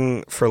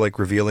ping for like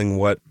revealing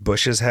what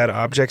bushes had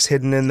objects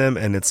hidden in them,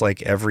 and it's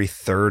like every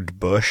third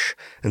bush.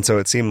 And so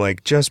it seemed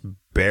like just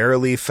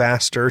barely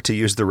faster to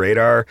use the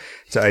radar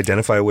to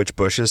identify which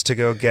bushes to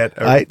go get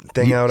a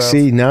thing out of.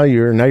 See, now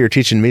you're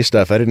teaching me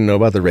stuff. I didn't know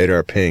about the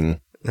radar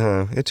ping.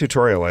 It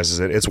tutorializes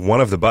it. It's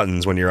one of the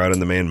buttons when you're out in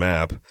the main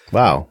map.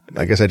 Wow.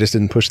 I guess I just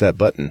didn't push that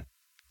button.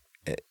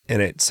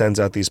 And it sends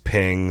out these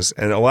pings,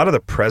 and a lot of the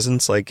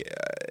presents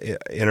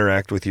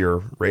interact with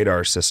your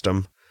radar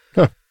system.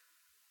 Huh.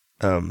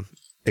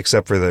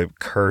 Except for the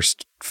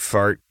cursed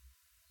fart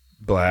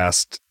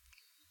blast.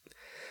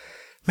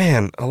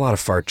 Man, a lot of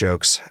fart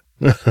jokes.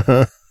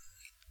 I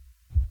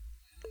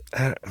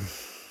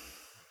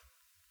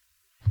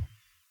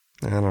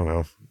don't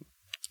know.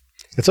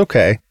 It's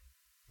okay.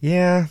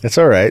 Yeah, it's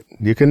all right.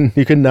 You can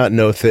not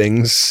know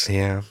things.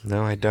 Yeah,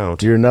 no, I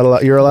don't. You're not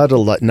allowed. You're allowed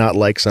to not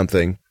like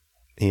something.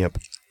 Yep.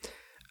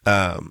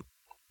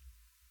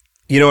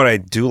 You know what I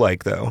do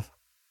like though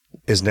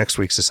is next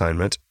week's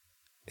assignment,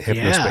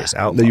 Hypnospace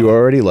Outlaw. You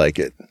already like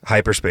it.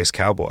 Hyperspace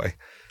Cowboy.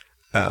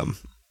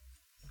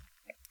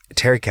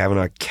 Terry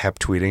Kavanagh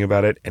kept tweeting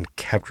about it and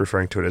kept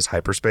referring to it as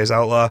Hyperspace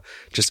Outlaw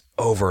just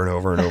over and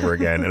over and over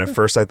again. And at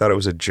first I thought it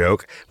was a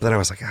joke, but then I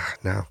was like,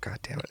 no, God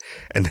damn it.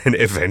 And then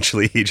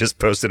eventually he just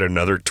posted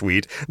another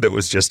tweet that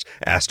was just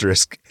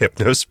asterisk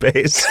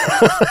Hypnospace,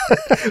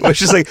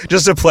 which is like,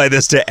 just apply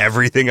this to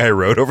everything I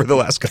wrote over the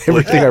last couple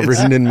of days. Everything I've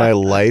written in my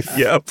life.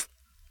 Yep.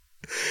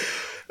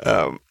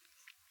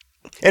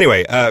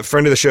 Anyway,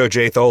 friend of the show,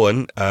 Jay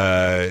Tholen,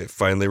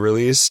 finally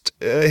released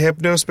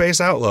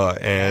Hypnospace Outlaw,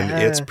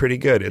 and it's pretty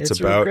good.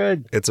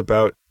 It's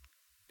about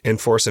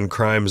enforcing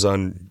crimes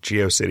on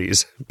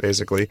GeoCities,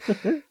 basically.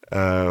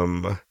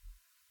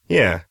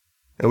 Yeah.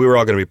 And we were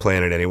all going to be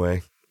playing it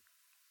anyway.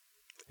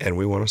 And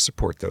we want to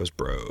support those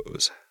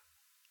bros.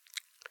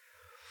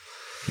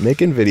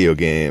 Making video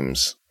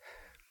games.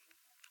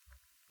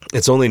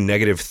 It's only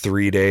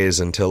 -3 days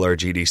until our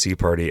GDC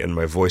party, and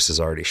my voice is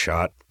already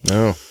shot.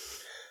 Oh.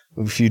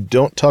 If you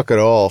don't talk at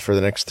all for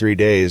the next 3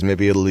 days,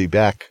 maybe it'll be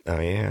back. Oh,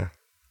 yeah.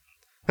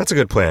 That's a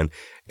good plan.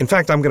 In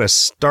fact, I'm going to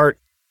start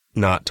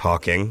not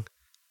talking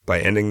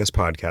by ending this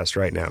podcast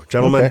right now.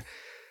 Gentlemen, okay.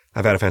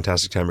 I've had a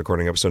fantastic time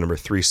recording episode number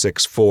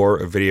 364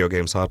 of Video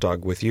Games Hot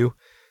Dog with you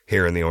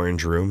here in the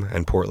Orange Room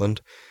in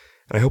Portland.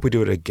 And I hope we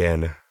do it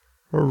again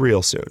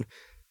real soon.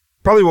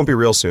 Probably won't be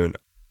real soon.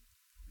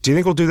 Do you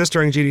think we'll do this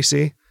during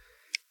GDC?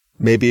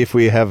 Maybe if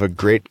we have a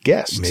great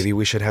guest. Maybe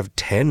we should have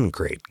 10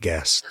 great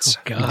guests.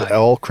 Oh, God.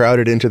 All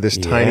crowded into this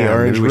tiny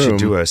orange room. We should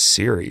do a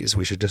series.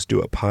 We should just do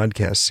a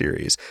podcast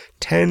series.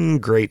 10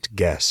 great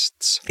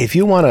guests. If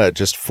you want to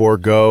just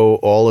forego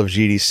all of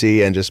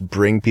GDC and just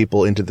bring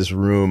people into this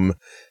room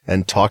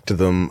and talk to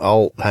them,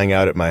 I'll hang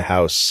out at my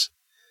house.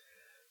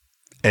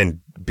 And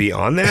be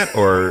on that,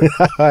 or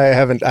I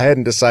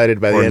hadn't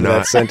decided by the end of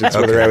that sentence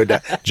whether I would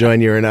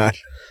join you or not.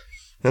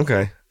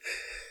 Okay.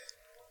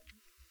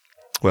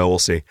 Well, we'll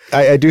see.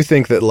 I do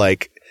think that,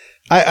 like,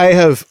 I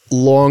have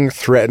long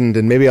threatened,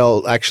 and maybe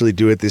I'll actually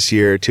do it this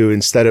year too,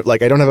 instead of,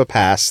 like, I don't have a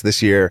pass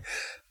this year,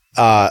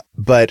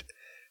 but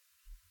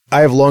I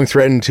have long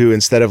threatened to,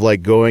 instead of,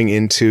 like, going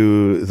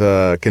into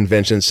the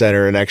convention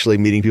center and actually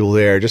meeting people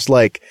there, just,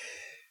 like,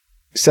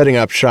 setting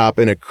up shop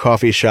in a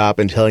coffee shop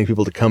and telling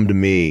people to come to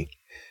me.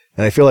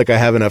 And I feel like I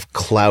have enough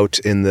clout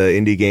in the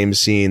indie game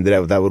scene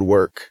that would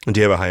work. Do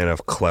you have a high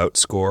enough clout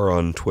score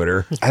on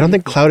Twitter? I don't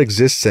think clout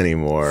exists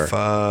anymore.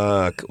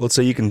 Fuck. Well,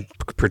 so you can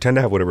pretend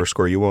to have whatever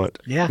score you want.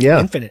 Yeah.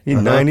 Infinite.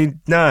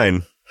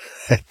 99.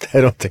 I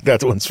don't think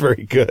that one's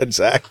very good,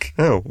 Zach.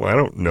 Oh, well, I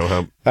don't know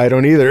how. I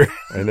don't either.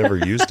 I never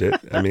used it.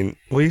 I mean,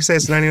 well, you say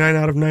it's 99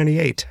 out of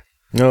 98.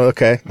 Oh,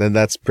 okay. Then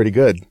that's pretty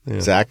good,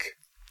 Zach.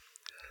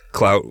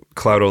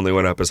 Clout only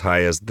went up as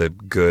high as the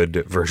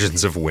good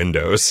versions of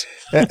Windows.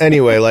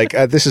 Anyway, like,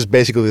 this is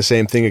basically the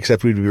same thing,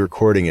 except we'd be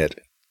recording it.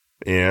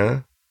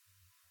 Yeah.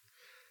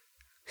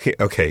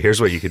 Okay,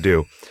 here's what you could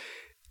do.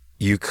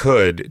 You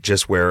could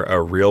just wear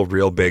a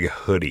real big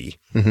hoodie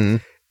and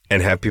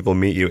have people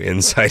meet you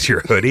inside your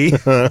hoodie,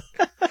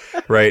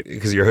 right?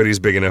 Because your hoodie's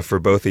big enough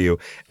for both of you.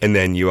 And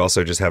then you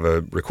also just have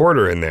a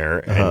recorder in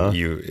there, and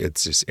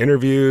it's just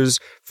interviews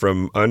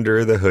from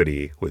under the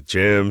hoodie with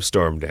Jim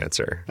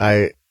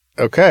Stormdancer.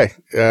 Okay,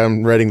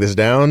 I'm writing this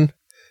down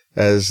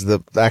as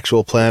the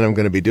actual plan I'm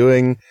going to be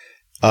doing.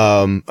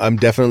 I'm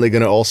definitely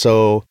going to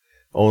also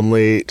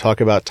only talk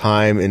about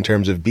time in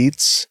terms of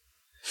beats.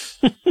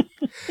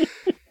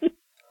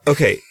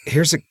 Okay,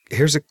 here's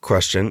a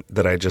question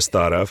that I just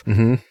thought of.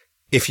 Mm-hmm.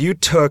 If you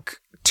took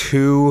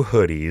 2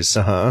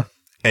 hoodies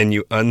and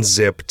you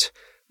unzipped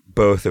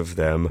both of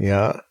them,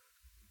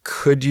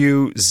 could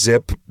you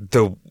zip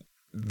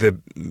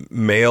the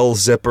male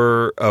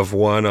zipper of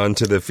one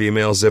onto the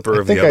female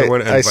zipper of the other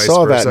one, and I vice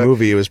saw versa? That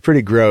movie. It was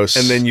pretty gross.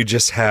 And then you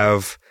just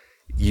have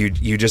you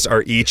just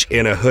are each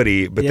in a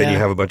hoodie, but then you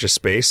have a bunch of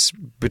space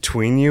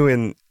between you,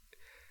 and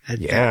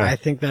I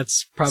think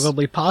that's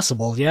probably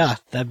possible. Yeah,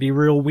 that'd be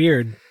real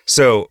weird.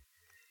 So,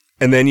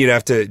 and then you'd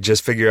have to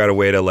just figure out a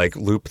way to, like,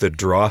 loop the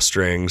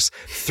drawstrings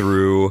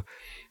through.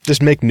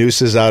 Just make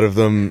nooses out of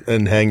them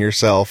and hang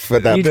yourself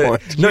at that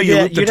point. No, you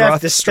loop the you'd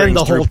have to spend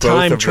the whole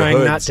time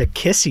trying not to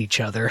kiss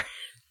each other.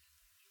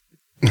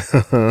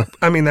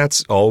 I mean,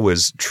 that's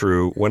always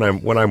true when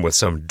I'm with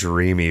some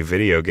dreamy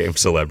video game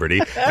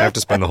celebrity. I have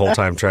to spend the whole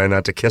time trying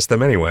not to kiss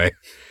them anyway.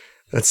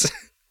 That's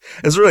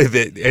really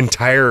the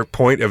entire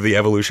point of the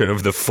evolution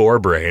of the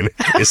forebrain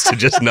is to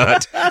just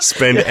not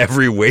spend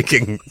every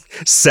waking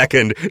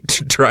second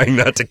trying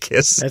not to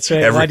kiss. That's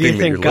right. Everything Why do you that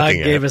think you're God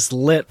looking gave at. us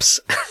lips?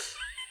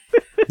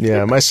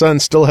 Yeah, my son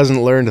still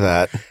hasn't learned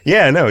that.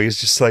 Yeah, no,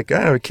 he's just like,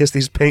 kiss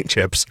these paint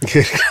chips,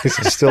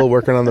 He's still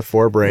working on the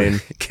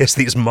forebrain. kiss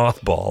these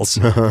mothballs.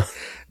 Do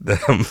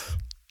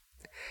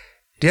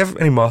you have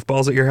any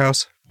mothballs at your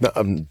house?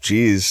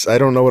 Geez, I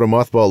don't know what a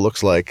mothball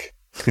looks like.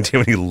 Do you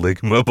have any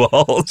ligma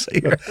balls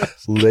at your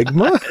house?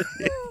 Ligma?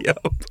 Yep.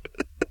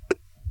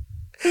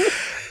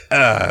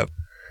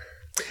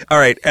 All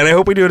right, and I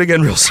hope we do it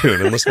again real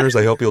soon. And listeners,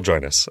 I hope you'll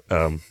join us.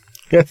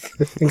 Yes.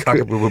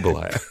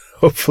 Cockapoo-boo-balaya.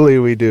 Hopefully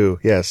we do.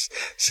 Yes.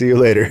 See you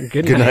later.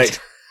 Good night.